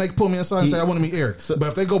me. Then they pull me aside and say, I want to meet Eric. But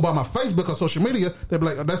if they go by my Facebook or social media, they be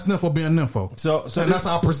like, oh, that's nympho being nympho. So and that's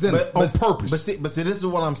how I present it on purpose. But see, this is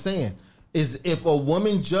what I'm saying. Is if a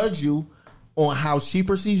woman judge you on how she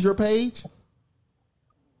perceives your page,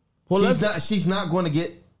 she's not going to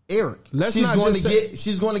get Eric. She's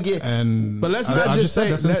going to get. But let's not just say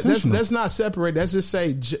let's not separate. Let's just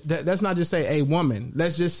say let's not just say a woman.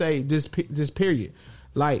 Let's just say this period.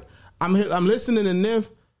 Like I'm listening to Nymph,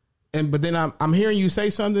 but then I'm hearing you say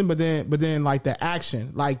something, but then like the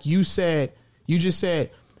action, like you just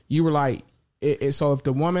said you were like. So if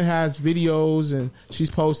the woman has videos and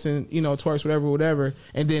she's posting, twerks, whatever,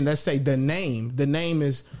 and then let's say the name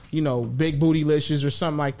is, Big Bootylicious or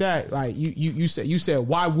something like that. Like you said,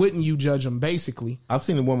 why wouldn't you judge them? Basically, I've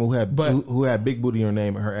seen a woman who had big booty in her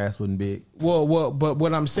name and her ass wasn't big. Well, but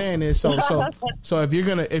what I'm saying is, so if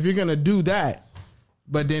you're gonna do that,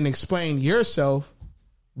 but then explain yourself,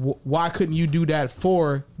 why couldn't you do that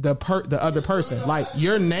for the other person? Like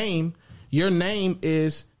your name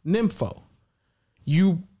is Nympho.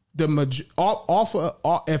 If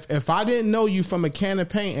I didn't know you from a can of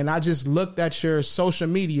paint and I just looked at your social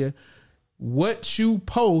media, what you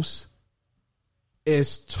post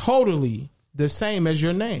is totally the same as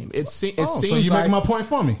your name. It seems so you making my point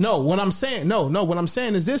for me? No, what I'm saying, what I'm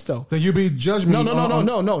saying is this though. That you be judging me.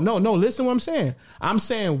 No. Listen, what I'm saying. I'm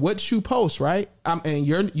saying what you post, right? And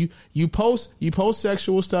you post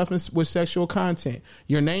sexual stuff with sexual content.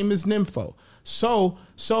 Your name is Nympho. So.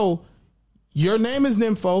 Your name is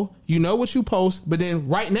Nympho. You know what you post, but then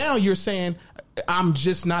right now you're saying I'm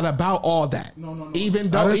just not about all that. No. Even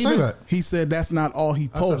though I didn't say that. He said that's not all he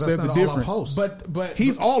posts. There's a difference. But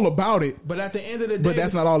he's all about it. But at the end of the day, but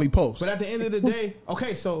that's not all he posts. But at the end of the day,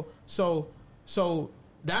 okay, so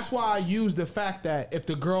that's why I use the fact that if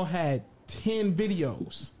the girl had 10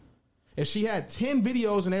 videos, if she had 10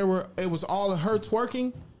 videos and it was all of her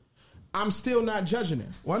twerking, I'm still not judging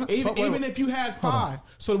her. Even if you had 5.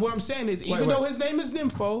 So what I'm saying is, even though his name is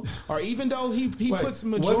Nympho, or even though he puts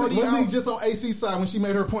majority wasn't he just on AC side when she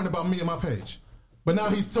made her point about me and my page? But now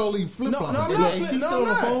he's totally flip-flopping. No,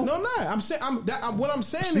 I'm not. I'm saying, what I'm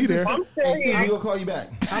saying is there. I'm gonna call you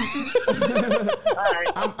back.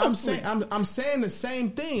 I'm saying the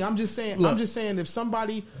same thing. I'm just saying if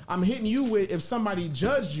somebody, I'm hitting you with, if somebody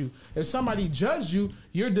judged you,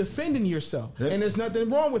 you're defending yourself, and there's nothing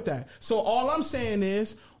wrong with that. So all I'm saying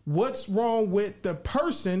is, what's wrong with the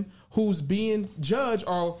person who's being judged,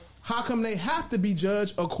 or how come they have to be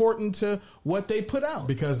judged according to what they put out?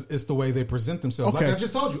 Because it's the way they present themselves. Okay. Like I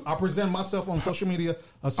just told you, I present myself on social media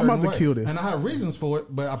a certain way. I'm about to kill this. And I have reasons for it,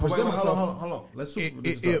 but I present myself. Hold on. Let's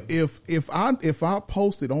if I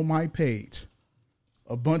posted on my page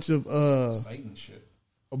a bunch of Satan shit.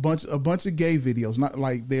 a bunch of gay videos, not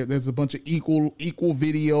like there's a bunch of equal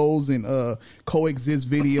videos and coexist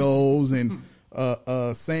videos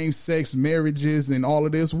and same sex marriages and all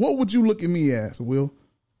of this, what would you look at me as, Will?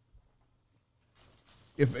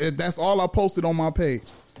 If that's all I posted on my page,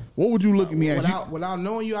 what would you look at me as? Without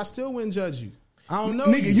knowing you, I still wouldn't judge you. I don't know,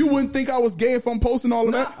 nigga. You wouldn't think I was gay if I'm posting all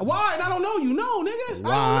of that. Why? And I don't know you. No, nigga.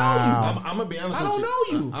 Wow. I don't know you. I'm gonna be honest. I don't know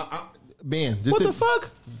you. Ben, What the fuck?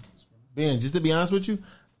 Ben, just to be honest with you,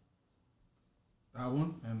 That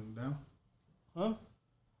one and down. Huh?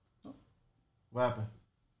 what happened?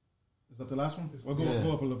 Is that the last one? Well,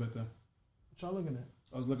 go up a little bit then. What y'all looking at?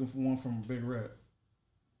 I was looking for one from Big Red.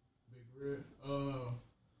 Big Red.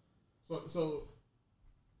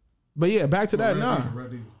 But yeah, back to that.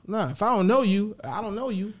 Nah. If I don't know you, I don't know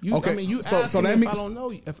you. Okay. I mean, you So ask me that if means- I don't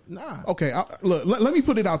know you. Nah. Okay, look. Let me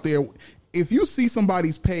put it out there. If you see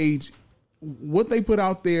somebody's page, what they put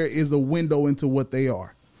out there is a window into what they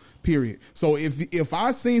are. Period. So if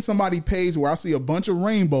I seen somebody's page where I see a bunch of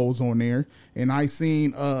rainbows on there, and I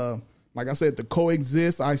seen like I said, the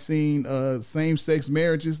coexist, I seen same sex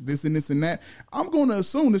marriages, this and that, I'm going to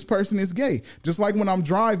assume this person is gay. Just like when I'm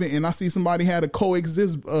driving and I see somebody had a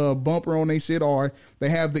coexist bumper on their shit, or they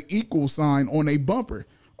have the equal sign on a bumper.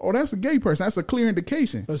 Oh, that's a gay person. That's a clear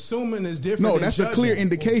indication. Assuming is different. No, than that's judging. a clear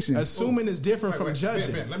indication. Assuming is different from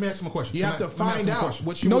judging. Ben, let me ask him a question. You have to find out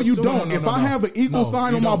what you. No, you assuming. don't. If I have an equal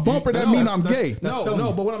sign on my bumper, that means I'm gay.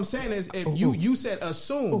 No. But what I'm saying is, if you said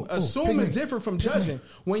assume, assume is different from judging.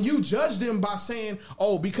 When you judge them by saying,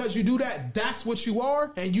 "Oh, because you do that, that's what you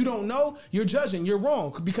are," and you don't know, you're judging. You're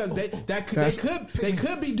wrong because they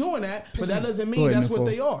could be doing that, but that doesn't mean that's what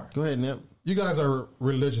they are. Go ahead, Nip. You guys are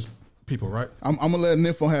religious people, right? I'm gonna let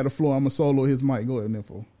Nympho have the floor. I'm gonna solo his mic. Go ahead,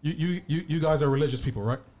 Nympho. You guys are religious people,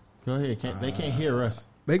 right? Go ahead. They can't hear us.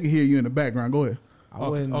 They can hear you in the background. Go ahead. I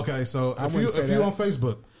wouldn't. Okay, so I if wouldn't say you that. on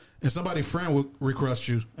Facebook and somebody friend will request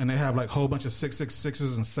you and they have like a whole bunch of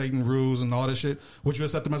 666s and Satan rules and all that shit, would you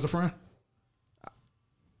accept them as a friend?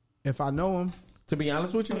 If I know him, To be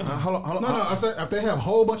honest with you, hold on. No, I said if they have a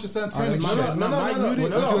whole bunch of satanic Is my- shit. is my mic muted?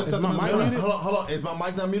 Would you No, accept is them my as a mic friend? muted? Hold on. Is my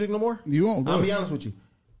mic not muted no more? You won't. Go I'll ahead. be honest with you.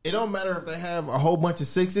 It don't matter if they have a whole bunch of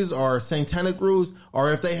sixes or satanic rules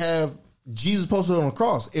or if they have Jesus posted on the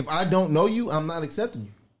cross. If I don't know you, I'm not accepting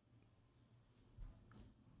you.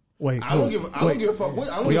 Wait. I don't give a fuck. I don't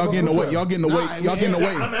Well, give y'all a getting fuck away. what Y'all getting away. Nah, Y'all getting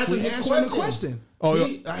away. I'm answering We his answering the question. question. Oh,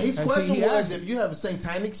 His And question he was asked- if you have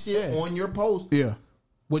satanic shit on your post, Yeah.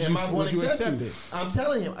 would am you, I going would to you accept accept you? it? I'm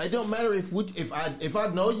telling him, it don't matter if I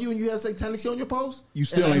know you and you have satanic shit on your post. You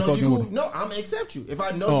still and I ain't know fucking you with cool, him. No, I'm gonna accept you. If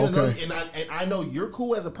I know Oh, you okay. and I know you're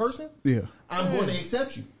cool as a person, Yeah. I'm going to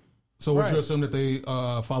accept you. So would Right. you assume that they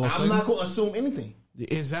follow I'm Satan? not going to assume anything.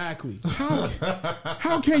 Exactly.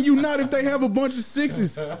 How can you not if they have a bunch of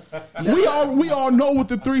sixes? We all know what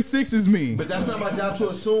the 3 6s mean. But that's not my job to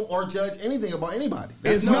assume or judge anything about anybody.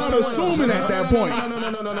 It's not assuming at that point.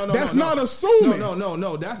 No. That's not assuming.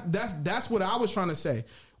 No. That's what I was trying to say.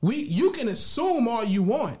 You can assume all you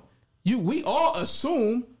want. We all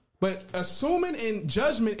assume, but assuming and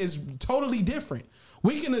judgment is totally different.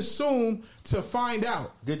 We can assume to find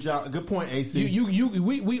out. Good job. Good point, AC.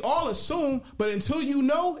 We all assume, but until you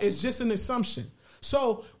know, it's just an assumption.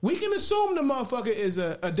 So we can assume the motherfucker is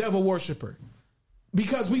a devil worshiper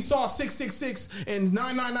because we saw 666 and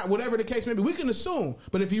 999, whatever the case may be. We can assume,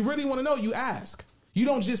 but if you really want to know, you ask. You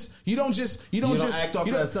don't just act off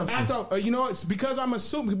that assumption. You know, it's because I'm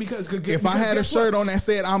assuming because If I had a shirt on that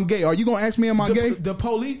said I'm gay, are you gonna ask me am I gay? the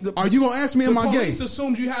police. Are you gonna ask me am I gay? The police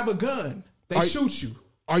assumes you have a gun. They shoot you.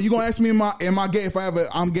 Are you gonna ask me am I gay if I have a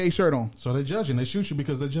I'm gay shirt on? So they judge you. They shoot you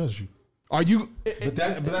because they judge you. Are you? But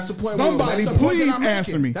that's the point. Somebody that's the point please that I'm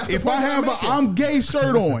answer making. me. That's the If point I that have I'm a making. I'm gay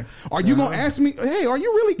shirt on, are you gonna ask me? Hey, are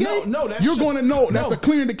you really gay? No, that's you're just- going to know. That's no. a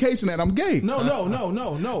clear indication that I'm gay. No.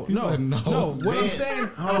 said no.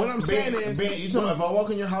 What I'm saying is, Ben, you talking, if I walk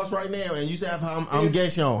in your house right now and you say I'm gay,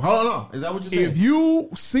 Sean. Hold on, is that what you're saying? If you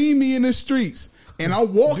see me in the streets and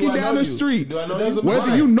I'm walking Do I down know the you? street, Do I know you? whether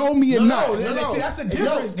Why? you know me or not. See, that's the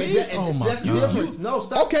difference, B. That's the difference. No,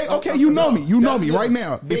 stop. Okay, you know me. You know That's me the right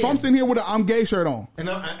now. difference. If Ben, I'm sitting here with an I'm gay shirt on, and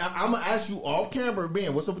I'm gonna ask you off camera,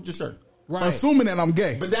 Ben, what's up with your shirt? right. assuming that I'm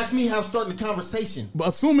gay, But that's me starting the conversation. but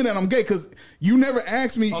assuming that I'm gay, because you never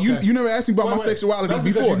asked me. Okay. You never asked me about my Wait. sexuality That's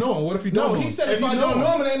because before. you know him. What if you No, don't know he him? said If I don't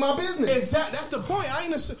know him, it ain't my business. Exactly. That's the point. I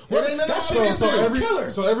ain't It ain't none of that my shit is business. killer.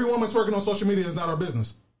 So every woman twerking on social media is not our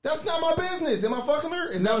business. That's not my business. Am I fucking her?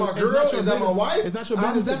 Is that my it's girl? not your Is that my business. wife? It's not your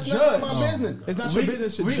business That's to not judge. my business. It's not your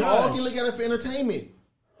business to we judge. all can look at it for entertainment.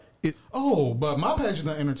 Oh, but my page is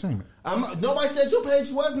not entertainment. Nobody said your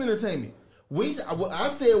page wasn't entertainment. What I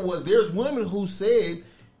said was there's women who said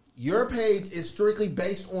your page is strictly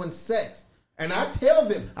based on sex. And I tell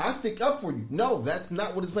them, I stick up for you. No, that's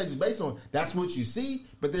not what this page is based on. That's what you see,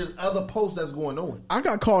 but there's other posts that's going on. I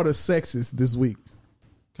got called a sexist this week.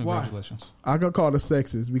 Congratulations. I got called a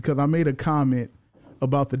sexist because I made a comment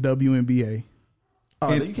about the WNBA Oh,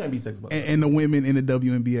 And- you can't be sexist about that. and the women in the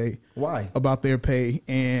WNBA. Why? About their pay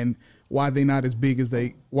and why they're not as big as the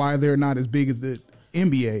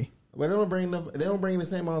NBA. Well, they don't bring the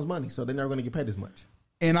same amount of money, so they're never going to get paid as much.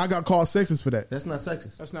 And I got called sexist for that. That's not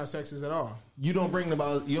sexist. That's not sexist at all. You don't bring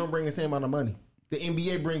the same amount of money. The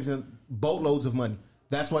NBA brings in boatloads of money.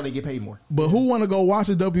 That's why they get paid more. But who want to go watch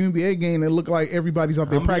a WNBA game and look like everybody's out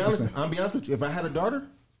there practicing? I'm be honest with you. If I had a daughter,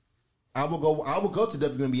 I would go to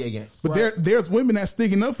WNBA games. But there's women that's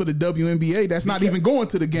sticking up for the WNBA that's not even going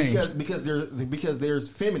to the games. Because there's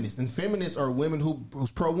feminists, and feminists are women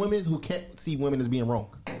who's pro women who can't see women as being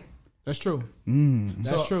wrong. That's true. Mm. That's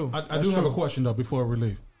So, true. I That's do have true. a question though before we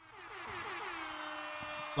leave.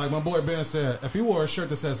 Like my boy Ben said, if he wore a shirt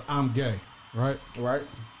that says "I'm gay," right? Right?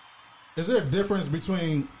 Is there a difference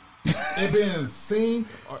between it being seen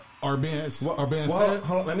or being said?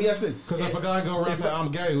 Hold on, let me ask this. Because if a guy go around and say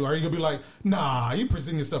I'm gay, are you gonna be like, nah, you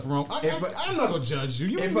present yourself wrong? I'm not gonna judge you.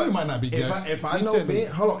 You might not be gay. If I You know said Ben,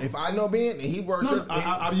 that. hold on. If I know Ben and he wears No, shirt,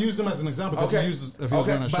 I used him as an example because he uses if he was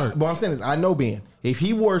wearing a shirt. But what I'm saying is, I know Ben. If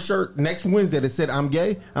he wore a shirt next Wednesday that said I'm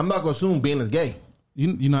gay, I'm not gonna assume Ben is gay.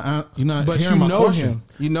 You're not But hearing you my know question. him.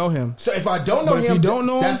 You know him. So if I don't know But if him, you don't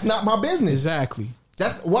know him, that's not my business. Exactly.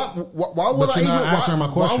 That's why would But I you're even? not answering my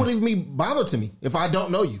Why question. would it even be bother to me if I don't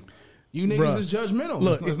know you? You niggas Bruh. is judgmental.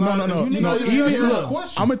 Look, It's no. not- You you know, not even even hearing look, the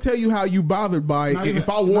question. I'm gonna tell you how you bothered by it Not even- if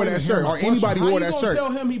I wore not that even shirt hearing or the anybody How wore you that gonna shirt.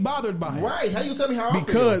 tell him he bothered by it? Right? How you tell me how I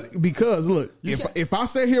feel? Because look, You if I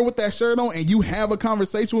sit here with that shirt on and you have a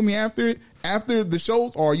conversation with me after the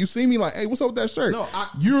shows, or you see me like, hey, what's up with that shirt? No,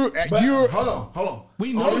 But you're hold on.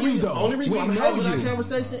 We know you, though. Only reason We I'm know having that you.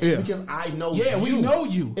 conversation Yeah. is because I know Yeah, you. we know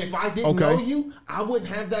you. If I didn't Okay. know you, I wouldn't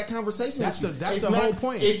have that conversation. That's with you. that's It's the not- whole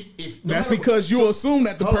point. If no that's matter- because you so- assume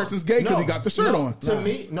that the hold on. person's gay because he got the shirt No, on. To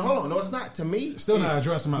me, no, hold on. No, it's not. To me, Still not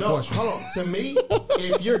addressing my question. Hold on. To me,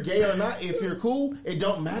 if you're gay or not, if you're cool, it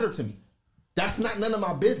don't matter to me. That's not none of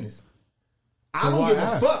my business. I Then don't why give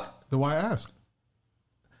ask? a fuck. Then why ask?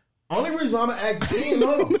 Only reason why I'm gonna ask Ben,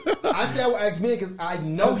 no. I said I would ask Ben because I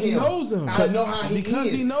know 'Cause he him. knows him. I know how he Because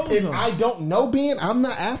is. he knows if him. I don't know Ben, I'm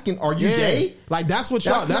not asking. Are you Yeah. gay? Like that's what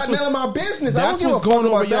y'all. That's, That's not what, none of my business. I That's don't give what's a fuck going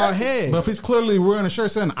over about y'all that. head. But if he's clearly wearing a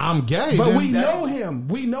shirt saying I'm gay, But then we that- know him.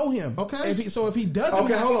 We know him. Okay. So if he doesn't,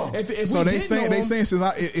 Okay, hold on. If So we they did saying know they him, saying since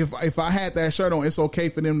if I had that shirt on, it's okay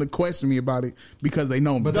for them to question me about it because they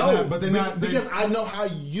know me. But No, But they're not- because I know how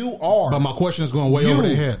you are. But my question is going way You. over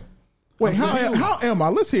their head. Wait, how am I?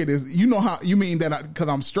 Let's hear this. You know how you mean that because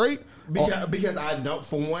I'm straight? Because I know,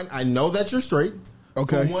 for one, I know that you're straight.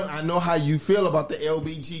 Okay. For one, I know how you feel about the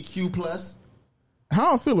LBGQ plus.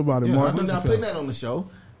 How I feel about it, Yeah, Mark? I'm not putting that on the show.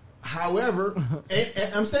 However, and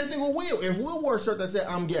I'm saying thing with Will. If Will wore a shirt that said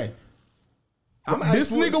I'm gay,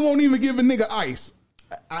 This nigga won't even give a nigga ice.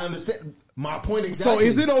 I understand my point So exactly.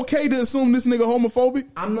 is it okay to assume this nigga homophobic?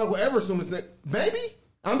 I'm not gonna ever assume this nigga. Maybe.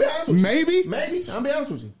 I'm be honest with you. Maybe? Maybe. I'm be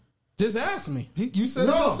honest with you. just ask me. You said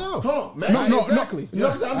No, it yourself. hold on. Maybe. No, exactly. No,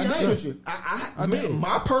 'cause I'm be honest with you.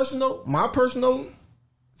 My personal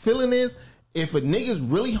feeling is if a nigga's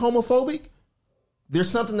really homophobic, there's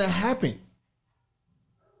something that happened.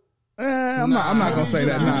 I'm not gonna say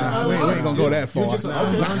that. Nah, we ain't gonna go that far. You're just an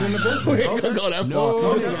unlearned individual. We ain't gonna go that No.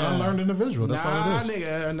 far. You're just an unlearned individual. That's all Nah, it is.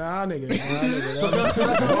 nigga. Nah, nigga.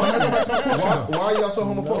 Why are y'all so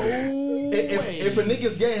homophobic? If a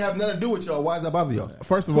nigga's gay and have nothing to do with y'all, why does that bother y'all?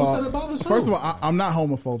 First of Who all, said it bothers who? I'm not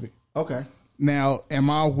homophobic. Okay, Now, am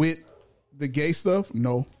I with the gay stuff?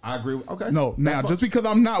 No. I agree. Okay, No. Now, That's just fine. because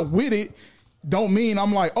I'm not with it, don't mean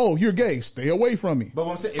I'm like, oh, you're gay. Stay away from me. But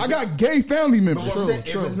what I'm saying, if I got gay family But members. what I'm saying,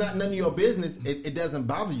 if it's not none of your business, it doesn't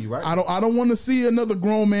bother you, right? I don't want to see another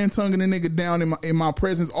grown man tonguing a nigga down in my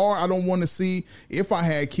presence, or I don't want to see if I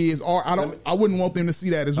had kids, or I wouldn't want them to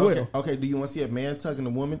see that as Okay. well. Okay. Do you want to see a man tonguing a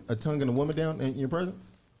woman down in your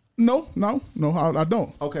presence? No, I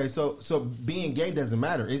don't. Okay. So being gay doesn't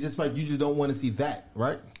matter. It's just like you just don't want to see that,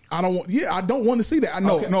 right? I don't want. Yeah, I don't want to see that. I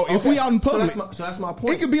know. Okay, No, if okay. we out in So public, that's my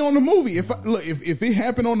point. it could be on the movie. If it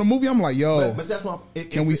happened on the movie, I'm like, yo, But that's my.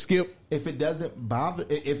 can we skip? If it doesn't bother,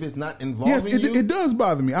 if it's not involving Yes, you, it does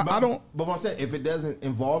bother me. I don't. But what I'm saying, if it doesn't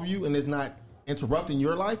involve you and it's not interrupting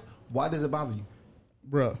your life, why does it bother you?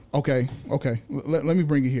 Bruh. Okay. Let me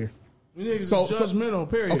bring it here. Niggas So- is judgmental.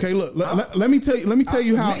 Period. Okay, look. Let me tell you. Let me tell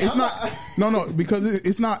you how it's not. No, because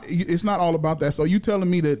it's not. It's not all about that. So you telling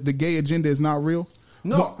me that the gay agenda is not real?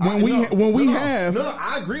 No, when we have. No,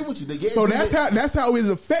 I agree with you. The gay So agenda, that's how it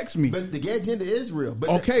affects me. But the gay agenda is real. But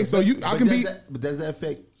Okay, so I can be. But does that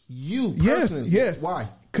affect you? Yes, Personally? yes. Why?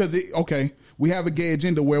 Because okay, we have a gay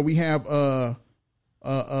agenda where we have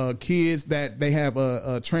kids that they have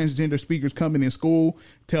transgender speakers coming in school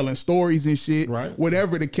telling stories and shit. Right.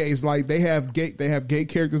 Whatever the case, like they have gay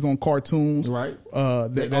characters on cartoons. Right.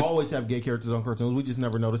 They always have gay characters on cartoons. We just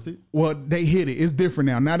never noticed it. Well, they hit it. It's different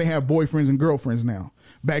now. Now they have boyfriends and girlfriends now.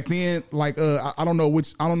 Back then, like I don't know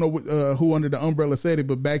who under the umbrella said it,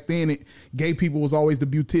 but back then gay people was always the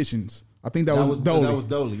beauticians. I think that was Dolly. That was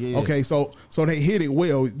Dolly. Yeah. Okay, so they hit it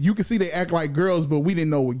well. You can see they act like girls, but we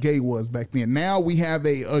didn't know what gay was back then. Now we have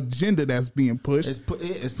a agenda that's being pushed. It's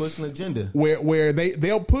pushing an agenda. Where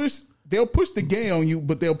they'll push the gay on you,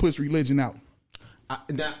 but they'll push religion out.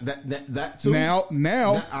 That too.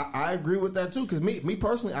 Now I agree with that too. Because me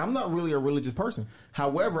personally, I'm not really a religious person.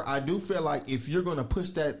 However, I do feel like if you're going to push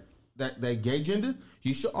that gay agenda,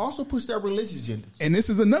 you should also push that religious agenda. and this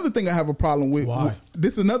is another thing I have a problem with. Why?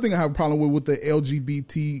 This is another thing I have a problem with the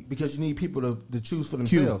LGBT Because you need people to choose for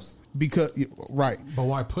themselves. Because right. But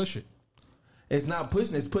why push it? It's not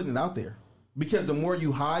pushing; it's putting it out there. Because the more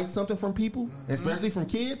you hide something from people, especially from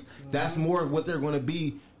kids, that's more what they're going to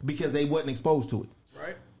be because they wasn't exposed to it.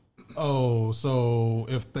 Right. Oh, so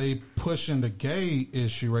if they pushing the gay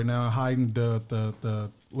issue right now, hiding the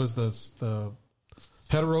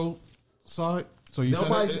hetero side. So you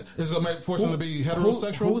Nobody's- said it's going to force them to be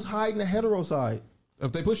heterosexual. Who's hiding the hetero side?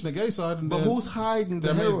 If they pushing the gay side, But then who's hiding the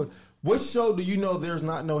that means- hetero? What show do you know there's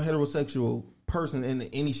not no heterosexual person in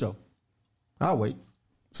any show? I'll wait.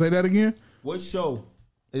 Say that again. What show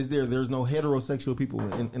is there? There's no heterosexual people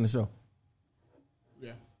in the show.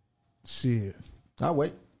 Yeah. Shit. I'll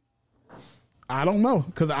wait. I don't know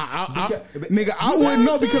because I But- nigga, I wouldn't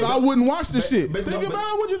know because I wouldn't watch the shit. But, Think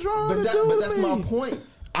about what you're trying to do but with that's me. my point.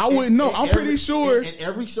 I wouldn't know. In I'm pretty sure. in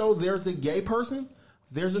every show, there's a gay person.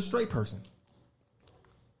 There's a straight person.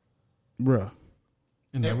 Bruh,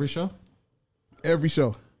 In every show? every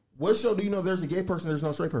show. What show do you know there's a gay person? There's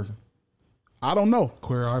no straight person. I don't know.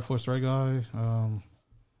 Queer Eye for a Straight Guy.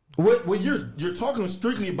 What you're talking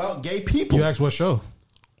strictly about gay people. You asked what show?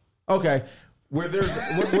 Okay, where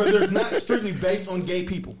there's not strictly based on gay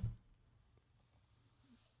people.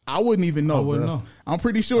 I wouldn't even know. I wouldn't bruh. know. I'm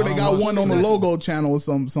pretty sure I they don't got watch one on the that. logo channel or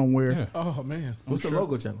somewhere. Yeah. Oh man. What's the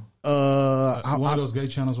logo channel? One of those gay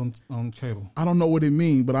channels on cable. I don't know what it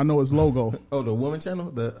means, but I know it's logo. Oh, the woman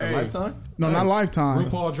channel, the Hey. Lifetime. No, not Lifetime.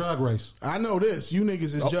 RuPaul Drag Race. I know this. You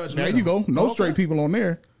niggas is judgmental. There you go. No Okay. straight people on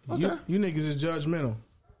there. You niggas is judgmental.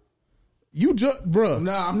 You just, bruh.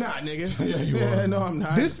 No, I'm not, nigga. Yeah, you are. No, I'm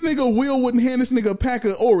not. This nigga Will wouldn't hand this nigga a pack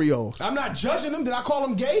of Oreos. I'm not judging him. Did I call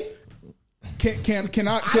him gay? Can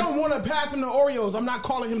I? I don't want to pass him the Oreos. I'm not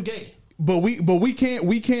calling him gay. But we can't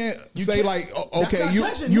say can't- like That's okay not you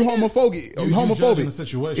judging, you nigga. homophobic You homophobic judging the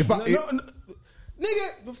situation. If I,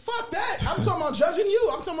 Nigga, fuck that. I'm talking about judging you.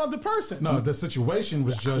 I'm talking about the person. No, the situation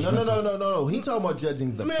was judgmental. No. He talking about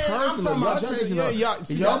judging the Man, person. I'm talking about Y'all judging. changing Yeah, up.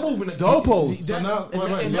 see, y'all that's- moving the goalposts. So now, And-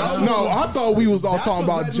 wait, and so that's now- no, I thought we was all That's talking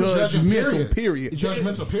what's about letting you judging, judgmental. Period.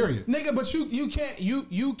 Judgmental, period. Nigga, but you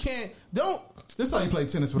can't don't This is how you play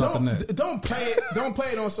tennis without the net. don't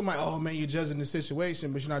play it on somebody. Oh man, you're judging the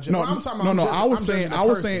situation, but you're not judging. No, I'm talking about no. judging- I was I'm saying, judging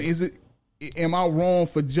the person. is it? Am I wrong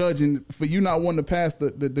for judging for you not wanting to pass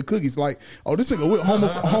the cookies? Like, oh, this nigga with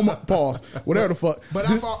homo pause, whatever the fuck. But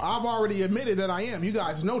I've already admitted that I am. You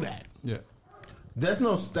guys know that. Yeah. That's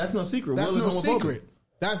no secret. That's Will no is homophobic. secret.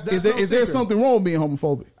 That's is no there secret. something wrong with being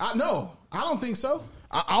homophobic? No, I don't think so.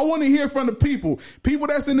 I want to hear from the people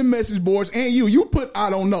that's in the message boards, and you put I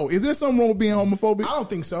don't know. Is there something wrong with being homophobic? I don't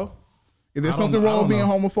think so. Is there I don't something know. wrong I with being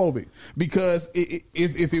don't homophobic? Because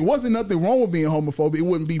if it wasn't nothing wrong with being homophobic, it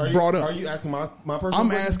wouldn't be brought up. Are you asking my personal I'm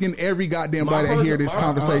opinion? asking every goddamn My body that hear this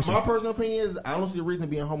personal- conversation. My personal opinion is I don't see the reason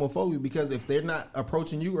being homophobic because if they're not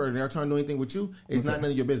approaching you or they're trying to do anything with you, it's not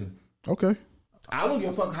none of your business. Okay, I don't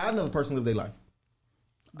give a fuck how another person live their life.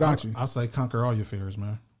 got you. I say conquer all your fears,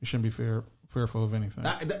 man. You shouldn't be fearful of anything.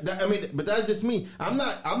 I mean, but that's just me. I'm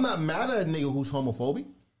not mad at a nigga who's homophobic.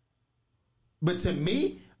 But to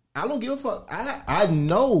me, I don't give a fuck. I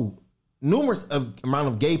know numerous amount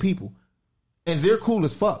of gay people, and they're cool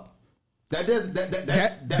as fuck. But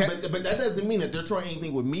that doesn't mean that they're trying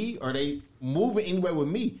anything with me or they moving anywhere with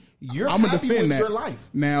me. You're I'm gonna happy defend with that. your life.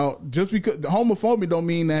 Now, just because the homophobia don't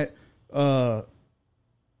mean that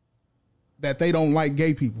that they don't like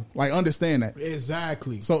gay people. Like, understand that.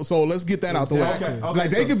 Exactly. So let's get that out the way. Exactly. Okay, Like,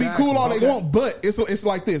 they so can be exactly. cool all they Okay. want, but it's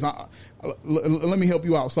like this. Let me help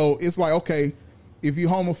you out. So it's like, okay, if you're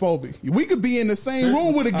homophobic, we could be in the same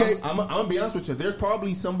room with a gay. I'm gonna be honest with you. There's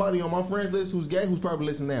probably somebody on my friends list who's gay who's probably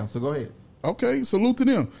listening now. So go ahead. Okay, salute to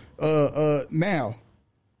them. Now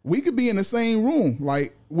we could be in the same room,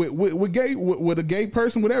 like with a gay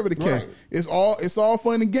person, whatever the case. Right. It's all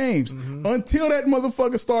fun and games until that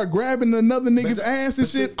motherfucker start grabbing another nigga's ass and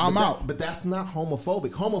shit. I'm out. But that's not homophobic.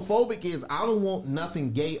 Homophobic is I don't want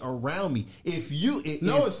nothing gay around me. If you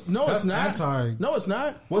No, if- it's not. anti- No, it's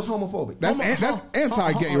not. what's homophobic? That's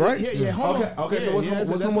anti-gay, right? Yeah. Okay, so what's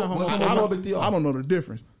that's homophobic not to y'all? I don't know the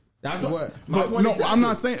difference. That's What? my But point no, exactly. I'm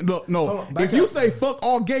not saying no. Hold on, back If you up. say fuck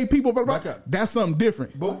all gay people, blah, blah, Back blah, up. that's something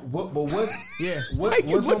different. But what? Yeah. What? Why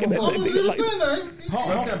you What's looking at that homophobic?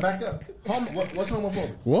 nigga like- Back up. What's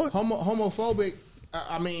homophobic? What? Homophobic.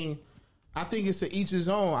 I mean, I think it's to each his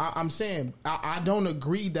own. I'm saying I don't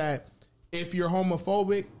agree that if you're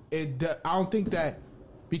homophobic, I don't think that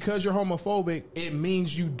because you're homophobic, it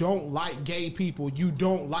means you don't like gay people. You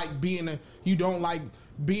don't like being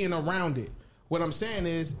around it. What I'm saying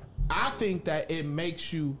is, I think that it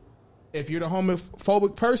makes you, if you're the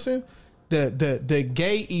homophobic person, the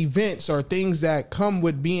gay events or things that come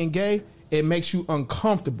with being gay, it makes you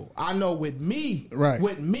uncomfortable. I know with me, Right. I'm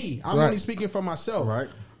Right. only speaking for myself. Right.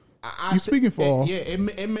 You speaking for all. Yeah,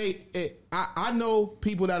 it made it. I know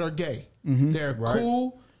people that are gay. They're Right.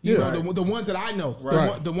 cool. You Yeah. know, the ones that I know,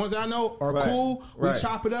 Right. the ones that I know are Right. cool. We Right.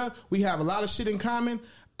 chop it up. We have a lot of shit in common.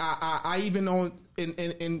 I even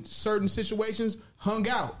in certain situations hung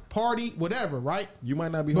out, party, whatever. Right? You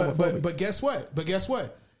might not be But homophobic. but guess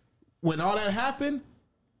what? When all that happened,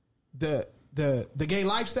 the gay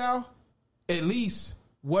lifestyle at least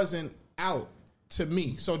wasn't out to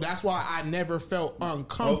me. So that's why I never felt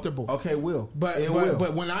uncomfortable. Okay, Will.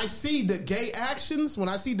 But when I see the gay actions,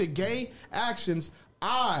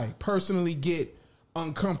 I personally get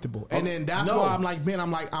uncomfortable. And then that's No. why I'm like, man,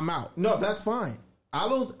 I'm out. No, that's fine. I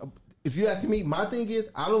don't. If you ask me, my thing is,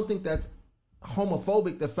 I don't think that's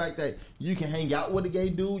homophobic. The fact that you can hang out with a gay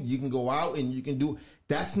dude, you can go out and you can do.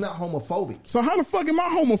 That's not homophobic. So how the fuck am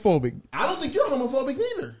I homophobic? I don't think you're homophobic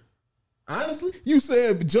either. Honestly, You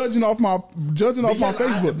said judging off my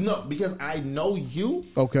Facebook. No, because I know you.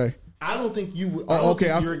 Okay. I don't think you. I don't Oh, okay.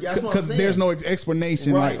 think you're- that's what I'm Because saying. there's no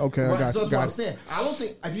explanation. Right. Like, okay, right. I got So you. that's what I'm Got it. saying. I don't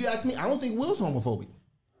think. If you ask me, I don't think Will's homophobic.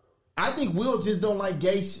 I think Will just don't like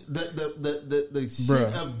gay. The shit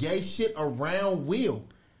Bruh. of gay shit around Will.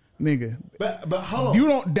 Nigga. But hold on. You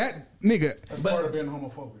don't, that nigga, That's part of being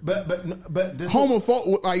homophobic. But this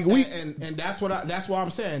homophobic, like we, And that's what I'm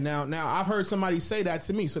saying. Now I've heard somebody say that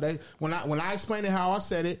to me. So that when I explained it how I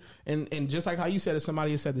said it, and just like how you said it,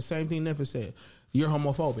 somebody has said the same thing Niffa said. You're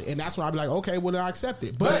homophobic, and that's when I'd be like, okay, well then I accept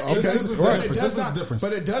it. But Okay, this is right. but it This does is not. the difference.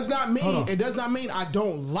 But it does not mean I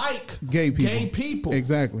don't like gay people. people.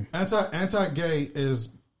 Exactly. Anti-gay is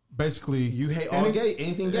basically You hate all gay,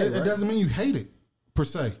 anything gay, It right? doesn't mean you hate it per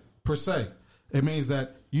se. It means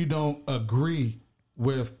that you don't agree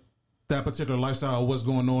with that particular lifestyle or what's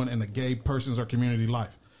going on in a gay person's or community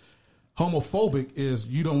life. Homophobic is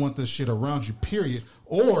you don't want this shit around you, period.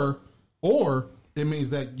 Or it means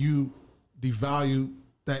that you devalue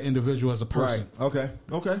that individual as a person. Right.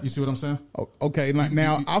 Okay. You see what I'm saying? Okay. Like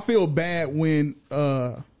now, I feel bad when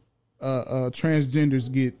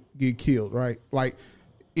transgenders get killed. Right. Like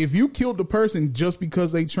if you killed the person just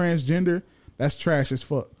because they transgender, that's trash as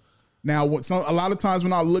fuck. Now, a lot of times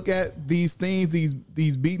when I look at these things,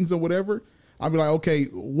 these beatings or whatever, I'll be like, okay,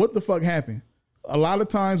 what the fuck happened? A lot of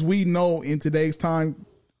times we know in today's time,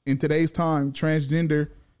 transgender,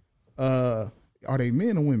 are they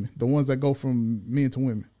men or women? The ones that go from men to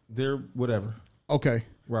women. They're whatever. Okay.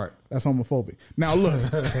 Right. That's homophobic. Now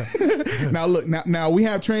look, now we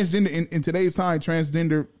have transgender in today's time.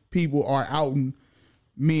 Transgender people are outing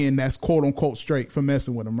men that's quote unquote straight for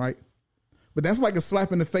messing with them, right? But that's like a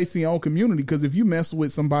slap in the face in your own community because if you mess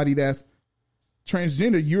with somebody that's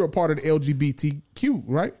transgender, you're a part of the LGBTQ,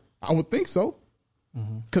 right? I would think so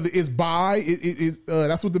because it's bi.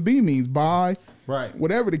 That's what the B means, bi. Right.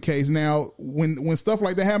 Whatever the case. Now, when stuff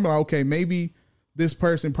like that happen, like, okay, maybe this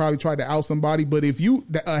person probably tried to out somebody, but if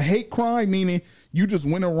a hate crime, meaning you just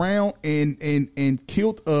went around and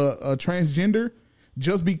killed a transgender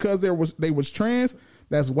just because they was trans,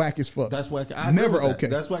 that's whack as fuck. That's whack. I agree Never with that. okay.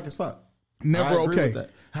 That's whack as fuck. Never I agree okay. with that.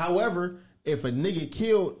 However, if a nigga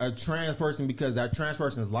killed a trans person because that trans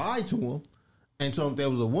person's lied to him and told him there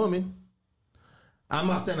was a woman, I'm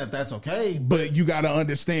not saying that that's okay. But you got to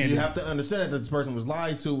understand. You it. have to understand that this person was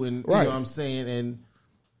lied to, and you Right. know what I'm saying. And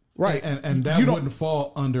Right. And that You don't- wouldn't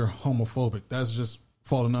fall under homophobic. That's just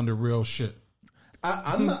falling under real shit.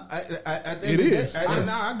 I'm not. At the end It of the day- is.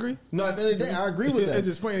 I agree. No, at the end of the day, I agree with that. It's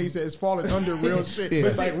just funny. He said it's falling under real shit. Yeah. But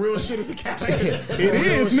it's like real shit is a category. It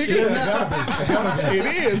is, nigga. It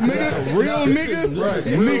is, nigga. Real niggas,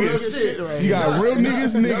 niggas. shit right You got here. real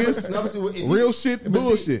niggas, No, niggas. if Real you- shit, but see,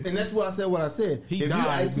 bullshit. and that's why I said what I said. He if you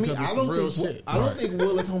died ask me, because of I some don't real think shit. I don't think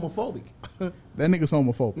Will is homophobic. That nigga's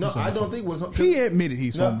homophobic. No, I don't think Will's. He admitted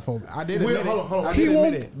he's No. homophobic. I did Will, admit it. hold on. I He did won't-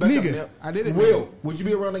 admit it. Back up nigga. now. I did admit Will, it. would you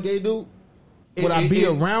be around a gay dude? Would I be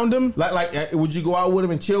around him? Like, would you go out with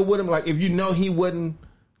him and chill with him? Like, if you know he wasn't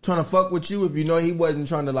trying to fuck with you, if you know he wasn't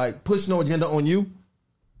trying to like push no agenda on you.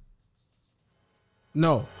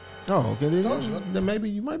 No. Oh, okay. Then maybe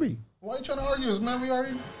you might be. Why are you trying to argue this, man? We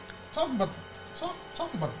already talked about it.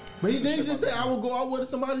 But he didn't just say I will go out with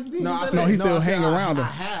somebody. No, I No, he said- said I hang said around I them.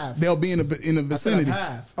 have. They'll be in the vicinity. I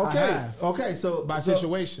have. I Okay. have. Okay. So By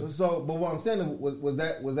situation. So, but what I'm saying was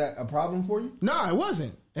that a problem for you? No, it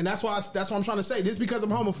wasn't. And that's why I'm trying to say. Just because I'm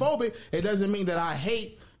homophobic, it doesn't mean that I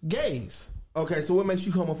hate gays. Okay. So what makes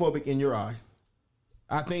you homophobic in your eyes?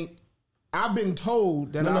 I think I've been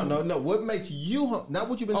told that No. What makes you not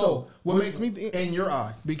what you've been told? what makes me in your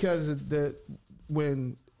eyes? because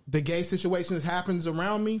when the gay situations happens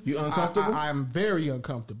around me, You uncomfortable? I'm very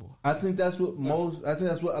uncomfortable. I think that's what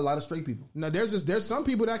a lot of straight people. Now there's some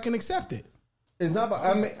people that can accept it. It's not. About,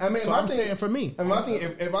 I mean. So my I'm thing- saying for me. I mean, my thing,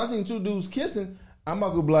 if I seen two dudes kissing, I'm not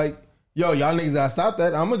gonna be like, "Yo, y'all niggas gotta stop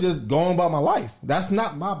that." I'm gonna just go on about my life. That's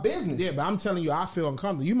not my business. Yeah, but I'm telling you, I feel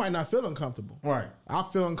uncomfortable. You might not feel uncomfortable. Right. I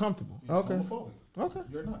feel uncomfortable. Okay. Homophobic. Okay.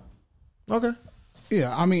 You're not. Okay.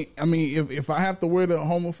 Yeah, I mean, if I have to wear the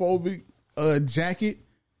homophobic jacket,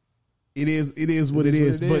 it is what it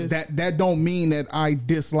is. But that don't mean that I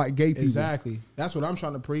dislike gay people. Exactly. That's what I'm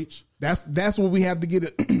trying to preach. That's what we have to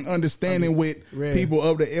get an understanding with people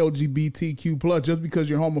of the LGBTQ plus. Just because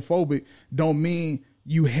you're homophobic don't mean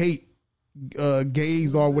you hate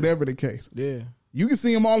gays or whatever the case. Yeah. You can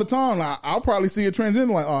see them all the time. Like, I'll probably see a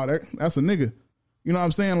transgender like, oh, that's a nigga. You know what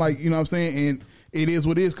I'm saying? Like, you know what I'm saying? And it is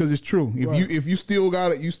what it is because it's true. If you still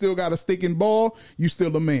got a stick and ball, you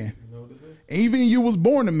still a man. You know what this is? Even you was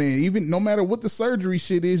born a man. Even no matter what the surgery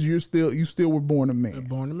shit is, you still were born a man.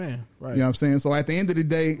 Born a man. Right. You know what I'm saying? So at the end of the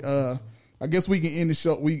day, I guess we can end the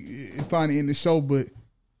show. It's time to end the show, but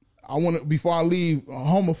I want to, before I leave,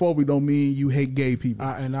 homophobia don't mean you hate gay people.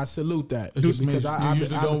 And I salute that. It just means you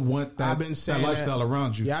usually don't want that lifestyle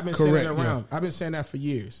around you. Yeah, I've been saying that around. Yeah. I've been saying that for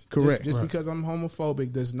years. Correct. Just because I'm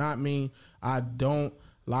homophobic does not mean I don't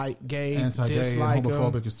like gays. Anti-gay dislike and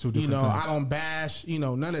homophobic is two different things. I don't bash,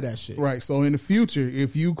 none of that shit. Right. So in the future,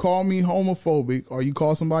 if you call me homophobic or you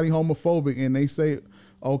call somebody homophobic and they say,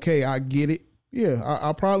 okay, I get it. Yeah,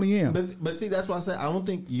 I probably am. But see, that's why I said I don't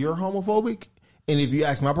think you're homophobic. And if you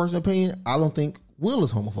ask my personal opinion, I don't think Will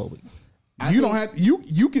is homophobic.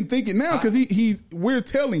 You can think it now because we're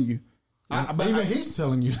telling you. But even he's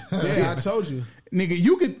telling you. Yeah, I told you. Nigga,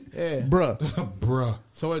 you could, bruh.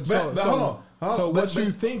 So hold on. So what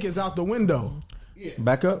you think is out the window. Yeah.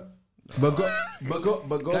 Back up. But go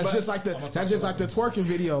that's back. Just like the twerking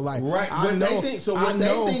video. Like, right. They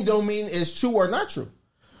think don't mean is true or not true.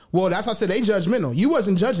 Well, that's why I said they judgmental. You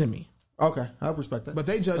wasn't judging me. Okay, I respect that. But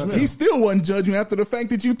they judgmental. He still wasn't judging after the fact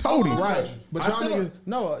that you told him. Right. But y'all niggas,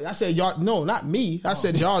 no, I said y'all, no, not me. I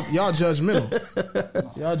said y'all judgmental.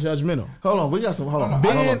 Y'all judgmental. Hold on, we got some, hold on.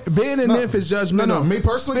 Ben and Memphis judgmental. No, me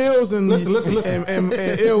personally. Spills and listen. And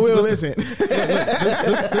Ill Will, listen.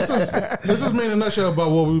 This is me in a nutshell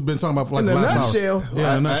about what we've been talking about for like the last hour.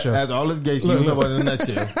 Yeah, in a nutshell. After all this gay shit, you know about in a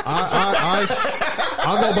nutshell.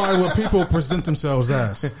 I go by what people present themselves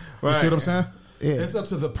as. You see what I'm saying? Yeah. It's up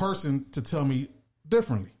to the person to tell me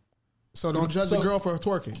differently. So don't judge the girl for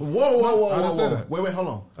twerking. Whoa. I didn't say that. Wait, hold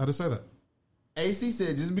on. I didn't say that. AC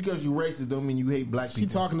said just because you racist don't mean you hate black people. She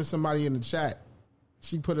talking to somebody in the chat.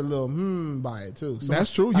 She put a little by it too. So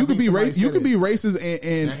that's true. You could be racist. You could be racist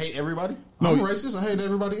and hate everybody. No, I'm racist. I hate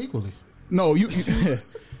everybody equally. No, you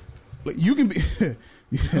can be.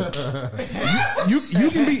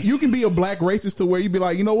 you can be a black racist to where you be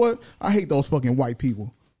like, you know what? I hate those fucking white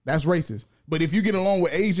people. That's racist. But if you get along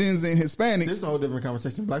with Asians and Hispanics, this is a whole different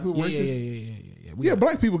conversation. Black people racist. Yeah,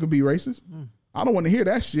 black people can be racist. I don't want to hear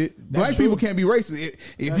that shit. Black people can't be racist.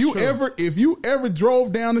 If you ever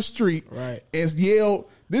drove down the street and yelled,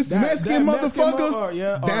 "This Mexican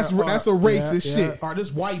motherfucker," that's a racist shit. Or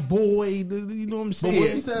this white boy, you know what I'm saying? But what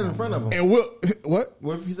if you said it in front of him? And what?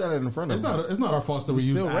 What if you said it in front of him? It's not our fault that we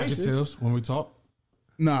use adjectives when we talk.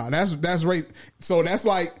 Nah, that's racist. So that's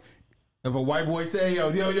like. If a white boy say,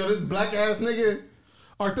 yo, this black ass nigga,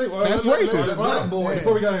 that's racist. Black boy.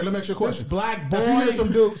 Before we got here, let me ask you a question. This black boy. If you hear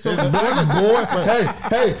some dude, this black boy.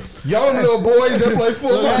 Hey, y'all little boys that play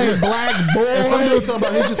football. Black boy. And some dude talking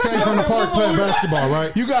about he just came from the park playing basketball,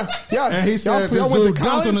 right? You got, and he said this dude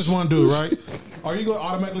dunked on this one dude, right? Are you going to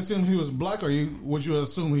automatically assume he was black, or would you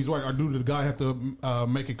assume he's white, or do the guy have to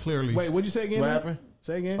make it clearly? Wait, what'd you say again? What happened?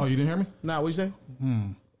 Say again. Oh, you didn't hear me? Nah, what'd you say?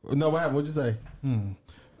 No, what happened? What'd you say?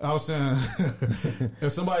 I was saying,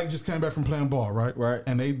 if somebody just came back from playing ball, right,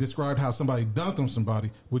 and they described how somebody dunked on somebody,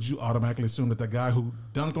 would you automatically assume that the guy who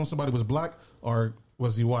dunked on somebody was black, or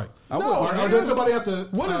was he white? No, or does somebody have to?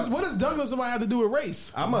 What does dunking on somebody have to do with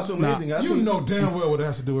race? I'm not assuming anything. You know damn well what it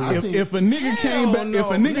has to do with race. If a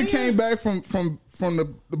nigga came back from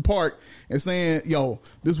the park and saying, "Yo,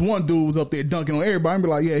 this one dude was up there dunking on everybody," and be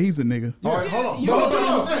like, "Yeah, he's a nigga." All right, hold on.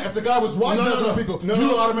 I'm saying, if the guy was white dunking on people,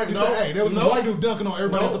 you automatically say, "Hey, there was a white dude dunking on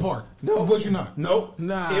everybody at the park." No, would you not? Nope.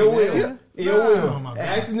 Nah. It will. Oh,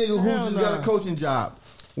 ask a nigga who just got a coaching job.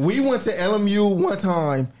 We went to LMU one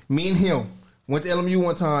time. Me and him went to LMU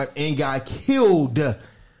one time and got killed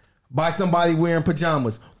by somebody wearing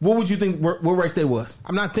pajamas. What would you think? What race they was?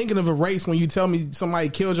 I'm not thinking of a race when you tell me somebody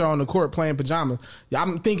killed y'all on the court playing pajamas.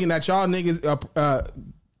 I'm thinking that y'all niggas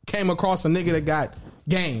came across a nigga that got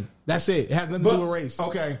game. That's it. It has nothing to do with race.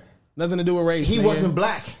 Okay, nothing to do with race. He wasn't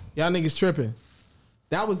black. Y'all niggas tripping.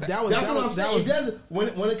 That's what I'm saying. When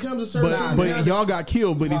it comes to certain, but y'all got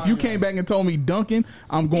killed. But if you came back and told me dunking,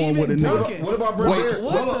 I'm going with a nigga. What about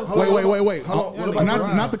Wait.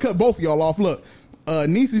 Not to cut both of y'all off. Look.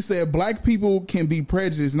 Nisi said black people can be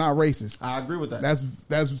prejudiced, not racist. I agree with that.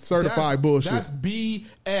 That's certified bullshit. That's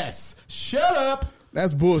BS. Shut up.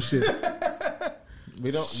 That's bullshit.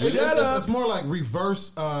 It's more like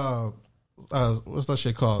reverse. What's that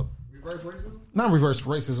shit called? Reverse racism? Not reverse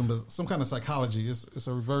racism, but some kind of psychology. It's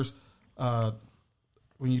a reverse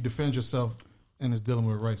when you defend yourself and it's dealing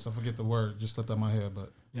with race. I forget the word. Just slipped out my head,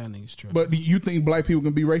 but Y'all niggas tripping. But do you think black people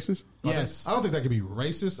can be racist? Yes. I don't think that could be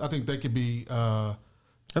racist. I think they could be. I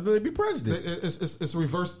think they'd be prejudiced. It's a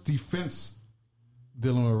reverse defense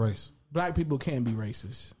dealing with race. Black people can be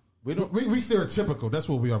racist. We stereotypical. That's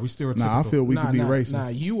what we are. We stereotypical. Nah, I feel we can be racist. Nah,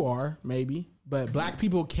 you are, maybe. But black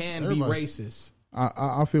people can be racist.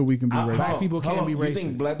 I feel we can be racist. Black people can be You racist.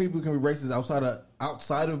 think black people can be racist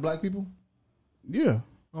outside of black people? Yeah.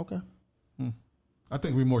 Okay. I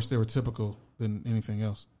think we're more stereotypical than anything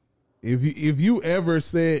else. If you ever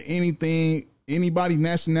said anything, anybody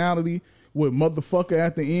nationality with motherfucker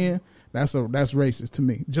at the end, that's racist to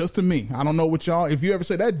me. Just to me. I don't know what y'all. If you ever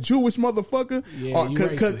say that Jewish motherfucker, Yeah,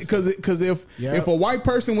 you because if a white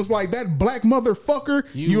person was like that black motherfucker,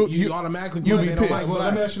 you automatically you'll be they don't pissed. like Well,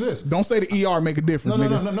 let me ask you this. Don't say the ER make a difference. No.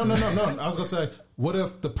 nigga. I was gonna say, what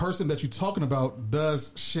if the person that you're talking about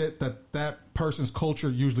does shit that person's culture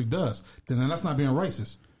usually does? Then that's not being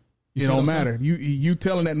racist. You It see don't what I'm matter. You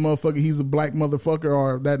telling that motherfucker he's a black motherfucker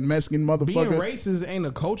or that Mexican Being motherfucker. racist ain't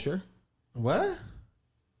a culture. What?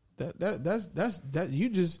 That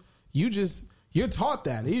you're taught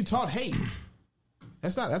that. You're taught hate.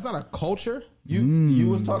 That's not a culture. You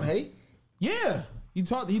was taught hate? Yeah. You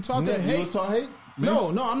taught that You hate. was taught hate? No,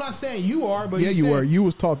 I'm not saying you are, but Yeah, you said- were. You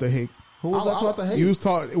was taught to hate. Who was I taught to hate? You was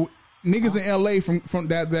taught niggas in LA from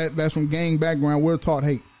that's from gang background. We're taught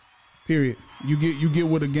hate. Period. You get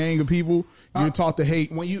with a gang of people. You're taught to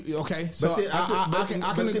hate. When you so see,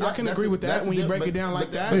 I can agree with that when you break it down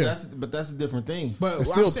like that. But that's a different thing. But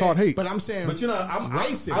It's still I'm saying, taught hate. But I'm saying, But I'm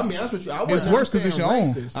racist. I'll be honest with you. It's worse because it's your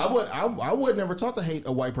own. I would never taught to hate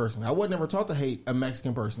a white person. I would never taught to hate a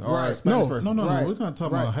Mexican person or a Spanish person. No. Right. We're not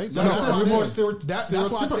talking about hate. That's why I We're more said- that's why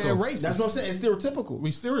I said stereotypical. racist. That's what I'm saying. It's stereotypical.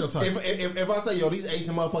 We stereotype, If I say, yo, these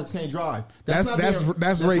Asian motherfuckers can't drive, That's not being-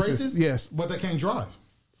 racist. Yes, but they can't drive.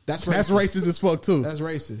 That's that's racist as fuck too. That's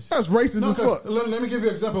racist. That's racist as fuck. Let me give you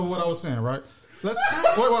an example of what I was saying. Right? Wait,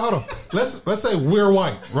 hold on. Let's say we're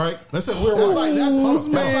white. Right? Let's say we're That's white. like that's, hold Whose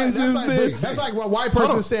on. man's is this? That's like what white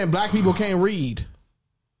person saying black people can't read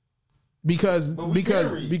because we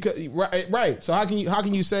can read. right. So how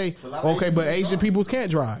can you say a lot of okay, Asians but can Asian drive. peoples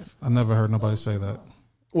can't drive? I never heard nobody say that.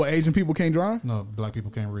 What, Asian people can't drive? No, black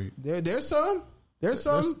people can't read. There's some. There's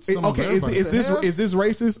some. Some of Okay, everybody. is this The hell? is this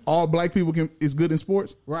racist? All black people is good in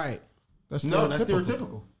sports? Right. That's No, that's stereotypical.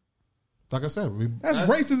 stereotypical. Like I said, That's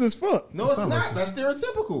racist as fuck. No, it's not. That's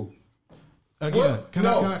stereotypical. again. What? Can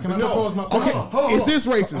I propose my point? Okay, Hold on. is this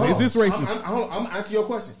racist? Is this racist? I'm answering your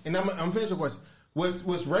question, and I'm finish your question. What's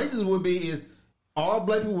racist would be is all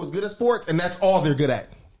black people was good at sports, and that's all they're good at.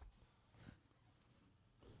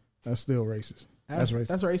 That's still racist. That's racist.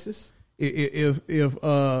 That's racist. What If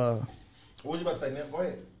was you about to say, Nip? Go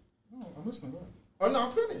ahead. No, I'm listening. Oh no,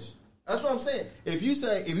 I'm finished. That's what I'm saying. If you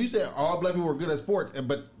say all black people were good at sports,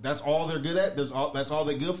 but that's all they're good at, that's all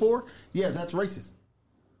they're good for, yeah, that's racist.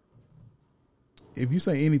 if you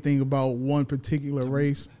say anything about one particular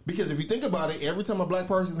race, Because if you think about it, every time a black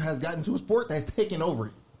person has gotten to a sport, that's taken over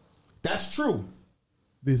it. That's true.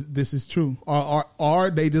 this is true. Or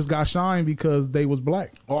they just got shined because they was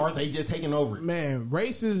black. Or they just taken over it. Man,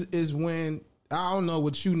 racist is when I don't know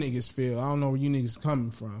what you niggas feel. I don't know where you niggas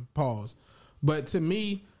coming from. Pause. But to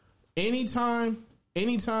me, anytime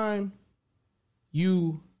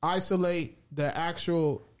you isolate the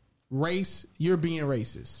actual race, you're being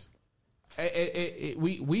racist.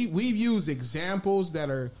 We've used examples that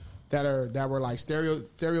were like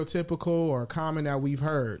stereotypical or common that we've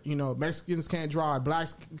heard. You know, Mexicans can't drive,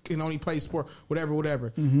 blacks can only play sport,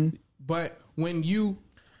 whatever. Mm-hmm. But when you're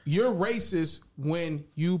racist when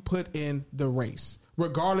you put in the race,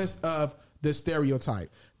 regardless of the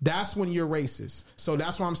stereotype. That's when you're racist. So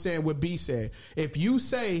that's what I'm saying what B said. If you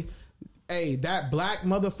say, hey, that black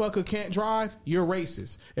motherfucker can't drive, you're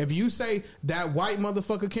racist. If you say that white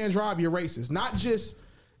motherfucker can't drive, you're racist. Not just,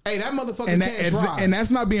 hey, that motherfucker can't drive. And that's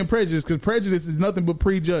not being prejudiced, because prejudice is nothing but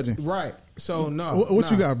prejudging. Right. So no. What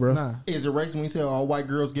you got, bro? Nah. Is it racist when you say all white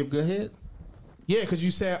girls give good head? Yeah, because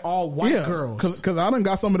you said all white girls. Because I done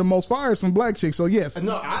got some of the most fires from black chicks. So yes,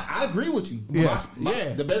 No, I agree with you. Yes. Yeah.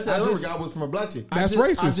 The best I ever got was from a black chick. That's I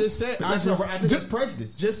racist. just said. But that's I think that's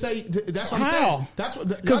prejudice. Just say. That's what I'm How? saying. That's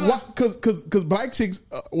what. Because black chicks,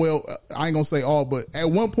 I ain't gonna say all, but at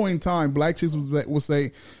one point in time, black chicks would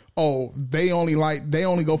say, "Oh, they only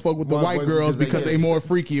go fuck with the White white boys girls because because they more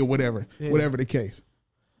freaky or whatever, whatever the case."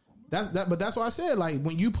 But that's why I said, like,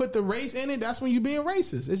 when you put the race in it, that's when you being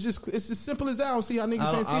racist. It's as simple as that. I don't see how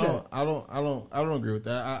niggas can't see that. I don't agree with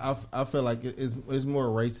that. I feel like it's more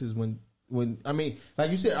racist when when I mean, like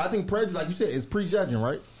you said, I think prejudice, like you said, is prejudging,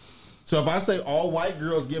 right? So if I say all white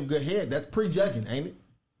girls give good head, that's prejudging, ain't it?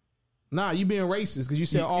 Nah, you being racist because you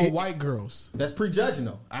said all white girls. That's prejudging,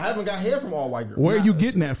 though. I haven't got head from all white girls. Where are you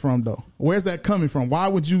getting that from, though? Where's that coming from? Why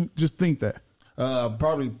would you just think that?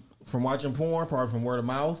 Probably from watching porn, probably from word of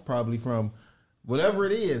mouth, probably from whatever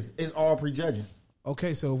it is. It's all prejudging.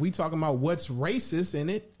 Okay, so if we talking about what's racist in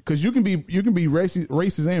it, Because you can be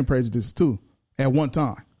racist and prejudiced too at one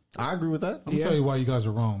time. I agree with that. I'm gonna tell you why you guys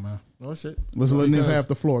are wrong, man. Oh shit. Let's let them Because, have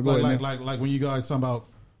the floor. Go ahead. like when you guys talk about,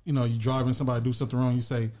 you know, you driving somebody do something wrong, you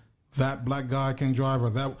say that black guy can't drive, or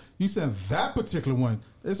that you said that particular one.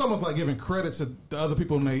 It's almost like giving credit to the other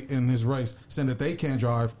people in his race, saying that they can't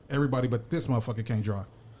drive, everybody but this motherfucker can't drive.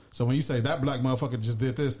 So when you say that black motherfucker just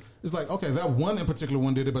did this, it's like, okay, that one in particular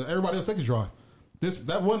one did it, but everybody else they can drive.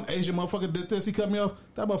 That one Asian motherfucker did this, he cut me off.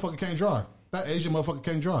 That motherfucker can't drive. That Asian motherfucker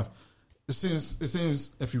can't drive. It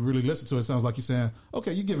seems if you really listen to it, it sounds like you're saying,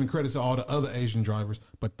 okay, you're giving credit to all the other Asian drivers,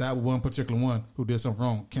 but that one particular one who did something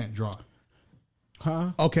wrong can't drive.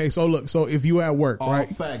 huh? Okay, so look, so if you at work, All right?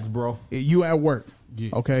 facts, bro. You at work,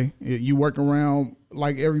 Yeah. okay? You work around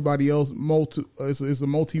like everybody else. It's a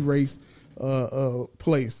multi-race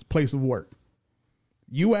place of work.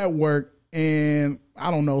 You at work, and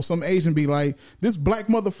I don't know, some Asian be like, this black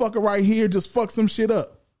motherfucker right here just fucked some shit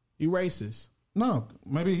up. You racist. No,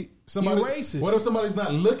 maybe somebody. You racist. What if somebody's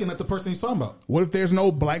not looking at the person he's talking about? What if there's no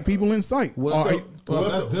black people in sight? What Or- if Well,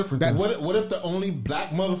 that's different. then. What if the only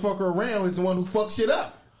black motherfucker around is the one who fucks shit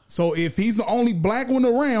up? So if he's the only black one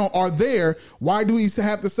around or there, why do he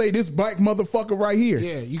have to say this black motherfucker right here?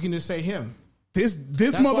 Yeah, you can just say him. This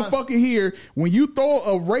That's why- motherfucker here, when you throw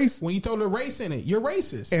a race, When you throw the race in it, you're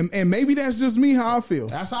racist. and maybe that's just me how I feel.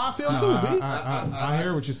 That's how I feel No, too, B. I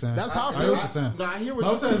hear what you're saying. That's how I I feel. hear what you're saying. No, I hear what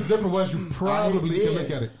I'm you're saying. It's saying. different ways you probably yeah. can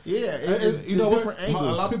look at it. Yeah, You know it's what? different A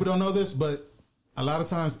angles. lot of people don't know this, but a lot of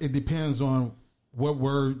times it depends on what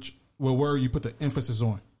word you put the emphasis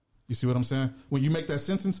on. You see what I'm saying? When you make that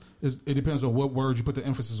sentence, it depends on what word you put the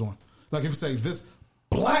emphasis on. Like if you say this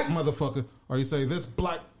black motherfucker, or you say this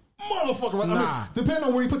black motherfucker. Right? Nah. I mean, depending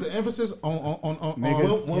on where you put the emphasis on.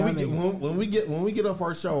 When we get off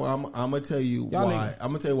our show, I'm gonna tell you Y'all why. niggas- I'm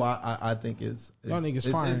gonna tell you why I think it's Y'all niggas it's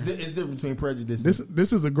firing. it's different between prejudice.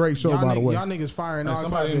 This is a great show, Y'all, by the way. y'all niggas firing Hey, all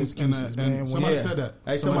somebody type of excuses, and man. somebody When- said that.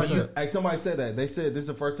 Hey, Somebody somebody said that. They said this is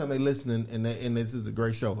the first time they listening, and this is a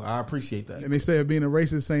great show. I appreciate that. And they said being a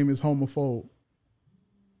racist same as homophobe.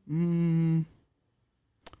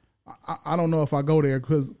 I don't know if I go there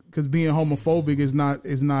because being homophobic is not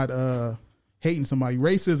hating somebody.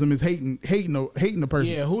 Racism is hating a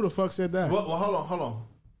person. Yeah, who the fuck said that? Well, hold on.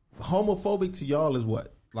 Homophobic to y'all is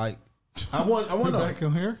what? Like, I want to know. back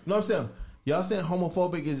in here. No, I'm saying y'all saying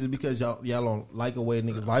homophobic is just because y'all don't like a way a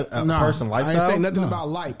nigga's life, Nah, person I lifestyle. ain't saying nothing No. about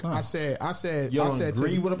like. No. I said You don't to-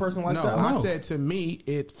 agree with a person lifestyle? No, I No. said to me,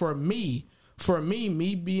 for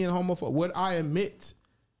me being homophobic, what I admit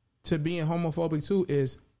to being homophobic too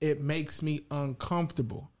is it makes me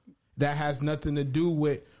uncomfortable. That has nothing to do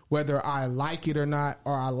with whether I like it or not,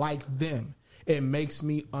 or I like them. It makes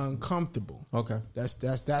me uncomfortable. Okay.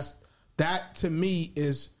 That to me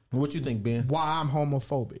is What you think, Ben? why I'm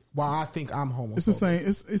homophobic. Why I think I'm homophobic. It's the same.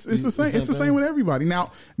 It's the same. It's the thing? same with everybody.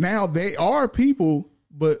 Now they are people,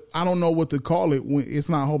 but I don't know what to call it when it's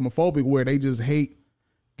not homophobic, where they just hate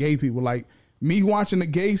gay people. Like me watching the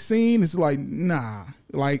gay scene, it's like nah.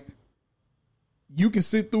 Like you can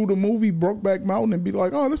sit through the movie Brokeback Mountain and be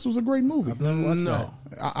like, oh, this was a great movie. I've never watched that.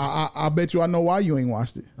 I bet you I know why you ain't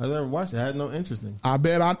watched it. I never watched it. I had no interest in it. I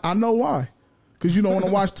bet I know why. Because you don't want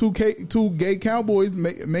to watch two gay cowboys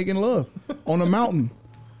making love on a mountain.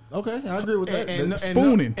 Okay, I agree with that.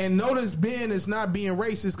 Spooning. And notice Ben is not being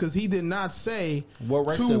racist because he did not say What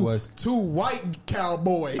race that was. two white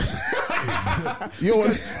cowboys. You know,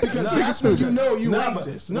 Because that's when you know you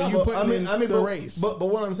racist. when you put the race. But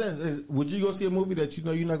what I'm saying is, would you go see a movie that you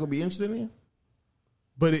know you're not gonna be interested in?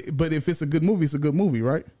 but if it's a good movie, it's a good movie,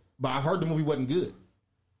 right? But I heard the movie wasn't good.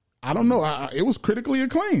 I don't know. It was critically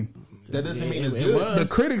acclaimed. That doesn't mean it's it good. was. The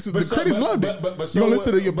critics But so- loved it. but you so gonna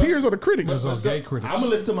listen what- to your but- peers or the critics? but- gay critics. I'm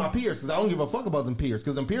gonna listen to my peers because I don't give a fuck about them peers.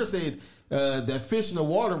 Because them peers said that fish in the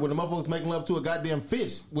water when the motherfuckers making love to a goddamn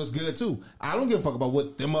fish was good too. I don't give a fuck about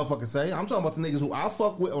what them motherfuckers say. I'm talking about the niggas who I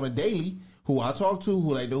fuck with on a daily, who I talk to,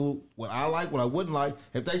 who they do what I like, what I wouldn't like.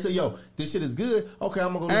 If they say, "Yo, this shit is good," okay,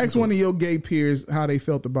 I'm gonna go. Ask one of your gay peers how they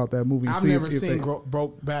felt about that movie. I've See never if seen they-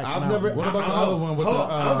 Brokeback I've Mountain. never. What about the other one with hold the,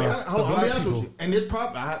 on, I'll be honest, hold on, the I'll be black honest with you. people? And there's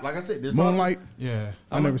probably, like I said, there's Moonlight. Yeah.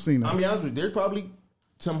 I never seen that. I'll be honest with you. There's probably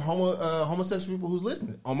some homosexual people who's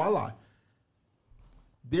listening on my live.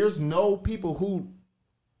 There's no people who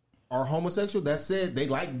are homosexual that said they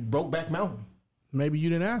like Brokeback Mountain. Maybe you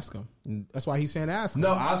didn't ask him. That's why he's saying ask him.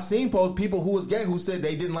 No, I've seen people who was gay who said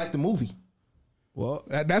they didn't like the movie. Well,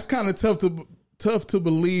 That's kind of tough to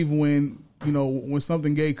believe when when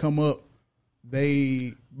something gay come up,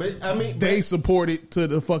 they support it to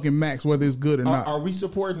the fucking max, whether it's good or not. Are we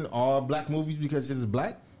supporting all black movies because it's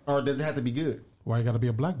black, or does it have to be good? Why you got to be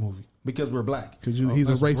a black movie? Because we're black. Because he's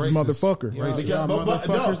a that's racist motherfucker. Yeah. Because, Y'all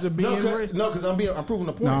motherfuckers are being racist. because I'm proving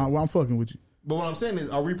the point. Nah, well, I'm fucking with you. But what I'm saying is,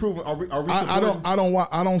 are we proving? Are we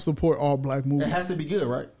I don't support all black movies. It has to be good,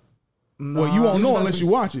 right? Well, you won't know unless you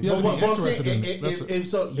watch it. Yeah. But be what I'm interested saying, in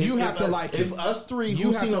it. You have to like if it. us three You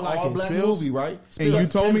who've have seen to an like all it. black Spills? movie, right? And you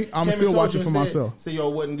told me, I'm still told watching you for and said- myself. Say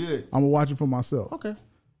yo, it wasn't good. I'm gonna watch it for myself. Okay.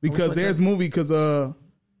 Because there's a movie because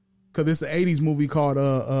it's an 80s movie called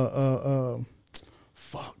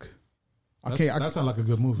fuck. That sounds like a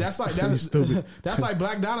good movie. That's like Stupid. that's like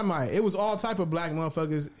Black Dynamite. It was all type of black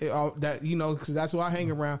motherfuckers that because that's who I hang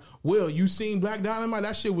around. Will, you seen Black Dynamite?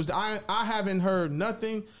 That shit was I haven't heard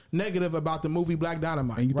nothing negative about the movie Black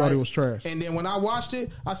Dynamite. And you thought it was trash. And then when I watched it,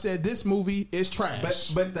 I said this movie is trash.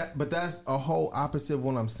 But that's a whole opposite of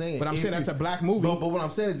what I'm saying. But I'm saying that's a black movie. But what I'm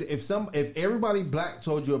saying is, if everybody black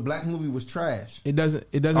told you a black movie was trash, It doesn't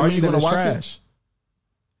Are mean you that gonna it's watch it? trash.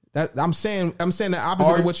 That I'm saying the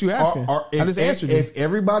opposite of what you asking. I just answered you. If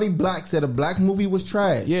everybody black said a black movie was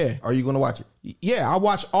trash, Yeah. are you going to watch it? Yeah, I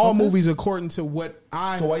watch all movies according to what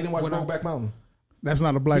I. So why you didn't watch what I- Brokeback Mountain? That's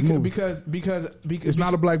not a black movie. Because It's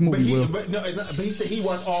not a black movie, Will. But he said he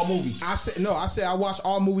watched all movies. I said I watch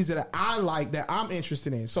all movies that I like that I'm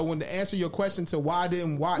interested in. So when to answer your question to why I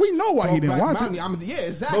didn't watch, We know why he didn't watch it. Yeah,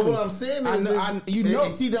 exactly. But what I'm saying is,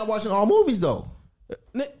 is he not watching all movies though.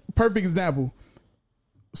 Perfect example.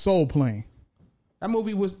 Soul Plane. that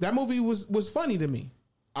movie was funny to me.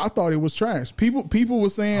 I thought it was trash. People were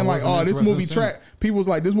saying like, wasn't "Oh, this interested movie in seeing trash." People was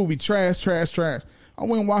like, "This movie trash." I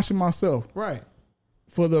went and watched it myself. Right.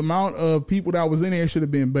 For the amount of people that was in there, it should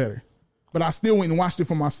have been better. But I still went and watched it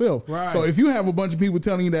for myself. Right. So if you have a bunch of people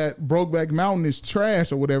telling you that Brokeback Mountain is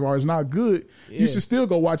trash or whatever, or is not good, you should still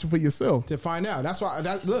go watch it for yourself. To find out. That's why.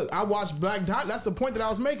 Look, I watched Black Dynamite. That's the point that I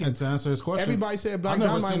was making. And to answer his question, Everybody said Black I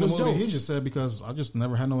never Dynamite seen the was movie. dope. He just said because I just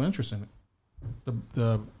never had no interest in it.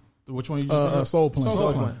 The which one you just brought up? Soul Plane.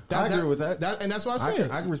 Soul Plane. I agree with that. And that's what I I said.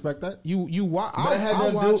 can respect that. You watch. But it had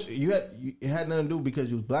I nothing watch. to do. It had nothing to do because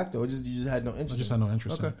you was black though. You just had no interest. I just in had it. no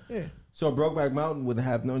interest in it. Yeah. So Brokeback Mountain would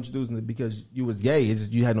have no interest in it because you was gay. It's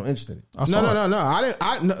just you had no interest in it. I saw it. No. I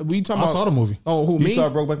didn't. No, we talking I about. saw the movie. Oh, who You me? saw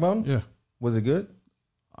Brokeback Mountain? Yeah. Was it good?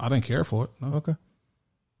 I didn't care for it. No. Okay.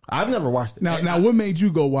 I've never watched it. Now, what made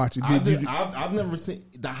you go watch it? I've never seen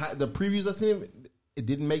the previews I seen. It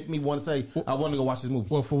didn't make me want to say I want to go watch this movie.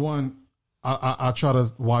 Well, for one, I try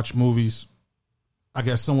to watch movies, I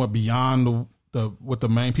guess, somewhat beyond the what the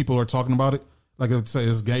main people are talking about it. Like let's say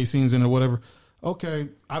it's gay scenes in it or whatever. Okay,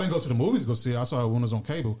 I didn't go to the movies to go see it. I saw it when it was on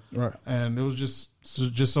cable, Right. And it was just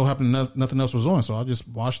so happened nothing else was on, so I just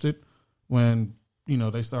watched it when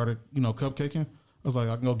they started cupcaking. I was like,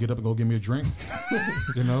 I can go get up and go get me a drink,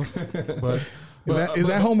 But is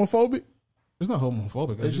that homophobic? it's not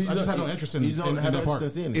homophobic. I just had no interest in that part.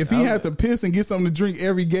 If he had to piss and get something to drink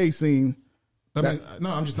every gay scene, No,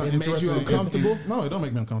 I'm just not It made interested. you uncomfortable? No, it don't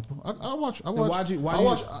make me uncomfortable. I watch. Why'd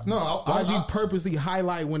you purposely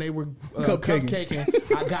highlight when they were Cupcaking.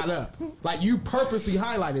 cupcaking? I got up. Like you purposely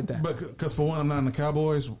highlighted that. But because for one, I'm not in the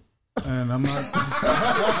Cowboys, and I'm not.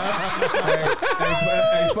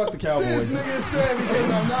 Hey, fuck the Cowboys. nigga said because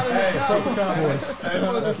I'm not in the Fuck the Cowboys. Fuck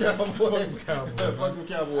the Cowboys. Fuck the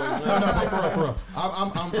Cowboys. No, but for real.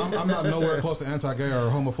 I'm not nowhere close to anti-gay or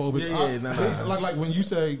homophobic. Yeah, Like when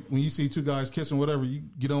you see two guys kissing, whatever, you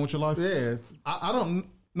get on with your life. Yes. I don't.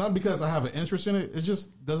 Not because I have an interest in it. It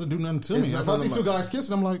just doesn't do nothing to It's me. not If I see nothing two guys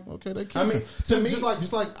kissing, I'm like, okay, they kissing. I mean, to me-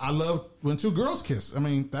 just like I love when two girls kiss. I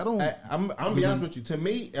mean, that don't. I'm be honest with you. To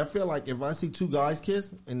me, I feel like if I see two guys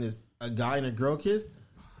kiss and there's a guy and a girl kiss,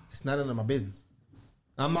 it's not none of my business.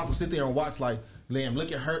 I'm not gonna sit there and watch like, Liam,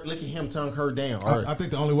 look at him tongue her down. Or, I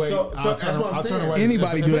think the only way So I'll that's what I'm I'll turn saying. away is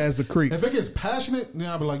Anybody if do it- that as a creep. If it gets passionate, then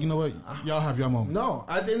I'll be like, you know what, y'all have your moment. no,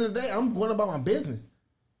 at the end of the day, I'm going about my business.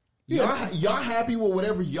 Y'all happy with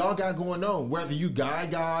whatever y'all got going on. Whether you guy,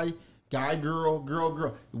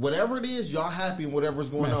 girl, whatever it is, y'all happy with whatever's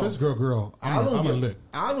going Man, on. if it's girl, I I'm don't a give, lick,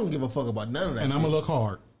 I don't give a fuck about none of that. and shit. I'm gonna look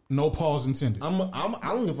hard. No pause intended. I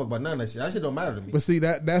don't give a fuck about none of that shit. That shit don't matter to me. but see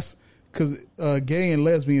that's because gay and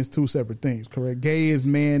lesbian is two separate things. Correct? Gay is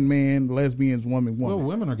man, lesbian is woman. Well,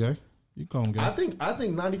 women are gay. You call them gay. I think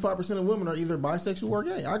 95% of women are either bisexual or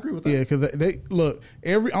gay. I agree with that. Yeah, because they look.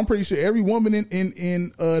 I'm pretty sure every woman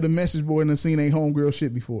in the message board in the scene ain't homegirl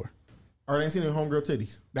shit before. Or they ain't seen their homegirl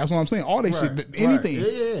titties. That's what I'm saying. All they shit, Right, anything,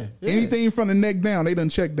 right. Yeah. anything from the neck down, they done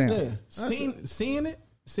check down. Yeah. Seeing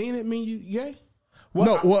it mean you gay?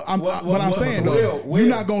 No, what I'm saying though, Will. you're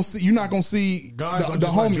not gonna see Guys the don't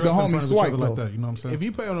just, like, homie dress in front of each swipe other though. like that. You know what I'm saying? If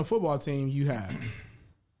you play on a football team, you have.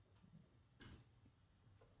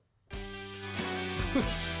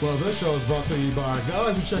 Well, this show is brought to you by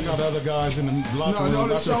guys who check out other guys in the locker room No,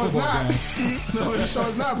 this after a show is football not. game. No, this show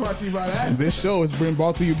is not brought to you by that. This show has been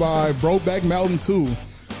brought to you by Brokeback Mountain 2,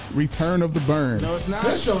 Return of the Burn. No, it's not.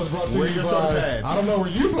 This show is brought to Wear you your by, shoulder pads. I don't know where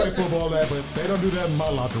you play football at, but they don't do that in my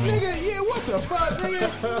locker room. Nigga, yeah, what the fuck,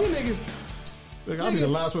 nigga? You niggas. Nigga, I'll be the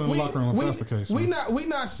last one in the locker room if that's the case. We man.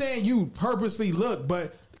 not saying you purposely look,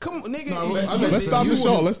 but come on, nigga. No, you- I mean, Let's stop the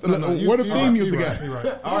show. Let's where the theme music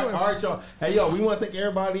at? All right, y'all. Hey, yo, we want to thank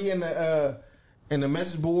everybody in the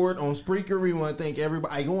message board on Spreaker. We want to thank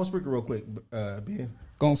everybody. Hey, go on Spreaker real quick, Ben.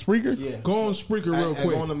 Go on Spreaker. Yeah, Go on Spreaker real quick.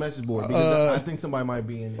 Go on the message board because I think somebody might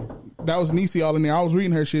be in there. That was Niecy all in there. I was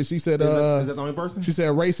reading her shit. She said, Is that the only person? she said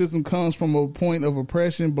racism comes from a point of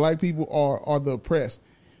oppression. Black people are the oppressed.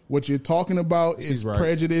 What you're talking about is right.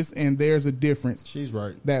 prejudice, and there's a difference. She's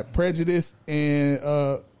right. That prejudice and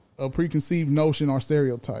a preconceived notion or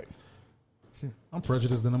stereotype. I'm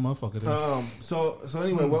prejudiced in a motherfucker. Dude. So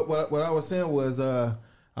anyway, what I was saying was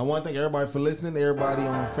I want to thank everybody for listening. Everybody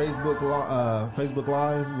on Facebook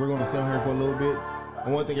Live. We're going to stay on here for a little bit. I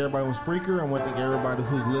want to thank everybody on Spreaker. I want to thank everybody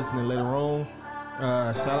who's listening later on.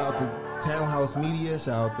 Shout out to Townhouse Media.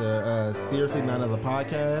 Shout out to Seriously Not Another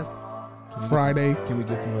Podcast. Friday. Can we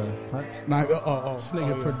get some claps? This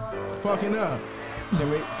nigga fucking up. Can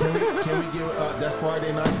we give that's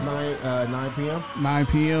Friday nights 9 p.m. 9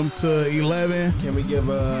 p.m. to 11. Can we give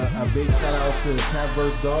a big shout out to Cat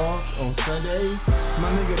vs Dogs on Sundays? My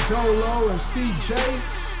nigga Dolo and CJ.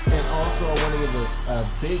 And also I want to give a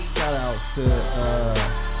big shout out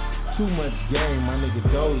to Too Much Game, my nigga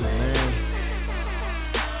Dolly, man.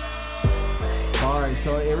 Alright,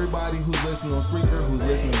 so everybody who's listening on Spreaker, who's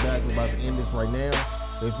listening back, we're about to end this right now.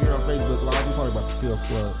 If you're on Facebook Live, we're probably about to chill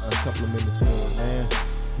for a couple of minutes more, man.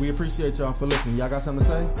 We appreciate y'all for listening. Y'all got something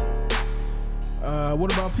to say?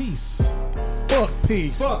 What about peace? Fuck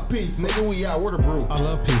peace. Fuck peace, nigga. We out. We're the brew. I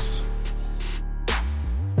love peace.